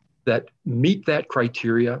that meet that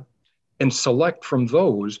criteria and select from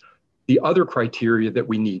those the other criteria that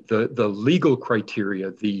we need, the legal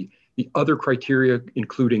criteria, the other criteria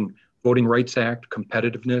including Voting Rights Act,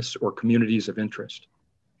 competitiveness, or communities of interest.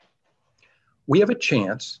 We have a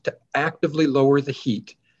chance to actively lower the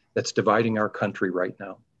heat that's dividing our country right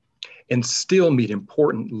now and still meet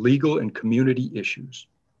important legal and community issues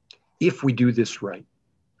if we do this right.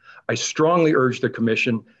 I strongly urge the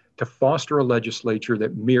commission to foster a legislature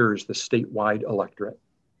that mirrors the statewide electorate.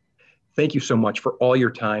 Thank you so much for all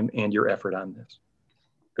your time and your effort on this.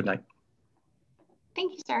 Good night.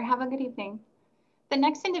 Thank you, sir. Have a good evening. The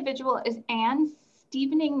next individual is Ann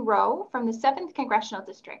Stevening Rowe from the 7th Congressional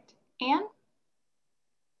District. Ann?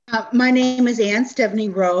 My name is Ann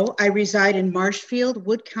Stevening Rowe. I reside in Marshfield,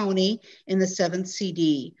 Wood County in the 7th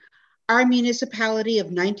CD. Our municipality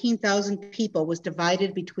of 19,000 people was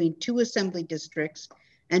divided between 2 assembly districts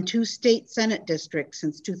and 2 state senate districts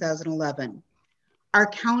since 2011. Our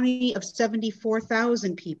county of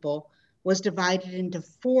 74,000 people was divided into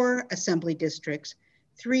 4 assembly districts,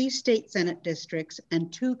 3 state senate districts,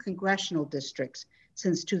 and 2 congressional districts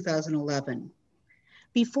since 2011.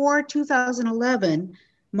 Before 2011,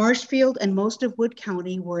 Marshfield and most of Wood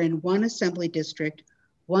County were in 1 assembly district,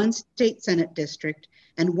 1 state senate district,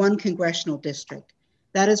 and 1 congressional district.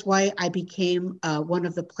 That is why I became one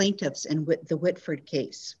of the plaintiffs in the Whitford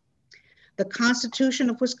case. The Constitution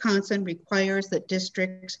of Wisconsin requires that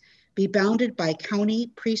districts be bounded by county,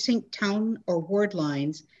 precinct, town, or ward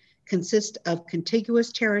lines, consist of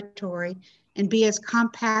contiguous territory, and be as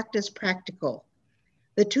compact as practical.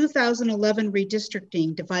 The 2011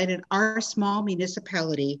 redistricting divided our small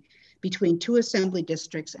municipality between 2 assembly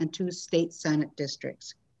districts and 2 state senate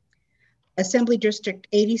districts. Assembly District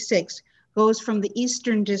 86 goes from the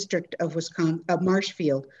eastern district of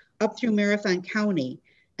Marshfield up through Marathon County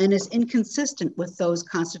and is inconsistent with those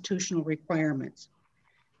constitutional requirements.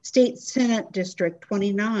 State Senate District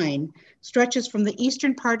 29 stretches from the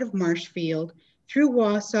eastern part of Marshfield through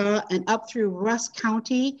Wausau and up through Russ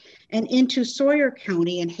County and into Sawyer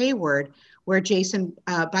County and Hayward, where Jason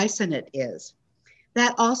Bissonnet is.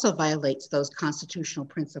 That also violates those constitutional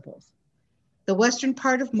principles. The western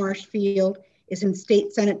part of Marshfield is in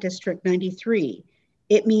State Senate District 93.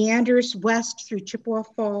 It meanders west through Chippewa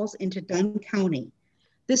Falls into Dunn County.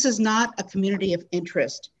 This is not a community of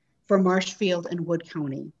interest for Marshfield and Wood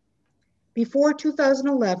County. Before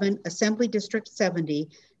 2011, Assembly District 70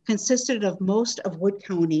 consisted of most of Wood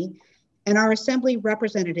County, and our assembly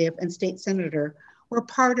representative and state senator were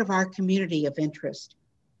part of our community of interest.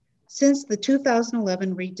 Since the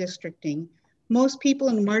 2011 redistricting, most people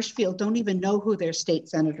in Marshfield don't even know who their state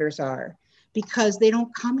senators are because they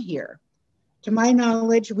don't come here. To my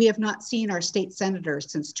knowledge, we have not seen our state senators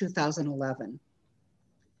since 2011.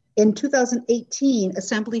 In 2018,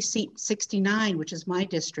 Assembly Seat 69, which is my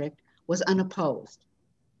district, was unopposed.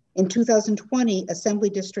 In 2020, Assembly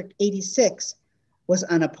District 86 was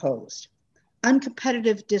unopposed.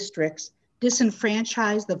 Uncompetitive districts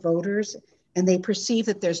disenfranchise the voters and they perceive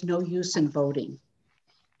that there's no use in voting.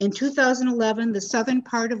 In 2011, the southern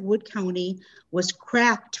part of Wood County was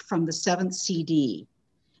cracked from the 7th CD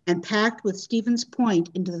and packed with Stevens Point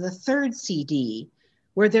into the 3rd CD,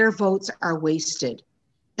 where their votes are wasted,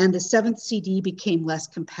 and the 7th CD became less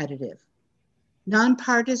competitive.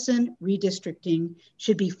 Nonpartisan redistricting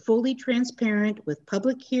should be fully transparent with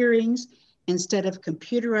public hearings instead of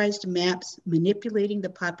computerized maps manipulating the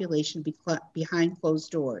population behind closed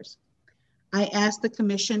doors. I ask the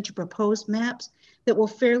Commission to propose maps that will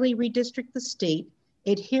fairly redistrict the state,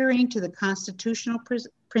 adhering to the constitutional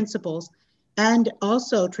principles and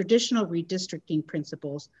also traditional redistricting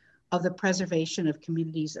principles of the preservation of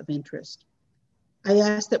communities of interest. I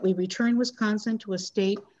ask that we return Wisconsin to a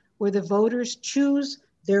state where the voters choose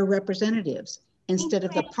their representatives instead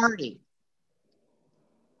of the party.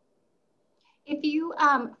 If you,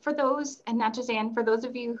 for those, and not just Ann, for those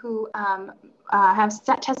of you who have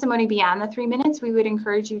set testimony beyond the 3 minutes, we would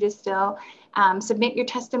encourage you to still submit your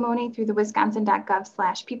testimony through the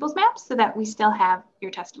wisconsin.gov/peoplesmaps so that we still have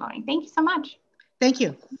your testimony. Thank you so much. Thank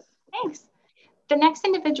you. Thanks. The next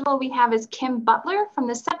individual we have is Kim Butler from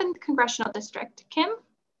the 7th Congressional District. Kim?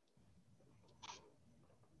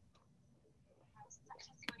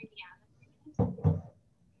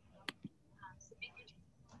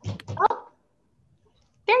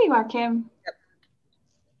 you are, Kim. Yep.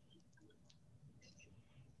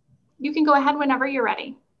 You can go ahead whenever you're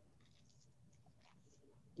ready.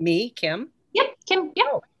 Me, Kim? Yep, Kim,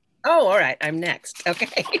 yep. Oh, all right, I'm next.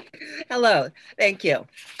 Okay. Hello, thank you.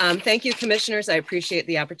 Thank you, commissioners. I appreciate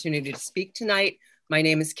the opportunity to speak tonight. My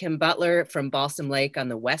name is Kim Butler from Balsam Lake on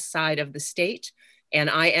the west side of the state, and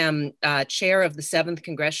I am chair of the 7th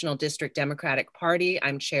Congressional District Democratic Party.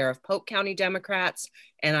 I'm chair of Polk County Democrats,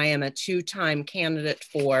 and I am a 2-time candidate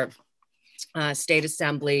for State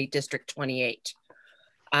Assembly District 28.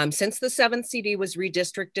 Since the 7th CD was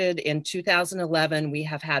redistricted in 2011, we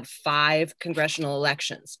have had 5 congressional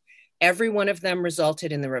elections. Every one of them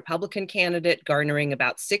resulted in the Republican candidate garnering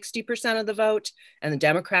about 60% of the vote and the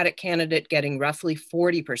Democratic candidate getting roughly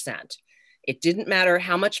 40%. It didn't matter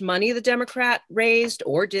how much money the Democrat raised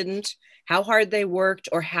or didn't, how hard they worked,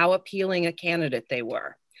 or how appealing a candidate they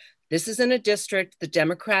were. This is in a district the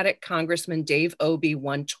Democratic Congressman Dave Obey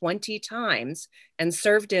won 20 times and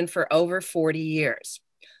served in for over 40 years.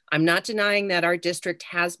 I'm not denying that our district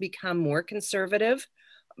has become more conservative,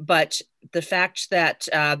 but the fact that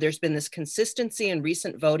there's been this consistency in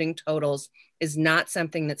recent voting totals is not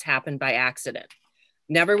something that's happened by accident.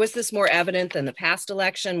 Never was this more evident than the past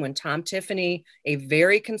election when Tom Tiffany, a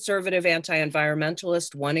very conservative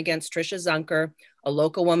anti-environmentalist, won against Tricia Zunker, a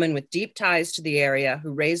local woman with deep ties to the area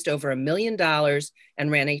who raised over $1 million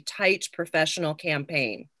and ran a tight professional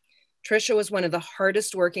campaign. Tricia was one of the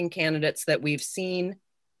hardest working candidates that we've seen,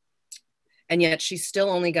 and yet she still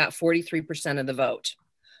only got 43% of the vote.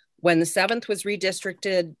 When the 7th was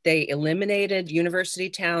redistricted, they eliminated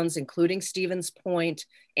university towns, including Stevens Point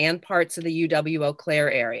and parts of the UW-Eau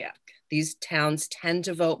Claire area. These towns tend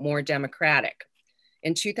to vote more Democratic.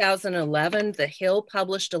 In 2011, The Hill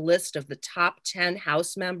published a list of the top 10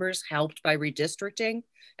 House members helped by redistricting,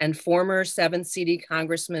 and former 7th CD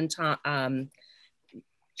Congressman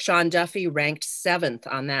Sean Duffy ranked 7th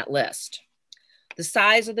on that list. The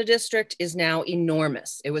size of the district is now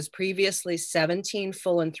enormous. It was previously 17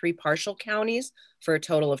 full and 3 partial counties for a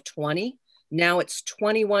total of 20. Now it's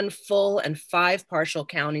 21 full and 5 partial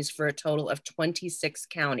counties for a total of 26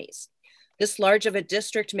 counties. This large of a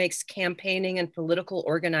district makes campaigning and political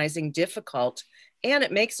organizing difficult, and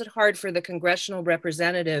it makes it hard for the congressional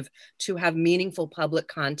representative to have meaningful public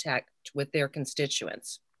contact with their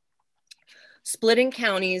constituents. Splitting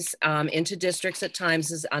counties into districts at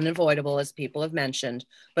times is unavoidable, as people have mentioned,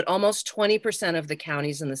 but almost 20% of the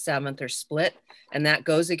counties in the 7th are split, and that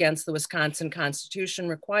goes against the Wisconsin Constitution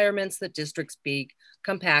requirements that districts be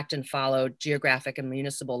compact and follow geographic and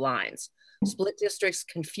municipal lines. Split districts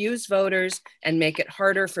confuse voters and make it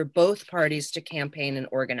harder for both parties to campaign and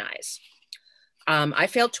organize. I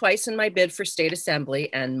failed twice in my bid for state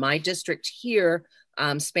assembly, and my district here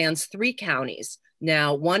spans 3 counties.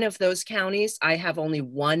 Now, one of those counties, I have only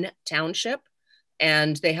 1 township,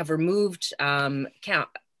 and they have removed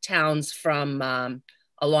towns from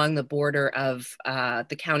along the border of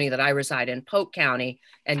the county that I reside in, Polk County,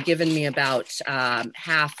 and given me about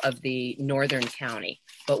half of the northern county.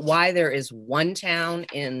 But why there is 1 town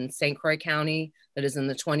in St. Croix County that is in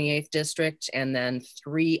the 28th district, and then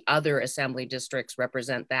 3 other assembly districts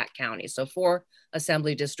represent that county. So 4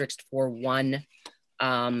 assembly districts for 1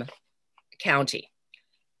 county.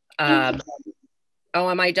 Oh,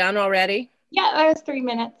 am I done already? Yeah, that was 3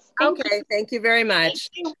 minutes. Thank you very much.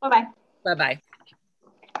 Thank you. Bye-bye. Bye-bye.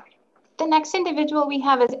 The next individual we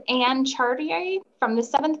have is Ann Chartier from the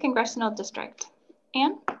 7th Congressional District.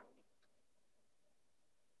 Ann?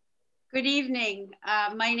 Good evening.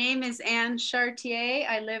 My name is Ann Chartier.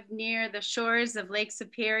 I live near the shores of Lake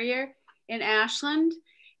Superior in Ashland,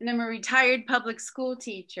 and I'm a retired public school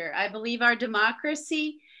teacher. I believe our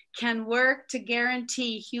democracy can work to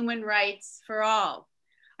guarantee human rights for all.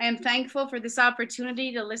 I am thankful for this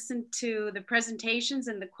opportunity to listen to the presentations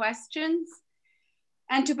and the questions,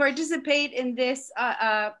 and to participate in this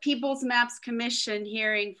People's Maps Commission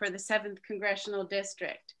hearing for the 7th Congressional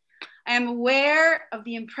District. I am aware of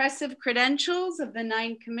the impressive credentials of the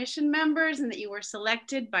 9 commission members and that you were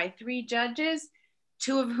selected by 3 judges,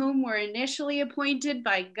 2 of whom were initially appointed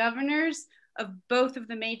by governors of both of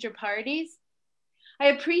the major parties. I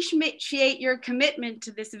appreciate your commitment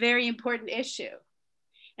to this very important issue.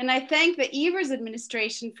 And I thank the Evers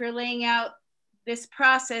administration for laying out this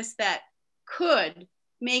process that could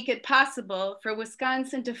make it possible for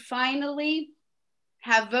Wisconsin to finally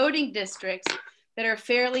have voting districts that are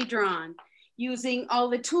fairly drawn, using all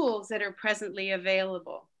the tools that are presently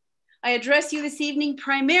available. I address you this evening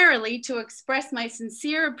primarily to express my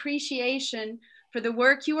sincere appreciation for the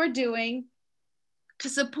work you are doing to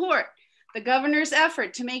support the governor's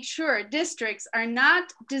effort to make sure districts are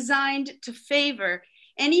not designed to favor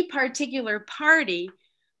any particular party,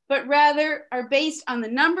 but rather are based on the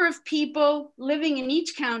number of people living in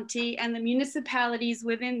each county and the municipalities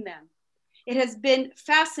within them. It has been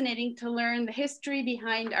fascinating to learn the history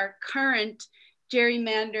behind our current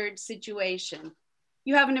gerrymandered situation.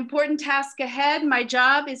 You have an important task ahead. My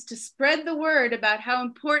job is to spread the word about how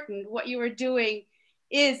important what you are doing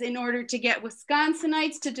is in order to get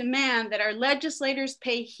Wisconsinites to demand that our legislators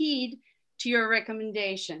pay heed to your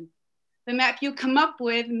recommendation. The map you come up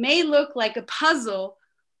with may look like a puzzle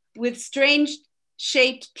with strange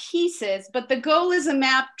shaped pieces, but the goal is a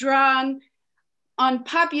map drawn on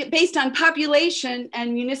based on population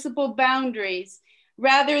and municipal boundaries,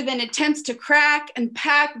 rather than attempts to crack and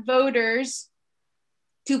pack voters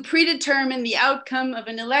to predetermine the outcome of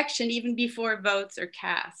an election even before votes are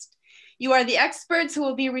cast. You are the experts who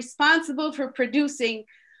will be responsible for producing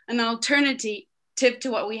an alternative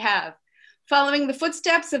to what we have. Following the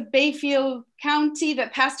footsteps of Bayfield County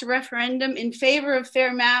that passed a referendum in favor of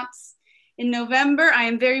fair maps in November, I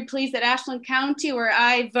am very pleased that Ashland County, where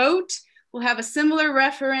I vote, will have a similar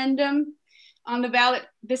referendum on the ballot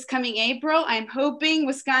this coming April. I'm hoping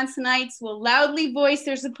Wisconsinites will loudly voice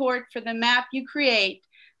their support for the map you create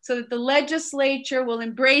so that the legislature will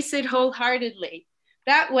embrace it wholeheartedly.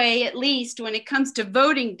 That way, at least when it comes to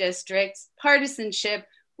voting districts, partisanship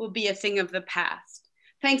will be a thing of the past.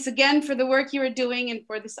 Thanks again for the work you are doing and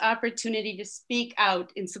for this opportunity to speak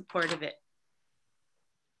out in support of it.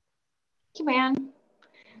 Thank you, Ann.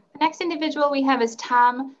 The next individual we have is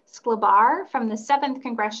Tom Sklebar from the 7th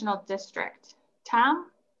Congressional District. Tom?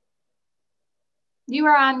 You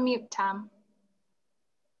are on mute, Tom.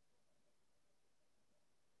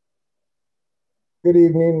 Good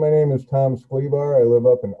evening. My name is Tom Sklebar. I live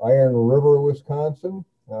up in Iron River, Wisconsin.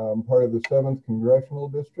 I'm part of the 7th Congressional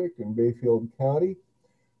District in Bayfield County.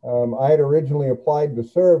 I had originally applied to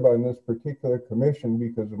serve on this particular commission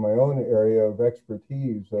because of my own area of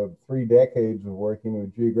expertise of 3 decades of working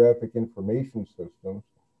with geographic information systems.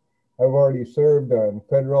 I've already served on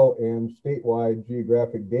federal and statewide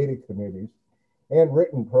geographic data committees and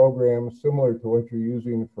written programs similar to what you're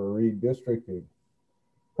using for redistricting.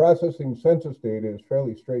 Processing census data is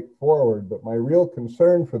fairly straightforward, but my real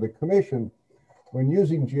concern for the commission when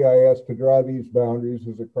using GIS to draw these boundaries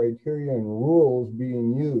is the criteria and rules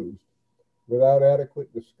being used. Without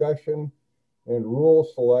adequate discussion and rule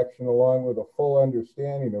selection, along with a full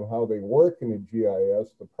understanding of how they work in a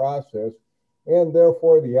GIS, the process, and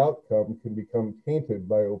therefore the outcome can become tainted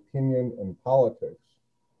by opinion and politics.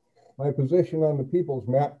 My position on the People's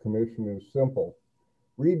Map Commission is simple.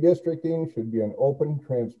 Redistricting should be an open,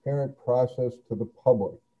 transparent process to the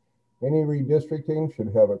public. Any redistricting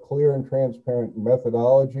should have a clear and transparent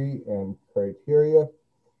methodology and criteria.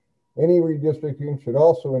 Any redistricting should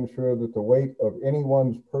also ensure that the weight of any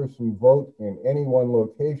one person's vote in any one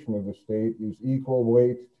location of the state is equal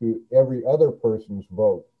weight to every other person's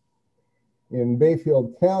vote. In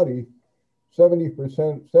Bayfield County,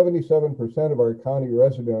 77% of our county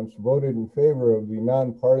residents voted in favor of the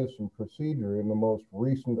nonpartisan procedure in the most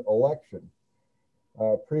recent election.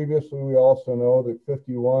 Previously, we also know that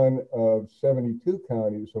 51 of 72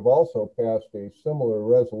 counties have also passed a similar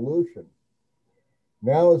resolution.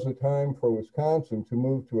 Now is the time for Wisconsin to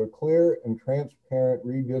move to a clear and transparent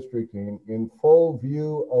redistricting in full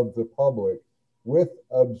view of the public with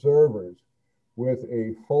observers, with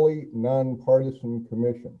a fully nonpartisan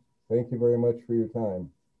commission. Thank you very much for your time.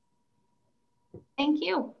 Thank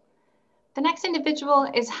you. The next individual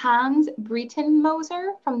is Hans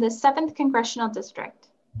Breitenmoser from the 7th Congressional District.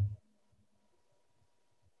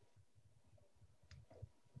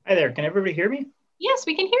 Hi there, can everybody hear me? Yes,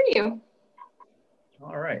 we can hear you.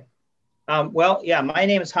 All right. Well, yeah, my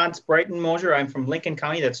name is Hans Breitenmoser. I'm from Lincoln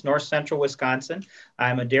County, that's north central Wisconsin.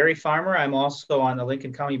 I'm a dairy farmer. I'm also on the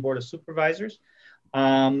Lincoln County Board of Supervisors.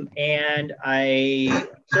 And I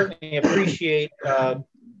certainly appreciate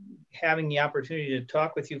having the opportunity to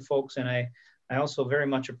talk with you folks. And I also very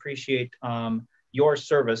much appreciate your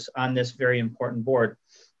service on this very important board.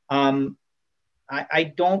 I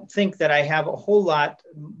don't think that I have a whole lot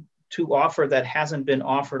to offer that hasn't been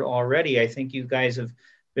offered already. I think you guys have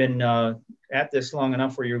been at this long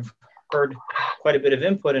enough where you've heard quite a bit of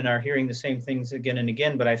input and are hearing the same things again and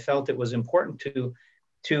again, but I felt it was important to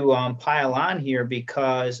pile on here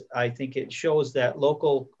because I think it shows that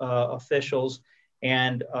local officials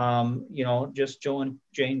and you know, just Joe and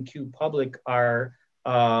Jane Q public are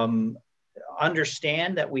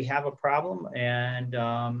understand that we have a problem, and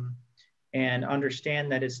and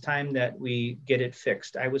understand that it's time that we get it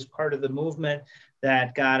fixed. I was part of the movement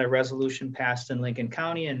that got a resolution passed in Lincoln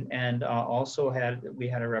County, and also we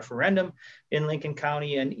had a referendum in Lincoln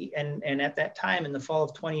County, and at that time in the fall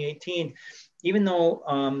of 2018, even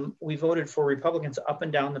though we voted for Republicans up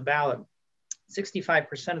and down the ballot,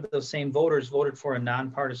 65% of those same voters voted for a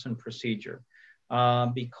nonpartisan procedure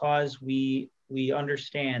because we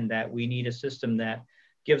understand that we need a system that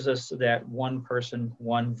gives us that one person,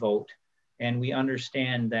 one vote. And we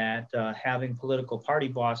understand that having political party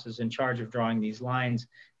bosses in charge of drawing these lines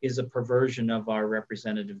is a perversion of our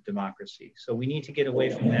representative democracy. So we need to get away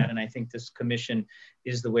from that. And I think this commission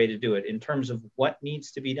is the way to do it. In terms of what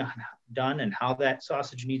needs to be done and how that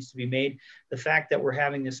sausage needs to be made, the fact that we're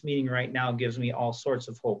having this meeting right now gives me all sorts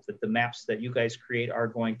of hope that the maps that you guys create are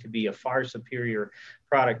going to be a far superior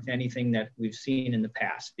product to anything that we've seen in the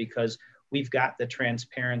past, because we've got the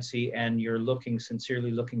transparency and you're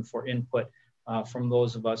sincerely looking for input from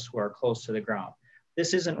those of us who are close to the ground.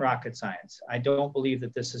 This isn't rocket science. I don't believe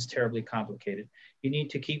that this is terribly complicated. You need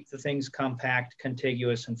to keep the things compact,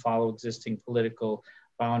 contiguous, and follow existing political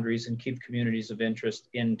boundaries and keep communities of interest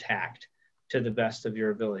intact to the best of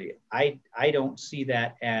your ability. I don't see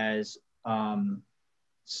that as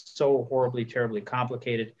so horribly, terribly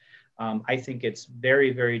complicated. I think it's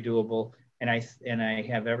very, very doable. And I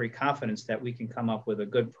have every confidence that we can come up with a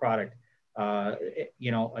good product.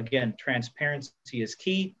 Again, transparency is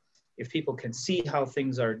key. If people can see how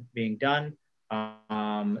things are being done,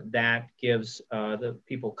 that gives the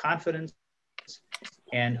people confidence,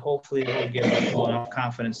 and hopefully it will give people enough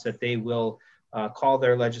confidence that they will call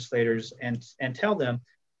their legislators and tell them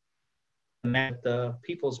that the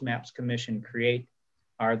People's Maps Commission create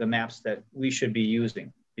are the maps that we should be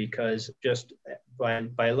using. Because just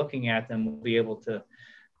by looking at them, we'll be able to,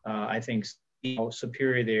 I think, see how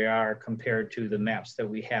superior they are compared to the maps that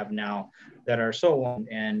we have now that are so long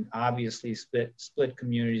and obviously split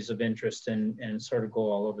communities of interest and sort of go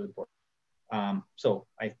all over the board. So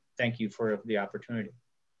I thank you for the opportunity.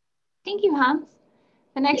 Thank you, Hans.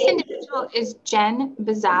 The next individual is Jen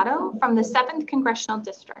Bizzotto from the 7th Congressional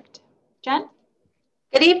District. Jen?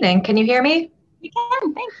 Good evening. Can you hear me? We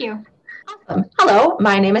can. Thank you. Hello,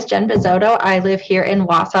 my name is Jen Bizzotto. I live here in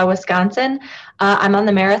Wausau, Wisconsin. I'm on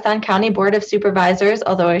the Marathon County Board of Supervisors,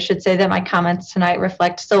 although I should say that my comments tonight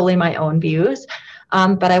reflect solely my own views.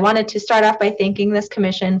 But I wanted to start off by thanking this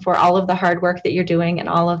commission for all of the hard work that you're doing and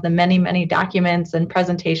all of the many, many documents and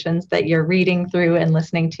presentations that you're reading through and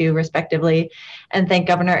listening to respectively. And thank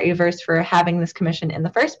Governor Evers for having this commission in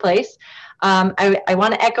the first place. I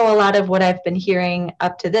want to echo a lot of what I've been hearing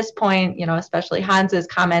up to this point, especially Hans's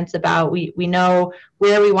comments about we know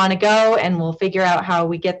where we want to go and we'll figure out how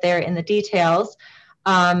we get there in the details.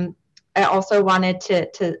 I also wanted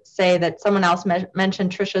to say that someone else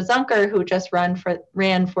mentioned Tricia Zunker, who just ran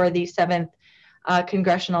for the 7th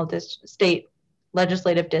Congressional State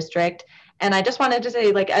Legislative District. And I just wanted to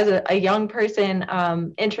say, as a young person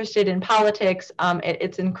interested in politics,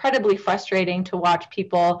 it's incredibly frustrating to watch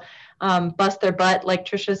people bust their butt like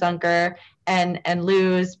Tricia Zunker and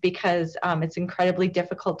lose because it's incredibly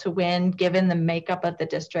difficult to win given the makeup of the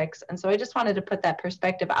districts. And so I just wanted to put that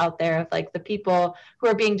perspective out there of the people who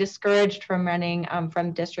are being discouraged from running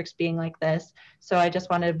from districts being like this. So I just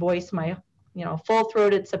wanted to voice my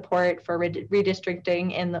full-throated support for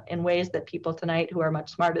redistricting in ways that people tonight who are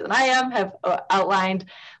much smarter than I am have outlined,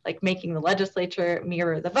 like making the legislature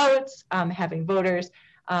mirror the votes, having voters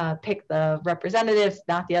pick the representatives,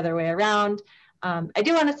 not the other way around. I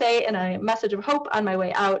do want to say, in a message of hope on my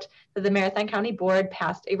way out, that the Marathon County Board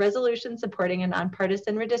passed a resolution supporting a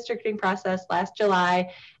nonpartisan redistricting process last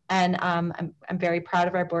July, and I'm very proud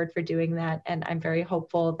of our board for doing that, and I'm very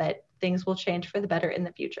hopeful that things will change for the better in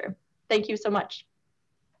the future. Thank you so much.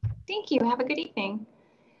 Thank you. Have a good evening.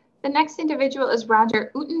 The next individual is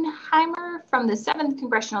Roger Utenheimer from the 7th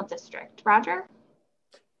Congressional District. Roger?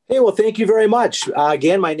 Hey, well, thank you very much.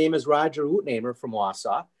 Again, my name is Roger Utenheimer from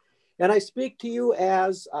Wausau, and I speak to you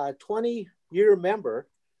as a 20-year member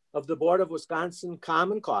of the Board of Wisconsin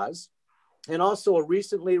Common Cause, and also a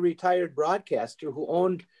recently retired broadcaster who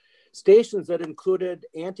owned stations that included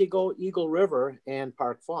Antigo, Eagle River, and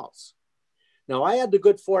Park Falls. Now, I had the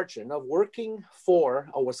good fortune of working for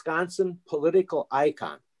a Wisconsin political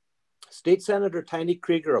icon, State Senator Tiny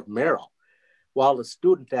Krieger of Merrill, while a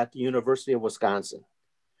student at the University of Wisconsin.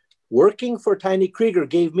 Working for Tiny Krieger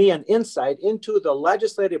gave me an insight into the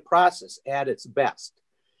legislative process at its best,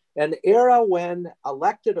 an era when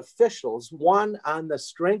elected officials won on the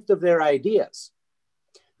strength of their ideas,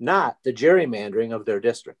 not the gerrymandering of their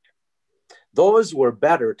district. Those were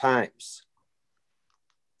better times.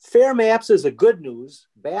 Fair maps is a good news,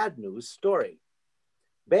 bad news story.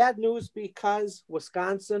 Bad news because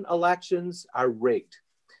Wisconsin elections are rigged.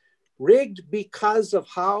 Rigged because of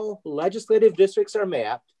how legislative districts are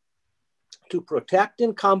mapped to protect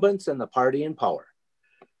incumbents and the party in power.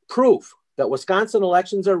 Proof that Wisconsin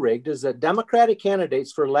elections are rigged is that Democratic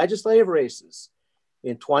candidates for legislative races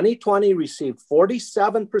in 2020 received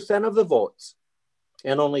 47% of the votes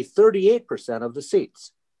and only 38% of the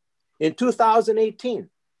seats. In 2018,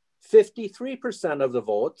 53% of the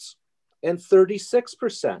votes and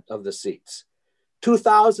 36% of the seats.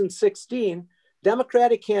 2016,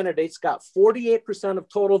 Democratic candidates got 48% of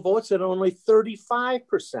total votes and only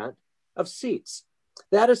 35% of seats.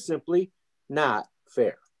 That is simply not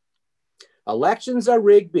fair. Elections are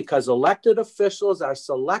rigged because elected officials are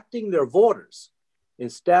selecting their voters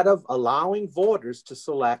instead of allowing voters to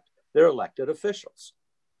select their elected officials.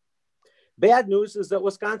 Bad news is that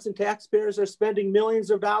Wisconsin taxpayers are spending millions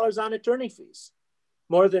of dollars on attorney fees,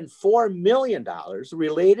 more than $4 million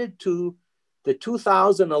related to the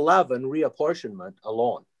 2011 reapportionment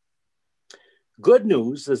alone. Good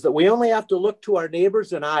news is that we only have to look to our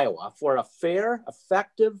neighbors in Iowa for a fair,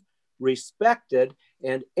 effective, respected,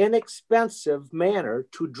 and inexpensive manner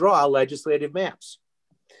to draw legislative maps.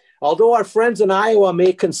 Although our friends in Iowa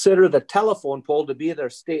may consider the telephone pole to be their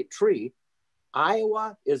state tree,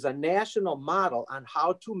 Iowa is a national model on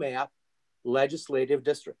how to map legislative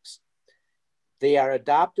districts. They are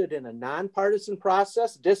adopted in a nonpartisan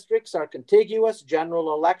process. Districts are contiguous,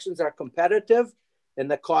 general elections are competitive, and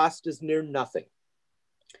the cost is near nothing.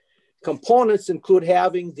 Components include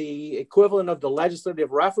having the equivalent of the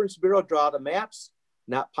Legislative Reference Bureau draw the maps,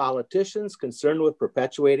 not politicians concerned with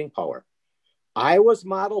perpetuating power. Iowa's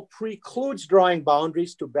model precludes drawing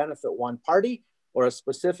boundaries to benefit one party or a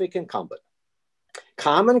specific incumbent.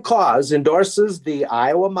 Common Cause endorses the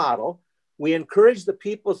Iowa model. We encourage the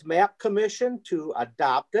People's Map Commission to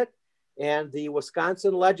adopt it and the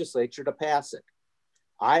Wisconsin legislature to pass it.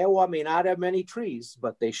 Iowa may not have many trees,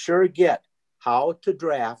 but they sure get how to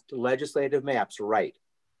draft legislative maps right.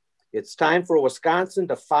 It's time for Wisconsin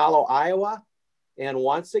to follow Iowa and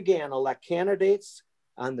once again elect candidates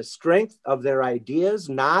on the strength of their ideas,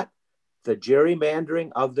 not the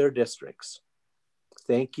gerrymandering of their districts.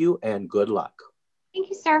 Thank you and good luck. Thank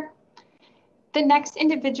you, sir. The next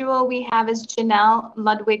individual we have is Janelle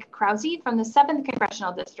Ludwig-Krause from the 7th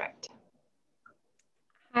Congressional District.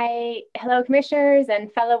 Hi, hello commissioners and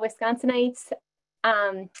fellow Wisconsinites.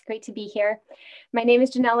 Great to be here. My name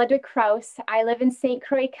is Janelle Ludwig-Krause. I live in St.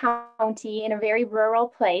 Croix County in a very rural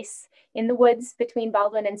place in the woods between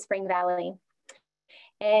Baldwin and Spring Valley.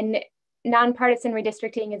 And nonpartisan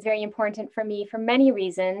redistricting is very important for me for many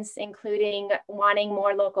reasons, including wanting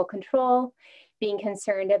more local control, being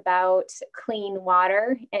concerned about clean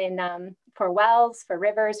water and for wells, for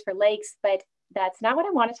rivers, for lakes, but that's not what I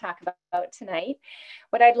want to talk about tonight.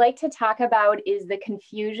 What I'd like to talk about is the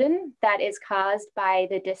confusion that is caused by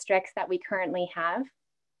the districts that we currently have.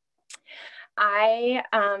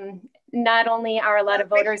 Not only are a lot of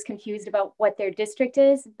voters confused about what their district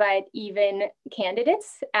is, but even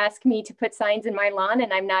candidates ask me to put signs in my lawn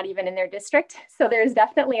and I'm not even in their district. So there's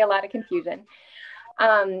definitely a lot of confusion.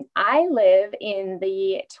 I live in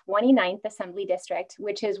the 29th Assembly District,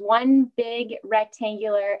 which is one big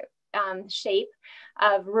rectangular shape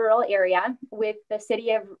of rural area with the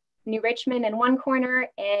city of New Richmond in one corner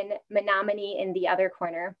and Menominee in the other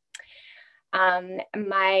corner.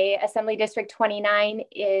 My Assembly District 29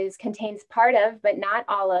 contains part of, but not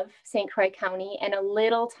all of, St. Croix County and a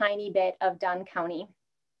little tiny bit of Dunn County.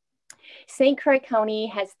 St. Croix County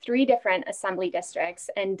has 3 different assembly districts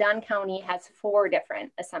and Dunn County has 4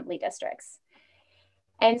 different assembly districts.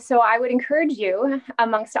 And so I would encourage you,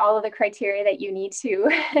 amongst all of the criteria that you need to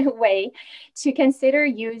weigh, to consider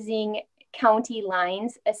using county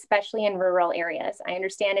lines, especially in rural areas. I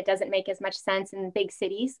understand it doesn't make as much sense in big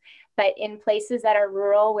cities, but in places that are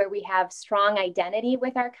rural where we have strong identity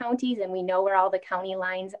with our counties and we know where all the county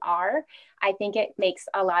lines are, I think it makes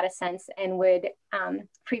a lot of sense and would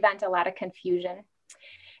prevent a lot of confusion.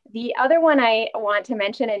 The other one I want to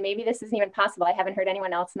mention, and maybe this isn't even possible, I haven't heard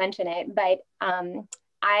anyone else mention it, but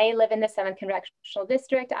I live in the 7th Congressional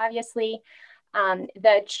District, obviously.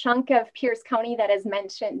 The chunk of Pierce County that has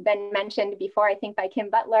been mentioned before, I think by Kim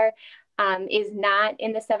Butler, is not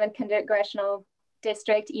in the 7th Congressional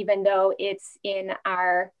District, even though it's in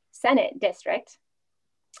our Senate district.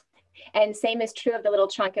 And same is true of the little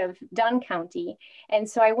chunk of Dunn County. And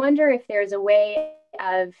so I wonder if there's a way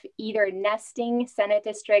of either nesting Senate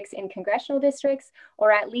districts in congressional districts,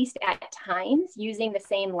 or at least at times using the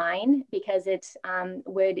same line, because it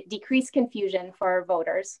would decrease confusion for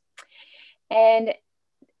voters. And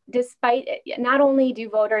despite, not only do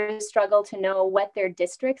voters struggle to know what their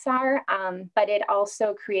districts are, but it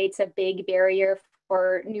also creates a big barrier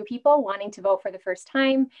for new people wanting to vote for the first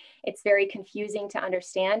time. It's very confusing to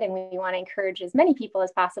understand, and we want to encourage as many people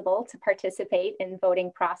as possible to participate in the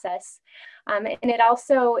voting process. And it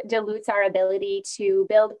also dilutes our ability to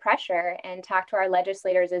build pressure and talk to our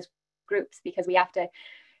legislators as groups, because we have to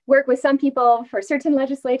work with some people for certain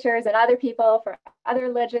legislatures and other people for other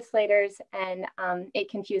legislators, and it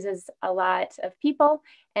confuses a lot of people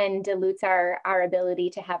and dilutes our ability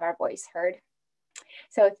to have our voice heard.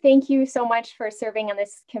 So thank you so much for serving on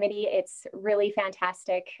this committee. It's really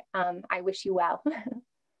fantastic. I wish you well.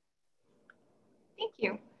 Thank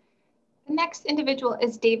you. The next individual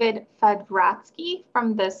is David Fedrotsky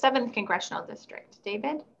from the 7th Congressional District.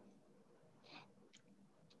 David?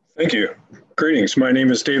 Thank you. Greetings. My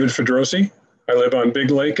name is David Fedrosi. I live on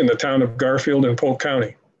Big Lake in the town of Garfield in Polk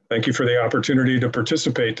County. Thank you for the opportunity to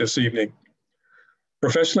participate this evening.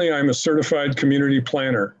 Professionally, I'm a certified community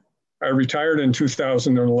planner. I retired in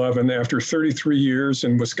 2011 after 33 years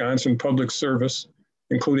in Wisconsin public service,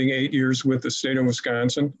 including 8 years with the state of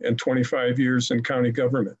Wisconsin and 25 years in county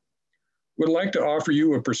government. Would like to offer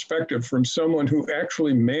you a perspective from someone who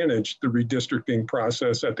actually managed the redistricting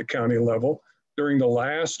process at the county level during the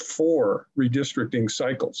last 4 redistricting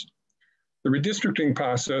cycles. The redistricting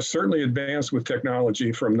process certainly advanced with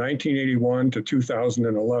technology from 1981 to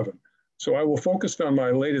 2011. So I will focus on my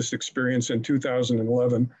latest experience in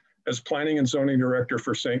 2011 as Planning and Zoning Director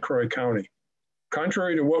for St. Croix County.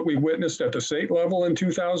 Contrary to what we witnessed at the state level in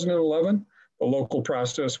 2011, the local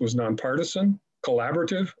process was nonpartisan,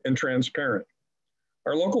 collaborative, and transparent.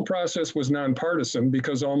 Our local process was nonpartisan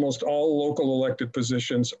because almost all local elected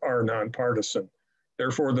positions are nonpartisan.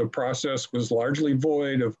 Therefore, the process was largely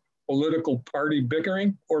void of political party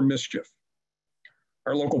bickering or mischief.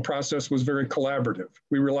 Our local process was very collaborative.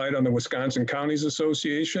 We relied on the Wisconsin Counties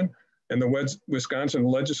Association and the Wisconsin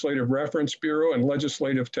Legislative Reference Bureau and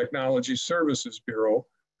Legislative Technology Services Bureau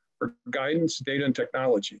for guidance, data, and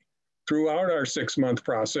technology. Throughout our 6-month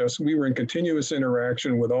process, we were in continuous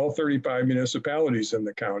interaction with all 35 municipalities in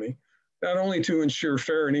the county, not only to ensure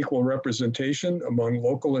fair and equal representation among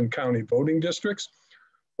local and county voting districts,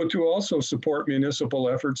 but to also support municipal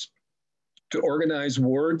efforts to organize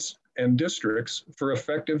wards and districts for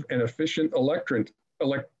effective and efficient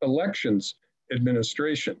elections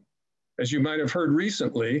administration. As you might have heard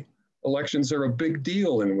recently, elections are a big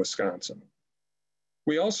deal in Wisconsin.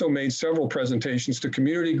 We also made several presentations to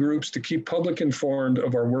community groups to keep public informed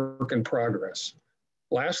of our work in progress.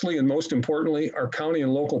 Lastly, and most importantly, our county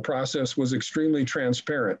and local process was extremely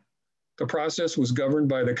transparent. The process was governed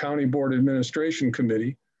by the County Board Administration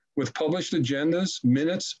Committee with published agendas,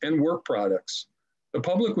 minutes, and work products. The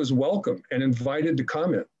public was welcome and invited to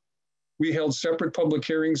comment. We held separate public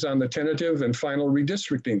hearings on the tentative and final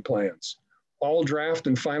redistricting plans. All draft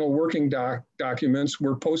and final working documents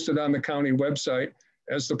were posted on the county website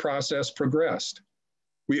as the process progressed.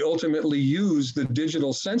 We ultimately used the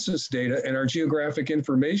digital census data in our geographic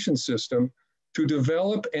information system to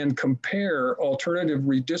develop and compare alternative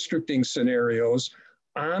redistricting scenarios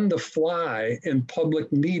on the fly in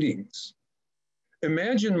public meetings.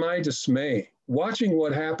 Imagine my dismay watching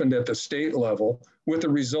what happened at the state level with the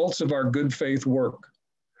results of our good faith work.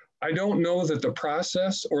 I don't know that the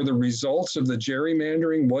process or the results of the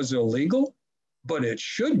gerrymandering was illegal, but it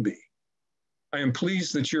should be. I am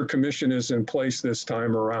pleased that your commission is in place this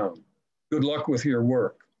time around. Good luck with your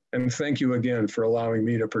work, and thank you again for allowing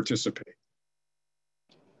me to participate.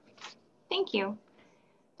 Thank you.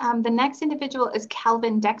 The next individual is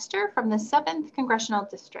Calvin Dexter from the 7th Congressional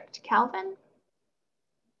District. Calvin?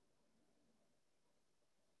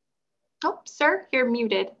 Oh, sir, you're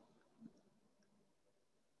muted.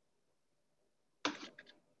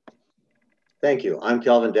 Thank you. I'm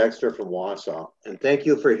Calvin Dexter from Wausau, and thank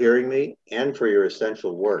you for hearing me and for your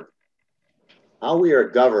essential work. How we are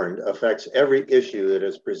governed affects every issue that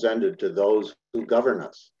is presented to those who govern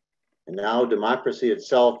us. And now democracy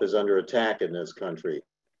itself is under attack in this country.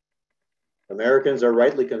 Americans are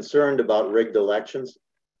rightly concerned about rigged elections,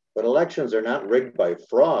 but elections are not rigged by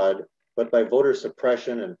fraud, but by voter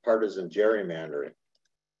suppression and partisan gerrymandering.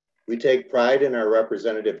 We take pride in our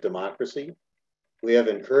representative democracy. We have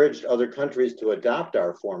encouraged other countries to adopt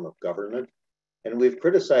our form of government, and we've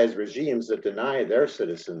criticized regimes that deny their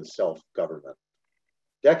citizens self-government.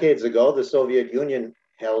 Decades ago, the Soviet Union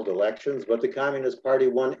held elections, but the Communist Party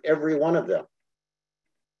won every one of them.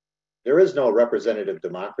 There is no representative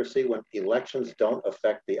democracy when elections don't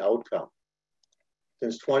affect the outcome.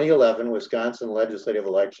 Since 2011, Wisconsin legislative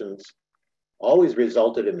elections always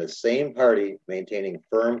resulted in the same party maintaining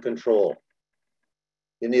firm control.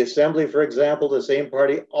 In the Assembly, for example, the same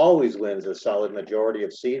party always wins a solid majority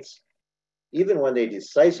of seats, even when they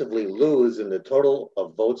decisively lose in the total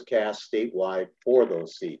of votes cast statewide for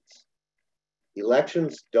those seats.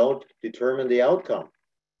 Elections don't determine the outcome.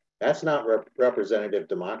 That's not representative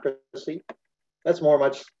democracy. That's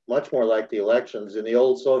much more like the elections in the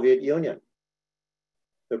old Soviet Union.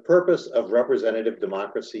 The purpose of representative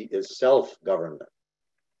democracy is self-government.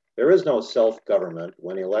 There is no self-government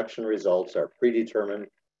when election results are predetermined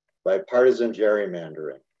by partisan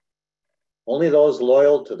gerrymandering. Only those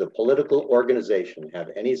loyal to the political organization have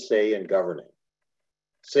any say in governing.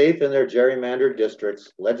 Safe in their gerrymandered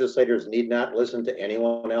districts, legislators need not listen to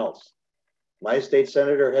anyone else. My state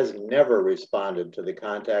senator has never responded to the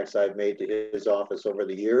contacts I've made to his office over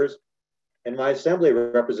the years, and my assembly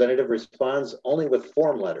representative responds only with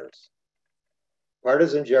form letters.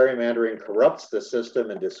 Partisan gerrymandering corrupts the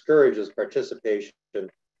system and discourages participation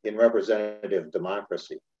in representative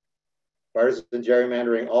democracy. Partisan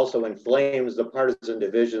gerrymandering also inflames the partisan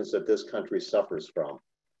divisions that this country suffers from.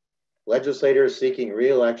 Legislators seeking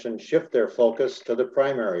re-election shift their focus to the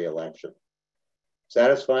primary election.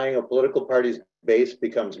 Satisfying a political party's base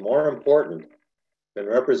becomes more important than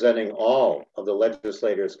representing all of the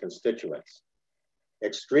legislator's constituents.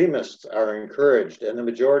 Extremists are encouraged and the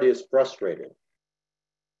majority is frustrated.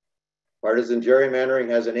 Partisan gerrymandering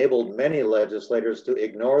has enabled many legislators to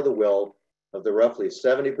ignore the will of the roughly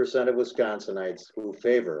 70% of Wisconsinites who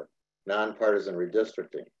favor nonpartisan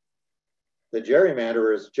redistricting. The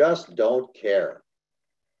gerrymanderers just don't care.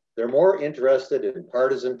 They're more interested in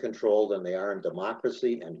partisan control than they are in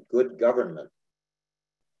democracy and good government.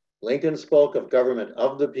 Lincoln spoke of government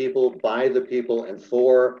of the people, by the people, and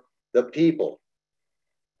for the people.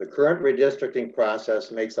 The current redistricting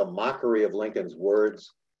process makes a mockery of Lincoln's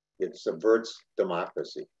words. It subverts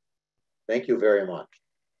democracy. Thank you very much.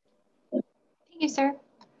 Thank you, sir.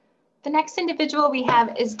 The next individual we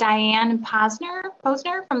have is Diane Posner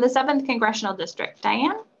from the 7th Congressional District.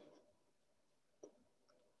 Diane?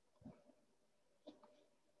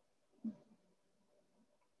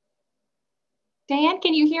 Diane,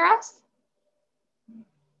 can you hear us?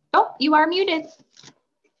 Oh, you are muted.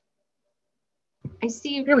 I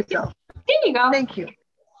see you. Here we go. There you go. Thank you.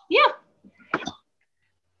 Yeah.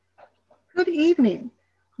 Good evening.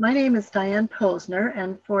 My name is Diane Posner,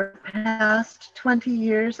 and for the past 20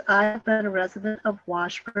 years, I've been a resident of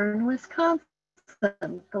Washburn, Wisconsin,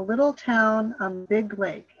 the little town on Big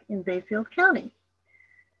Lake in Bayfield County.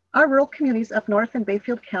 Our rural communities up north in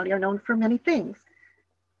Bayfield County are known for many things,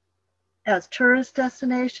 as tourist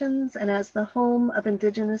destinations and as the home of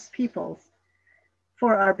indigenous peoples,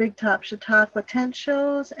 for our Big Top Chautauqua tent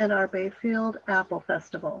shows and our Bayfield Apple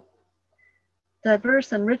Festival.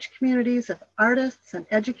 Diverse and rich communities of artists and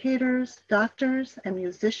educators, doctors and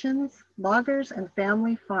musicians, loggers and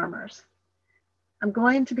family farmers. I'm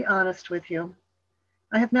going to be honest with you.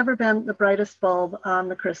 I have never been the brightest bulb on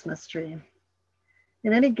the Christmas tree.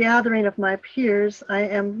 In any gathering of my peers, I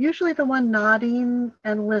am usually the one nodding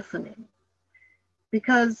and listening,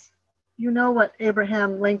 because you know what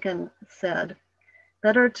Abraham Lincoln said,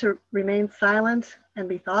 better to remain silent and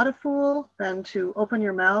be thought a fool than to open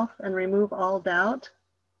your mouth and remove all doubt.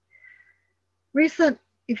 Recent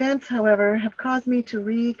events, however, have caused me to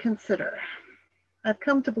reconsider. I've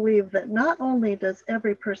come to believe that not only does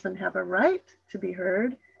every person have a right to be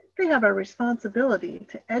heard, they have a responsibility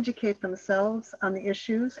to educate themselves on the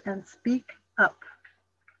issues and speak up.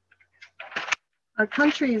 Our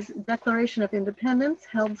country's Declaration of Independence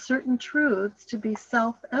held certain truths to be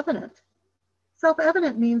self-evident.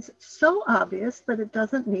 Self-evident means so obvious that it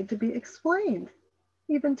doesn't need to be explained,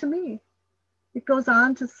 even to me. It goes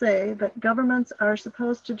on to say that governments are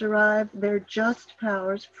supposed to derive their just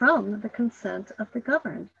powers from the consent of the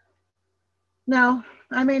governed. Now,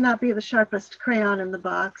 I may not be the sharpest crayon in the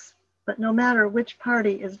box, but no matter which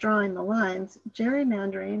party is drawing the lines,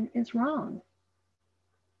 gerrymandering is wrong.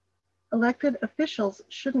 Elected officials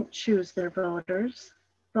shouldn't choose their voters.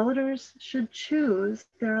 Voters should choose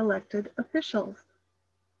their elected officials.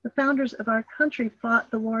 The founders of our country fought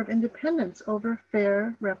the War of Independence over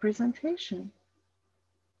fair representation.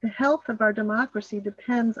 The health of our democracy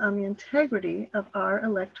depends on the integrity of our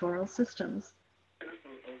electoral systems.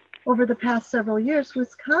 Over the past several years,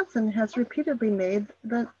 Wisconsin has repeatedly made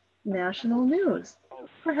the national news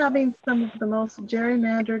for having some of the most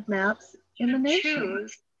gerrymandered maps in the nation.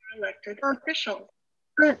 Choose elected officials.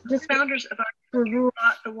 The founders of our were ruled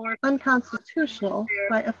unconstitutional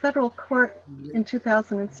by a federal court in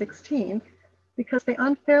 2016 because they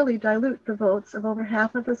unfairly dilute the votes of over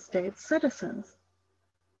half of the state's citizens.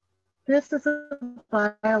 This is a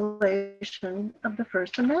violation of the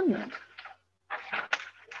First Amendment.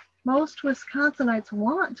 Most Wisconsinites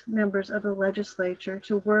want members of the legislature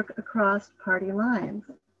to work across party lines.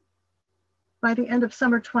 By the end of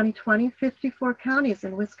summer 2020, 54 counties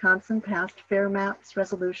in Wisconsin passed fair maps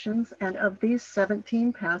resolutions, and of these,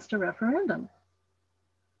 17 passed a referendum.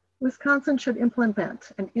 Wisconsin should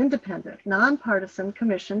implement an independent, nonpartisan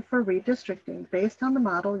commission for redistricting based on the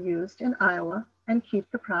model used in Iowa and keep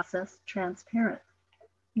the process transparent.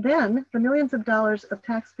 Then, the millions of dollars of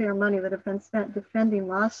taxpayer money that have been spent defending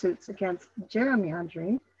lawsuits against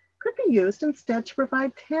gerrymandering could be used instead to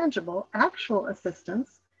provide tangible, actual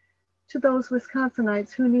assistance to those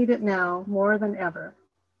Wisconsinites who need it now more than ever.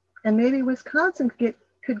 And maybe Wisconsin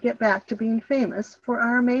could get back to being famous for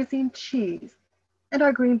our amazing cheese and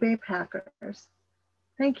our Green Bay Packers.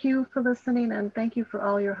 Thank you for listening, and thank you for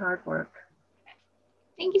all your hard work.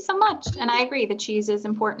 Thank you so much. And I agree, the cheese is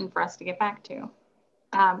important for us to get back to.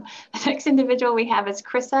 The next individual we have is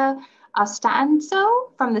Krissa Ostanso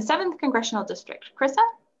from the 7th Congressional District. Krissa?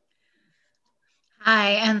 Hi,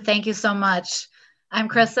 and thank you so much. I'm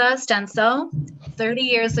Krissa Ostanso. 30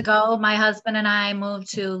 years ago, my husband and I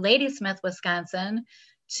moved to Ladysmith, Wisconsin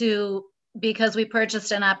because we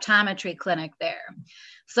purchased an optometry clinic there.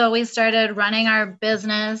 So we started running our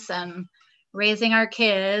business and raising our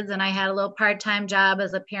kids, and I had a little part-time job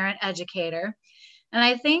as a parent educator. And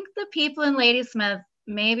I think the people in Ladysmith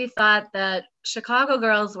maybe thought that Chicago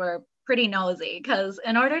girls were pretty nosy, because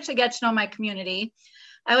in order to get to know my community,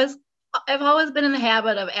 I've always been in the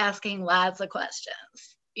habit of asking lots of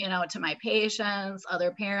questions, you know, to my patients,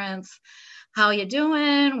 other parents. How you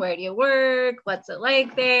doing? Where do you work? What's it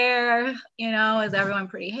like there? You know, is everyone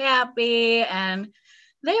pretty happy? And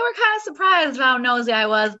they were kind of surprised how nosy I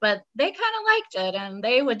was, but they kind of liked it, and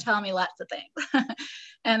they would tell me lots of things.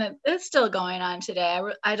 And it's still going on today.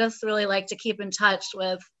 I just really like to keep in touch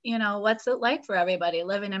with, you know, what's it like for everybody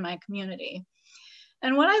living in my community.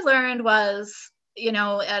 And what I learned was, you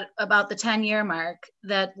know, at about the 10-year mark,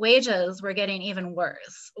 that wages were getting even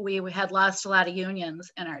worse. We had lost a lot of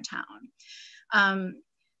unions in our town.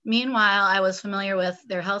 Meanwhile, I was familiar with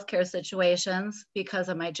their healthcare situations because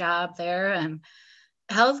of my job there, and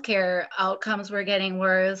healthcare outcomes were getting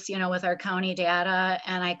worse, you know, with our county data,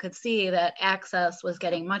 and I could see that access was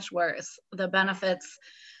getting much worse. The benefits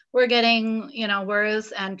were getting, you know,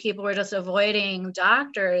 worse, and people were just avoiding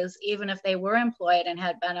doctors, even if they were employed and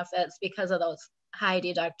had benefits, because of those high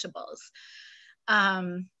deductibles.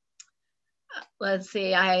 Let's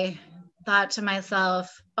see, I thought to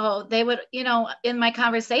myself, oh, they would, you know, in my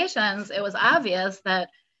conversations, it was obvious that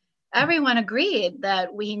everyone agreed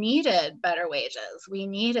that we needed better wages. We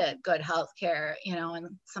needed good health care, you know,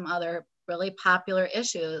 and some other really popular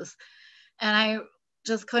issues. And I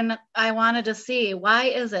just I wanted to see, why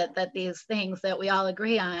is it that these things that we all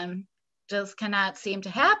agree on just cannot seem to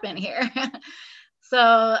happen here? So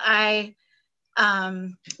I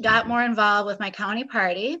got more involved with my county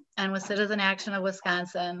party and with Citizen Action of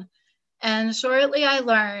Wisconsin. And shortly I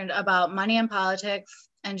learned about money in politics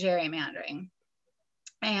and gerrymandering.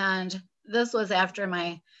 And this was after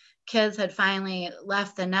my kids had finally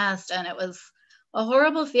left the nest, and it was a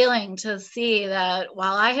horrible feeling to see that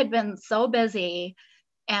while I had been so busy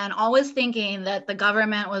and always thinking that the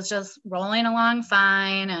government was just rolling along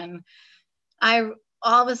fine, and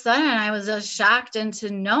all of a sudden I was just shocked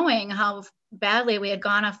into knowing how badly we had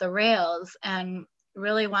gone off the rails, and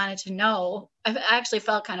really wanted to know. I actually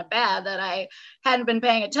felt kind of bad that I hadn't been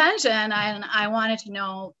paying attention, and I wanted to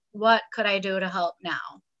know, what could I do to help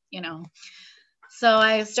now, you know? So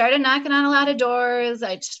I started knocking on a lot of doors.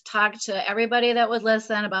 I talked to everybody that would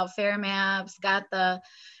listen about fair maps, got the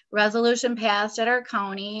resolution passed at our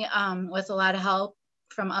county with a lot of help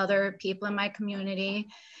from other people in my community.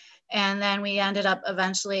 And then we ended up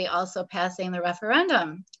eventually also passing the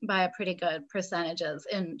referendum by a pretty good percentages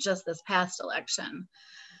in just this past election.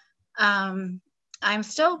 I'm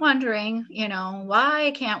still wondering, you know,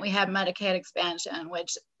 why can't we have Medicaid expansion,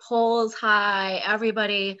 which polls high,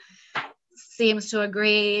 everybody seems to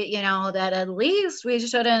agree, you know, that at least we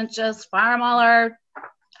shouldn't just farm all our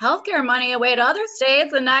healthcare money away to other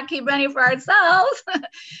states and not keep any for ourselves.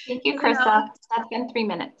 Thank you, Krissa. That's been 3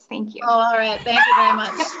 minutes. Thank you. Oh, all right. Thank you very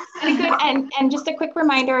much. And just a quick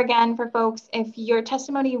reminder again for folks, if your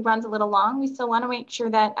testimony runs a little long, we still want to make sure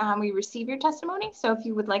that we receive your testimony. So if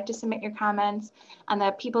you would like to submit your comments on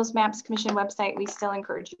the People's Maps Commission website, we still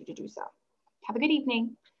encourage you to do so. Have a good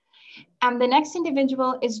evening. The next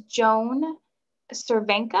individual is Joan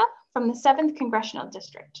Cervenka from the 7th Congressional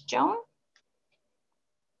District. Joan?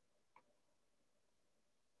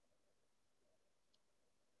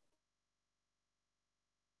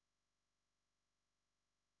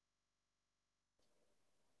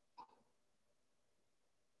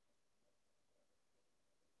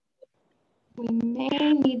 We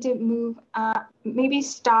may need to move, maybe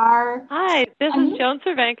star. Hi, this is Joan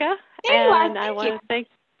Cervenka. There you are. And I want to thank,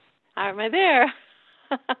 am I there?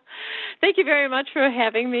 Thank you very much for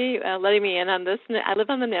having me, letting me in on this. I live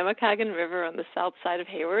on the Namakogon River on the south side of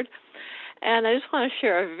Hayward. And I just want to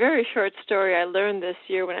share a very short story I learned this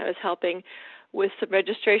year when I was helping with some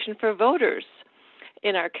registration for voters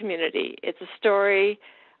in our community. It's a story,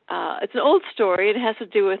 it's an old story. It has to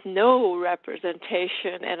do with no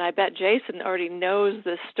representation, and I bet Jason already knows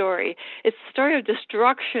this story. It's the story of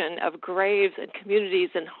destruction of graves and communities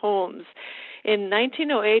and homes. In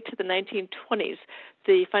 1908 to the 1920s,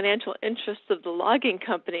 the financial interests of the logging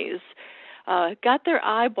companies got their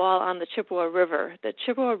eyeball on the Chippewa River. The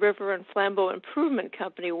Chippewa River and Flambeau Improvement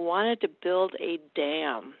Company wanted to build a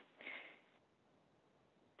dam.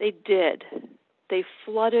 They did. They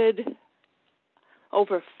flooded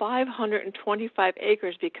over 525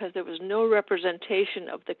 acres because there was no representation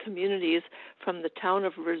of the communities from the town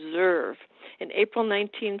of Reserve. In April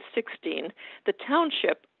 1916, the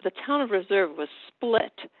town of Reserve was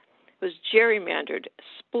split. It was gerrymandered,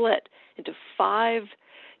 split into 5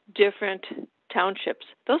 different townships.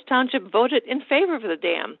 Those townships voted in favor of the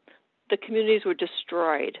dam. The communities were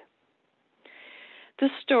destroyed. This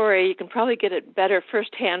story, you can probably get it better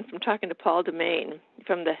firsthand from talking to Paul Demain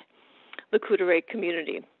from the Coudray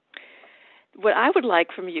community. What I would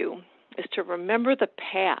like from you is to remember the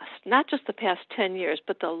past, not just the past 10 years,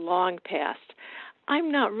 but the long past.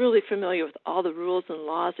 I'm not really familiar with all the rules and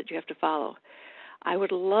laws that you have to follow. I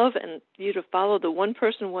would love you to follow the one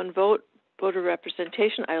person, one vote, voter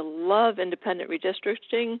representation. I love independent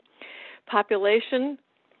redistricting, population,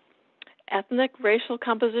 ethnic, racial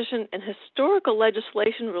composition, and historical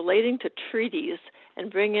legislation relating to treaties, and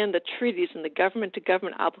bring in the treaties and the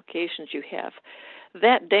government-to-government obligations you have.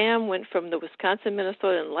 That dam went from the Wisconsin,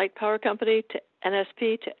 Minnesota and Light Power Company to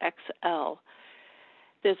NSP to XL.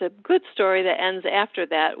 There's a good story that ends after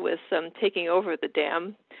that with taking over the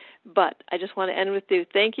dam, but I just want to end with you.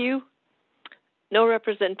 Thank you. No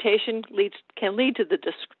representation can lead to the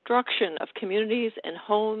destruction of communities and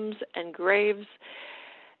homes and graves.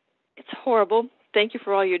 It's horrible. Thank you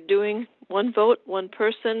for all you're doing. One vote, one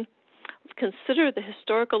person. Consider the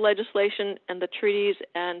historical legislation and the treaties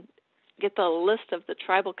and get the list of the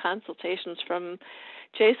tribal consultations from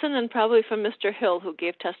Jason and probably from Mr. Hill, who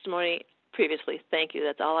gave testimony previously. Thank you.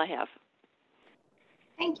 That's all I have.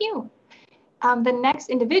 Thank you. The next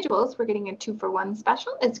individuals, we're getting a 2-for-1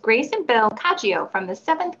 special, is Grace and Bill Caggio from the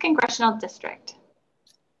 7th Congressional District.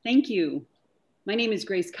 Thank you. My name is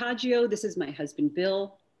Grace Caggio. This is my husband,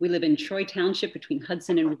 Bill. We live in Troy Township between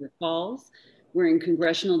Hudson and River Falls. We're in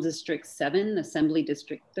Congressional District 7, Assembly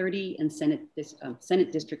District 30, and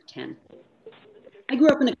Senate District 10. I grew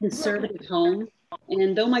up in a conservative home,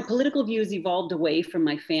 and though my political views evolved away from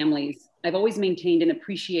my family's, I've always maintained an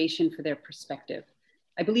appreciation for their perspective.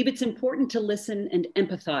 I believe it's important to listen and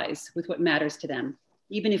empathize with what matters to them,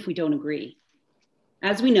 even if we don't agree.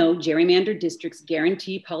 As we know, gerrymandered districts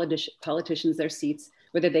guarantee politicians their seats,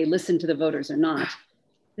 whether they listen to the voters or not.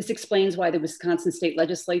 This explains why the Wisconsin State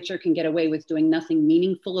Legislature can get away with doing nothing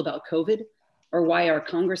meaningful about COVID, or why our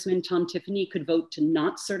Congressman Tom Tiffany could vote to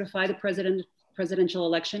not certify the presidential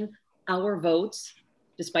election, our votes,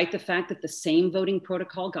 despite the fact that the same voting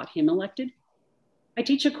protocol got him elected. I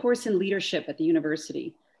teach a course in leadership at the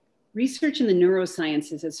university. Research in the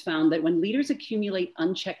neurosciences has found that when leaders accumulate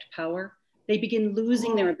unchecked power, they begin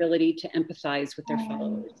losing their ability to empathize with their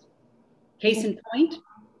followers. Case in point,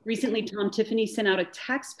 recently Tom Tiffany sent out a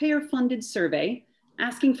taxpayer-funded survey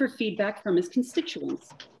asking for feedback from his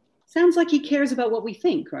constituents. Sounds like he cares about what we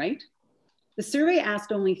think, right? The survey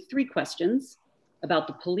asked only 3 questions about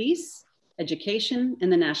the police, education,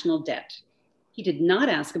 and the national debt. He did not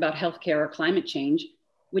ask about healthcare or climate change,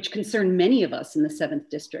 which concern many of us in the 7th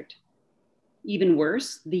District. Even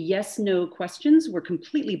worse, the yes-no questions were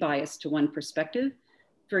completely biased to one perspective.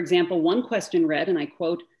 For example, one question read, and I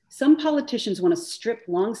quote, "Some politicians want to strip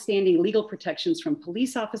longstanding legal protections from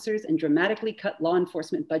police officers and dramatically cut law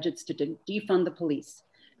enforcement budgets to defund the police.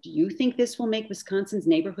 Do you think this will make Wisconsin's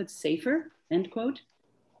neighborhoods safer?" End quote.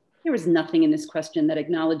 There is nothing in this question that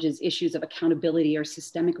acknowledges issues of accountability or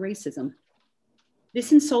systemic racism.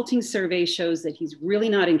 This insulting survey shows that he's really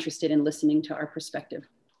not interested in listening to our perspective.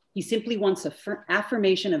 He simply wants an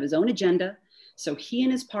affirmation of his own agenda so he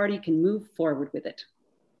and his party can move forward with it.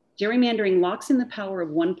 Gerrymandering locks in the power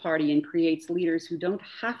of one party and creates leaders who don't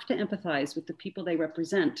have to empathize with the people they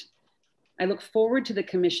represent. I look forward to the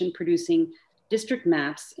commission producing district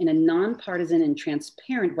maps in a nonpartisan and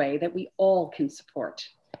transparent way that we all can support.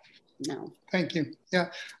 No. Thank you. Yeah,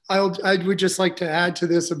 I would just like to add to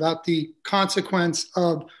this about the consequence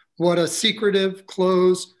of what a secretive,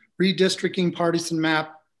 closed, redistricting partisan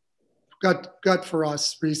map got for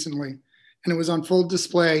us recently. And it was on full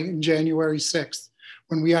display in January 6th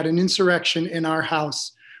when we had an insurrection in our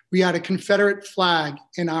house. We had a Confederate flag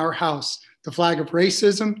in our house, the flag of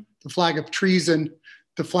racism, the flag of treason,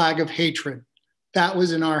 the flag of hatred. That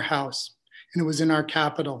was in our house, and it was in our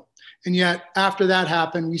Capitol. And yet, after that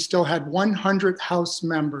happened, we still had 100 House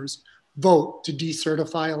members vote to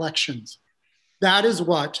decertify elections. That is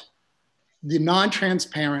what the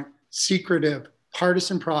non-transparent, secretive,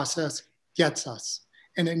 partisan process gets us,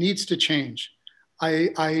 and it needs to change.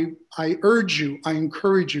 I urge you, I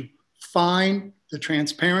encourage you, find the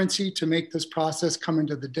transparency to make this process come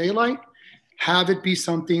into the daylight, have it be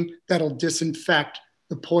something that'll disinfect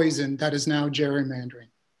the poison that is now gerrymandering.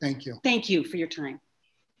 Thank you. Thank you for your time.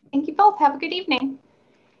 Thank you both. Have a good evening.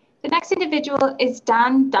 The next individual is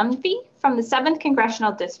Don Dunphy from the 7th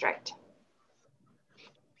Congressional District.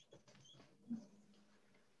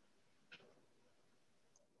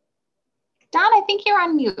 Don, I think you're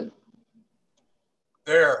on mute.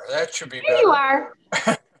 There, that should be better. There you are.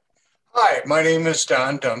 Hi, my name is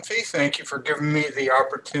Don Dunphy. Thank you for giving me the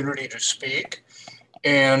opportunity to speak.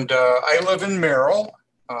 And I live in Merrill.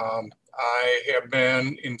 I have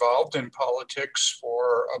been involved in politics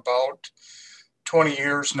for about 20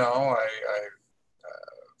 years now. I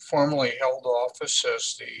formerly held office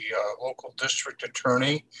as the local district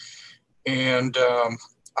attorney. And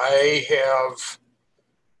I have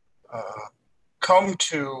come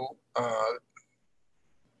to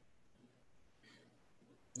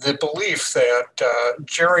the belief that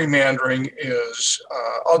gerrymandering is,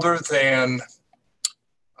 other than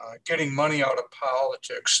getting money out of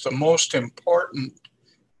politics, the most important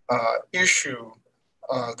issue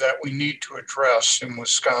that we need to address in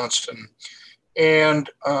Wisconsin. And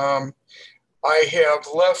I have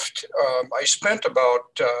left, I spent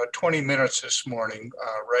about 20 minutes this morning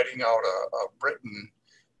writing out a written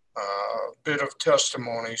bit of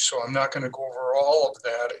testimony, so I'm not going to go over all of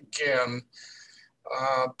that again.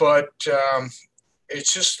 But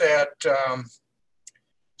it's just that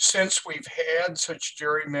since we've had such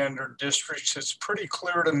gerrymandered districts, it's pretty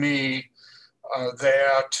clear to me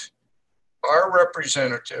that our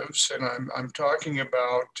representatives, and I'm talking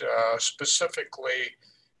about specifically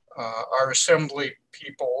our assembly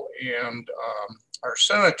people and our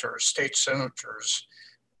senators, state senators,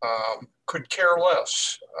 could care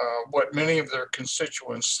less what many of their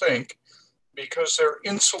constituents think, because they're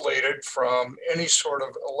insulated from any sort of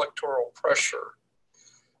electoral pressure.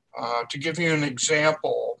 To give you an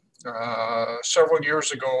example, several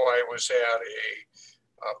years ago, I was at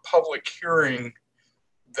a public hearing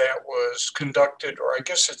that was conducted, or I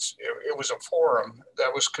guess it was a forum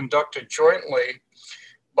that was conducted jointly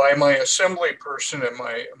by my assembly person and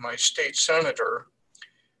my state senator.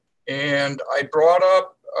 And I brought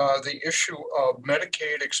up the issue of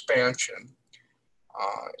Medicaid expansion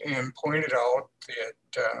and pointed out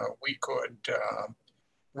that we could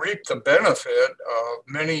reap the benefit of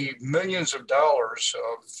many millions of dollars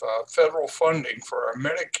of federal funding for our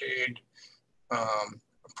Medicaid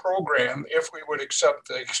program if we would accept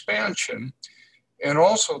the expansion, and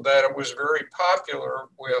also that it was very popular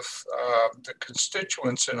with the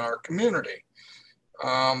constituents in our community.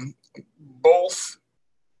 Both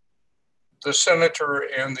the senator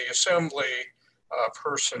and the assembly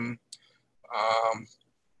person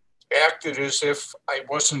acted as if I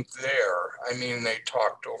wasn't there. I mean, they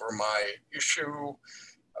talked over my issue.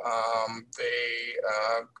 They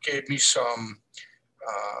gave me some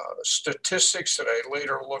statistics that I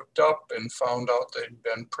later looked up and found out they'd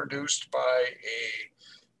been produced by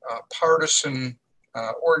a partisan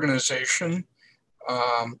organization.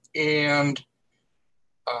 And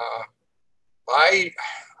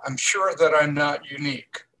I'm sure that I'm not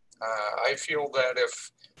unique. I feel that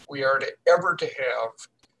if we are ever to have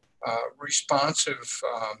responsive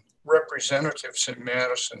representatives in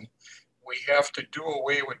Madison, we have to do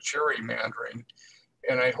away with gerrymandering.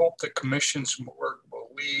 And I hope the commission's work will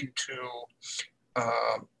lead to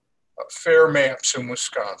fair maps in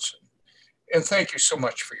Wisconsin. And thank you so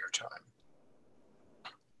much for your time.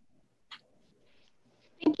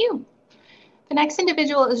 Thank you. The next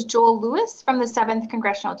individual is Joel Lewis from the 7th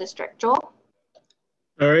Congressional District. Joel?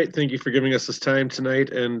 All right, thank you for giving us this time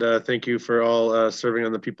tonight, and thank you for all serving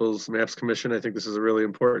on the People's Maps Commission. I think this is a really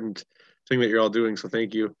important thing that you're all doing, so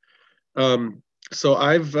thank you. So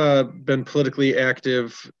I've been politically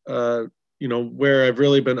active, you know, where I've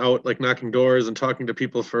really been out like knocking doors and talking to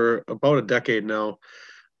people for about a decade now.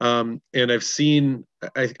 And I've seen,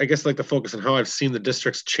 I guess like the focus on how I've seen the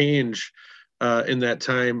districts change in that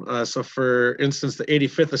time. So for instance, the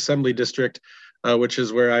 85th Assembly District which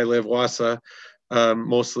is where I live, Wausau,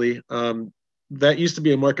 mostly. That used to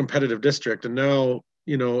be a more competitive district, and now,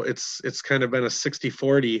 you know, it's kind of been a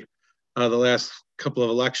 60-40 the last couple of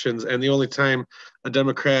elections. And the only time a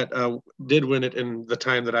Democrat did win it in the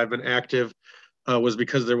time that I've been active was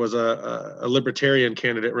because there was a libertarian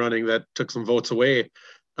candidate running that took some votes away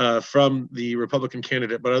from the Republican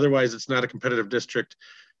candidate. But otherwise, it's not a competitive district.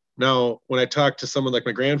 Now, when I talked to someone like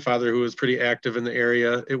my grandfather, who was pretty active in the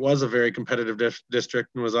area, it was a very competitive district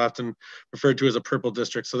and was often referred to as a purple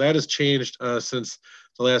district. So that has changed since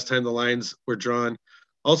the last time the lines were drawn.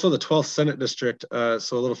 Also, the 12th Senate district, so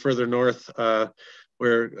a little further north,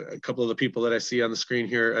 where a couple of the people that I see on the screen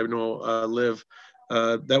here I know live,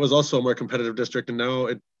 that was also a more competitive district. And now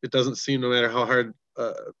it doesn't seem, no matter how hard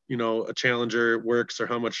you know, a challenger works or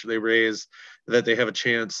how much they raise, that they have a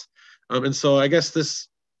chance. And so I guess this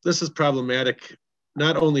is problematic,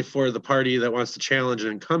 not only for the party that wants to challenge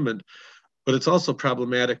an incumbent, but it's also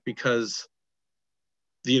problematic because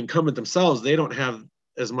the incumbent themselves, they don't have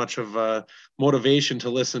as much of a motivation to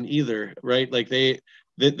listen either, right? Like they're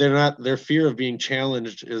not, their fear of being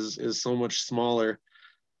challenged is so much smaller.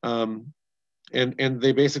 And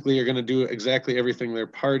they basically are going to do exactly everything their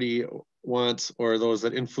party wants, or those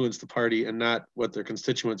that influence the party, and not what their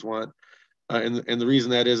constituents want. And the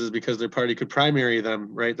reason that is because their party could primary them,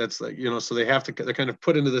 right? That's like, you know, so they're kind of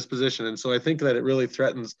put into this position. And so I think that it really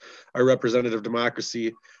threatens our representative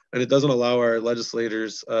democracy, and it doesn't allow our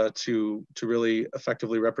legislators to really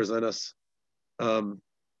effectively represent us. And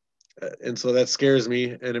so that scares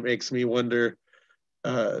me, and it makes me wonder,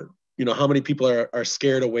 you know, how many people are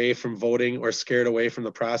scared away from voting or scared away from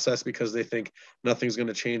the process because they think nothing's going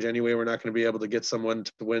to change anyway. We're not going to be able to get someone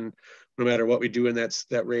to win no matter what we do in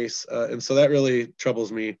that race. And so that really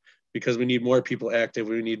troubles me, because we need more people active.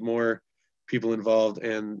 We need more people involved.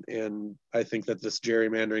 And I think that this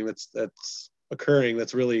gerrymandering that's occurring,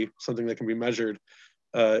 that's really something that can be measured,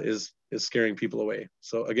 is scaring people away.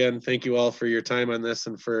 So again, thank you all for your time on this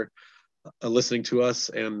and for listening to us.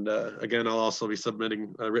 And again, I'll also be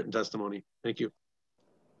submitting a written testimony. Thank you.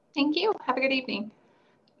 Thank you. Have a good evening.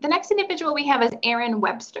 The next individual we have is Aaron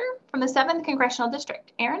Webster from the 7th Congressional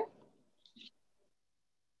District. Aaron?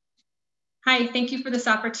 Hi, thank you for this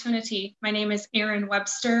opportunity. My name is Aaron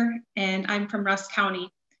Webster, and I'm from Rusk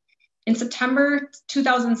County. In September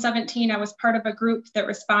 2017, I was part of a group that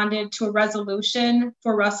responded to a resolution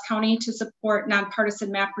for Rusk County to support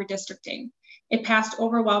nonpartisan map redistricting. It passed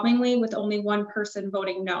overwhelmingly with only one person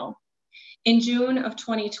voting no. In June of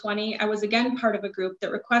 2020, I was again part of a group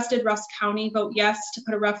that requested Rusk County vote yes to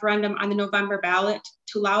put a referendum on the November ballot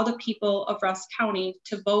to allow the people of Rusk County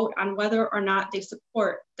to vote on whether or not they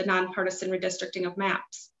support the nonpartisan redistricting of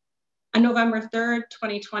maps. On November 3rd,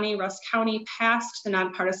 2020, Rusk County passed the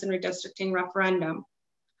nonpartisan redistricting referendum.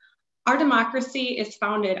 Our democracy is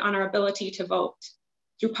founded on our ability to vote.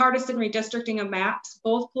 Through partisan redistricting of maps,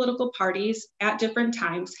 both political parties at different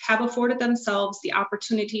times have afforded themselves the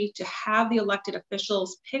opportunity to have the elected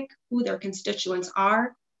officials pick who their constituents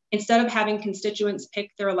are, instead of having constituents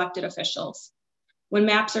pick their elected officials. When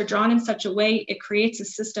maps are drawn in such a way, it creates a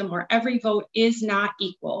system where every vote is not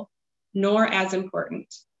equal, nor as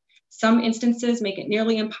important. Some instances make it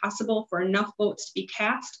nearly impossible for enough votes to be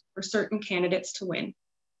cast for certain candidates to win.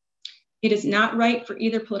 It is not right for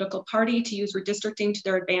either political party to use redistricting to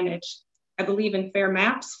their advantage. I believe in fair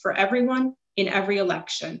maps for everyone in every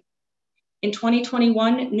election. In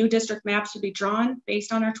 2021, new district maps will be drawn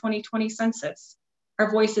based on our 2020 census.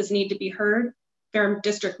 Our voices need to be heard. Fair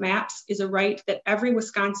district maps is a right that every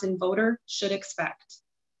Wisconsin voter should expect.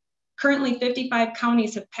 Currently, 55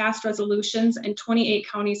 counties have passed resolutions and 28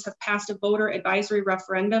 counties have passed a voter advisory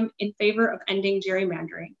referendum in favor of ending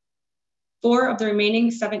gerrymandering. 4 of the remaining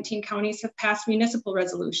 17 counties have passed municipal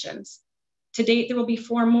resolutions. To date, there will be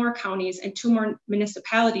 4 more counties and 2 more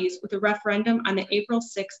municipalities with a referendum on the April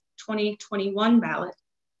 6, 2021 ballot.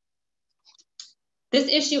 This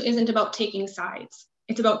issue isn't about taking sides.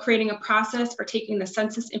 It's about creating a process for taking the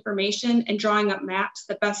census information and drawing up maps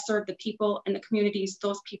that best serve the people and the communities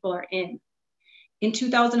those people are in. In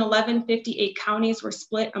 2011, 58 counties were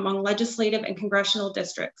split among legislative and congressional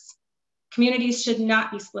districts. Communities should not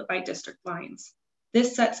be split by district lines.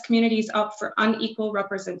 This sets communities up for unequal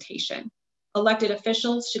representation. Elected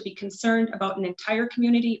officials should be concerned about an entire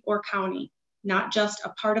community or county, not just a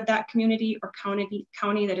part of that community or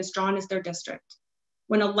county that is drawn as their district.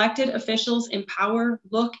 When elected officials in power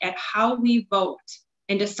look at how we vote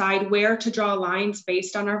and decide where to draw lines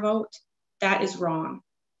based on our vote, that is wrong.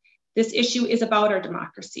 This issue is about our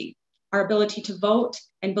democracy. Our ability to vote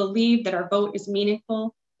and believe that our vote is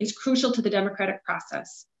meaningful is crucial to the democratic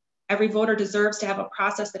process. Every voter deserves to have a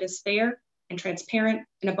process that is fair and transparent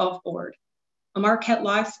and above board. A Marquette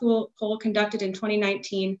Law School poll conducted in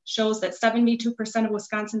 2019 shows that 72% of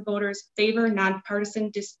Wisconsin voters favor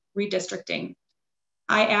nonpartisan redistricting.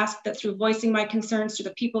 I ask that through voicing my concerns to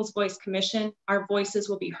the People's Voice Commission, our voices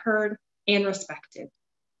will be heard and respected.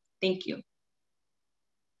 Thank you.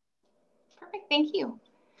 Perfect, thank you.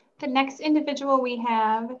 The next individual we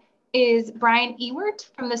have is Brian Ewert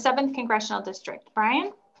from the 7th Congressional District.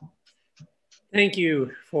 Brian? Thank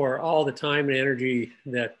you for all the time and energy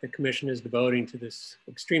that the commission is devoting to this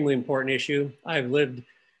extremely important issue. I've lived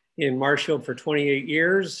in Marshfield for 28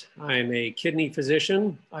 years. I'm a kidney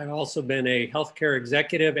physician. I've also been a healthcare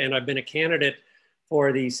executive, and I've been a candidate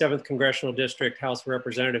for the 7th Congressional District House of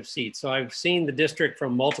Representatives seat. So I've seen the district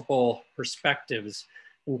from multiple perspectives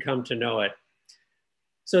and come to know it.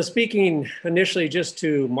 So speaking initially just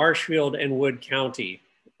to Marshfield and Wood County,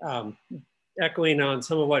 echoing on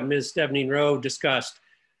some of what Ms. Stevney Rowe discussed,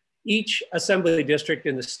 each assembly district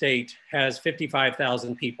in the state has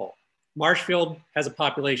 55,000 people. Marshfield has a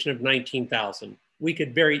population of 19,000. We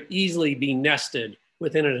could very easily be nested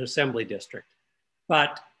within an assembly district,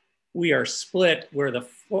 but we are split where the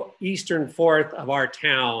eastern fourth of our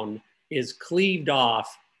town is cleaved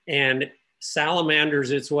off and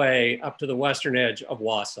salamanders its way up to the western edge of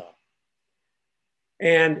Wausau.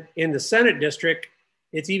 And in the Senate district,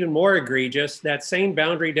 it's even more egregious. That same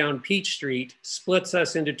boundary down Peach Street splits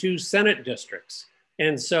us into 2 Senate districts.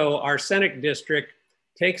 And so our Senate district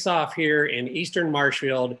takes off here in eastern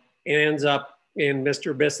Marshfield and ends up in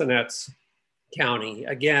Mr. Bissonnette's county.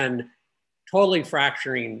 Again, totally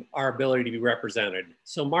fracturing our ability to be represented.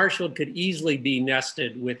 So Marshfield could easily be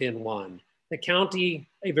nested within one. The county,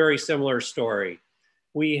 a very similar story.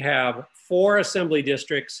 We have 4 assembly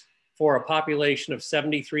districts for a population of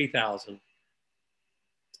 73,000.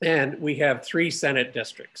 And we have 3 Senate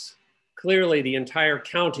districts. Clearly, the entire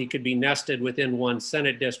county could be nested within 1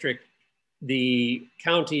 Senate district. The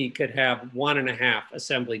county could have 1.5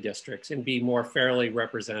 assembly districts and be more fairly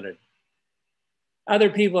represented. Other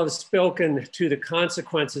people have spoken to the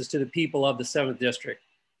consequences to the people of the 7th district.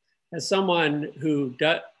 As someone who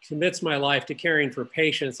commits my life to caring for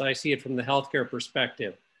patients, I see it from the healthcare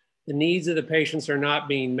perspective. The needs of the patients are not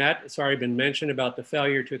being met. It's already been mentioned about the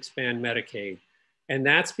failure to expand Medicaid. And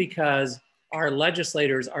that's because our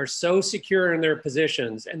legislators are so secure in their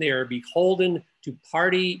positions and they are beholden to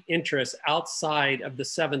party interests outside of the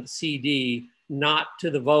 7th CD, not to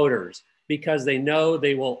the voters, because they know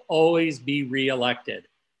they will always be reelected.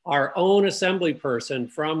 Our own assembly person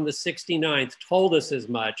from the 69th told us as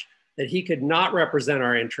much, that he could not represent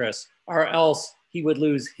our interests, or else he would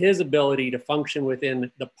lose his ability to function within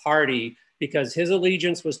the party because his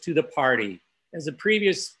allegiance was to the party. As the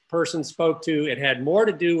previous person spoke to, it had more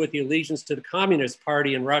to do with the allegiance to the Communist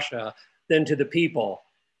Party in Russia than to the people.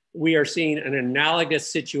 We are seeing an analogous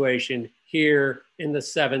situation here in the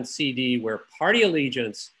 7th CD where party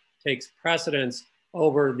allegiance takes precedence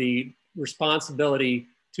over the responsibility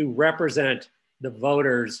to represent the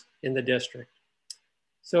voters in the district.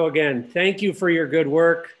 So again, thank you for your good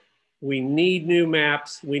work. We need new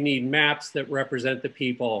maps. We need maps that represent the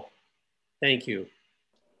people. Thank you.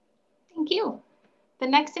 Thank you. The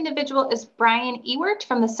next individual is Brian Ewert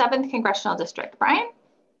from the 7th Congressional District. Brian?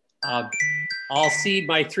 I'll cede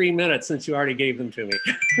my 3 minutes since you already gave them to me.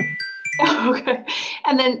 Okay.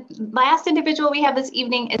 And then last individual we have this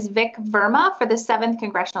evening is Vic Verma for the 7th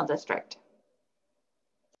Congressional District.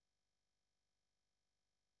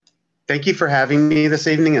 Thank you for having me this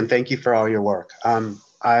evening, and thank you for all your work.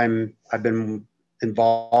 I've been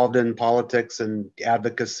involved in politics and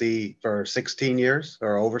advocacy for 16 years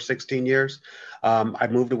or over 16 years. I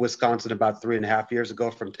moved to Wisconsin about 3.5 years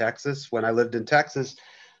ago from Texas. When I lived in Texas,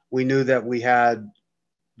 we knew that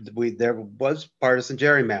there was partisan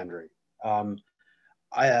gerrymandering,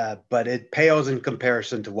 but it pales in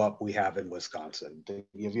comparison to what we have in Wisconsin. To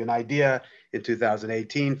give you an idea, in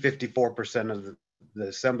 2018, 54% of the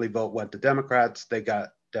assembly vote went to Democrats.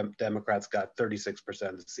 Democrats got 36%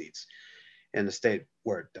 of the seats. In the state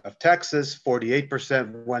of Texas,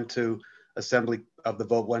 48% went to assembly of the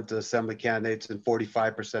vote went to assembly candidates, and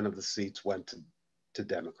 45% of the seats went to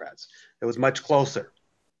Democrats. It was much closer.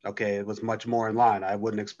 Okay, it was much more in line. I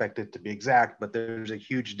wouldn't expect it to be exact, but there's a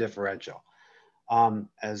huge differential.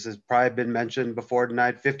 As has probably been mentioned before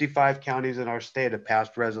tonight, 55 counties in our state have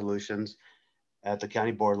passed resolutions at the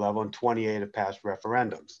county board level, and 28 have passed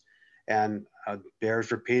referendums. And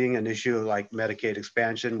bears repeating, an issue like Medicaid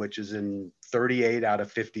expansion, which is in 38 out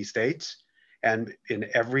of 50 states. And in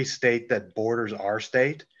every state that borders our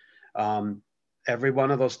state, every one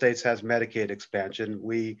of those states has Medicaid expansion.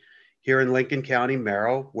 We Here in Lincoln County,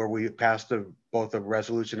 Merrill, where we passed both a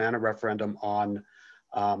resolution and a referendum on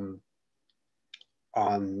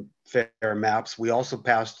fair maps, we also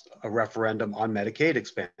passed a referendum on Medicaid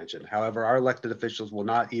expansion. However, our elected officials will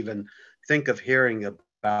not even think of hearing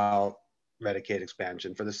about Medicaid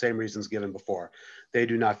expansion for the same reasons given before. They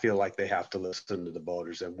do not feel like they have to listen to the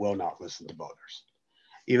voters and will not listen to voters,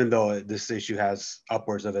 even though this issue has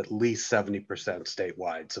upwards of at least 70%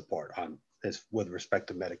 statewide support on this with respect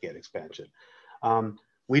to Medicaid expansion.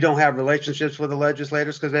 We don't have relationships with the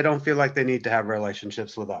legislators because they don't feel like they need to have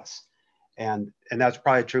relationships with us. And that's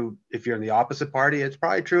probably true if you're in the opposite party. It's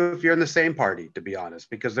probably true if you're in the same party, to be honest,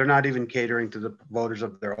 because they're not even catering to the voters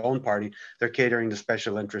of their own party. They're catering to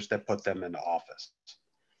special interests that put them into office.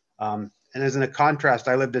 And as in a contrast,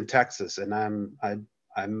 I lived in Texas, and I'm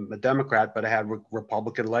a Democrat, but I had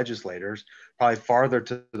Republican legislators, probably farther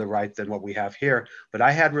to the right than what we have here. But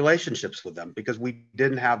I had relationships with them because we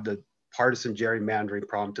didn't have the partisan gerrymandering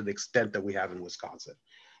problem to the extent that we have in Wisconsin.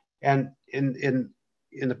 And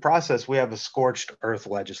in the process, we have a scorched earth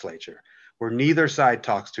legislature where neither side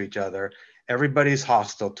talks to each other, everybody's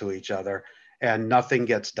hostile to each other, and nothing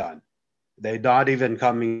gets done. They're not even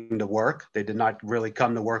coming to work. They did not really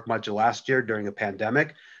come to work much last year during a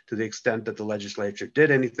pandemic. To the extent that the legislature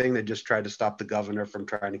did anything, they just tried to stop the governor from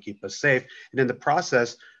trying to keep us safe. And in the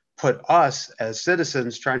process, put us as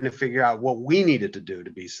citizens trying to figure out what we needed to do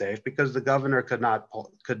to be safe, because the governor could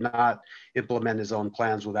not implement his own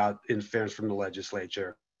plans without interference from the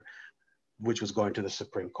legislature, which was going to the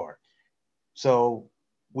Supreme Court. So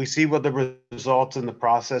we see what the results in the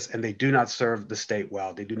process, and they do not serve the state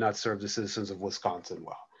well. They do not serve the citizens of Wisconsin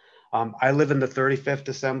well. I live in the 35th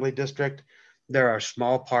Assembly District. There are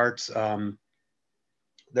small parts. There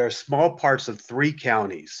are small parts of 3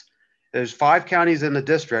 counties. There's 5 counties in the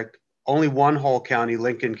district, only one whole county,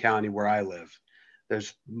 Lincoln County, where I live.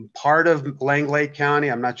 There's part of Langlade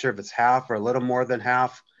County. I'm not sure if it's half or a little more than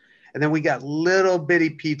half. And then we got little bitty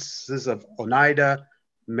pieces of Oneida,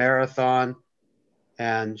 Marathon,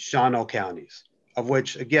 and Shawano counties, of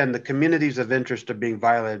which, again, the communities of interest are being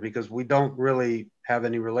violated because we don't really have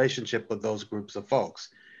any relationship with those groups of folks.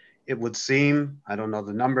 It would seem, I don't know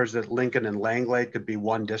the numbers, that Lincoln and Langlade could be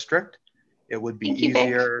one district. It would be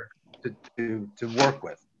easier to work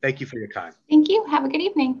with. Thank you for your time. Thank you. Have a good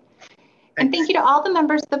evening. And thank you to all the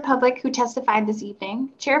members of the public who testified this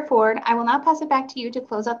evening. Chair Ford, I will now pass it back to you to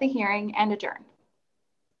close out the hearing and adjourn.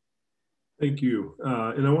 Thank you.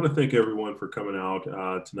 And I want to thank everyone for coming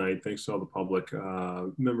out tonight. Thanks to all the public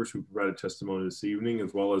members who provided testimony this evening,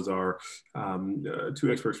 as well as our 2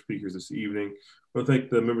 expert speakers this evening. I want to thank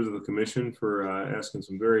the members of the commission for asking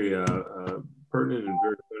some very pertinent and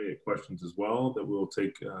very pertinent questions as well that we'll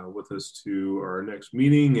take with us to our next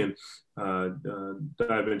meeting and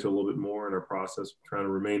dive into a little bit more in our process, trying to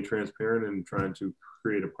remain transparent and trying to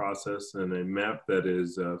create a process and a map that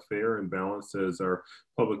is fair and balanced, as our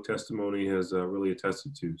public testimony has really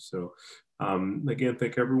attested to. So again,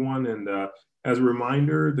 thank everyone. And as a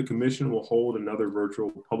reminder, the commission will hold another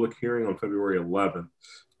virtual public hearing on February 11th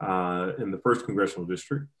in the 1st Congressional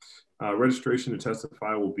District. Registration to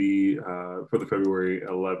testify will be for the February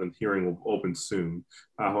 11th hearing will open soon.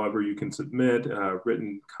 However, you can submit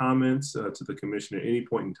written comments to the commission at any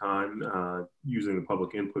point in time using the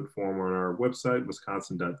public input form on our website,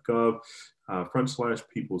 wisconsin.gov,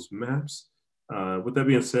 /people's maps. With that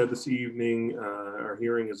being said, this evening, our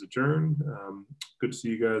hearing is adjourned. Good to see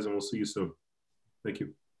you guys, and we'll see you soon. Thank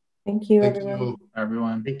you. Thank you, Thank everyone. you,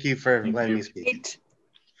 everyone. Thank you for letting me speak.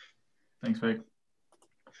 Thanks, Vic.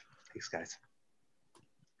 Thanks, guys.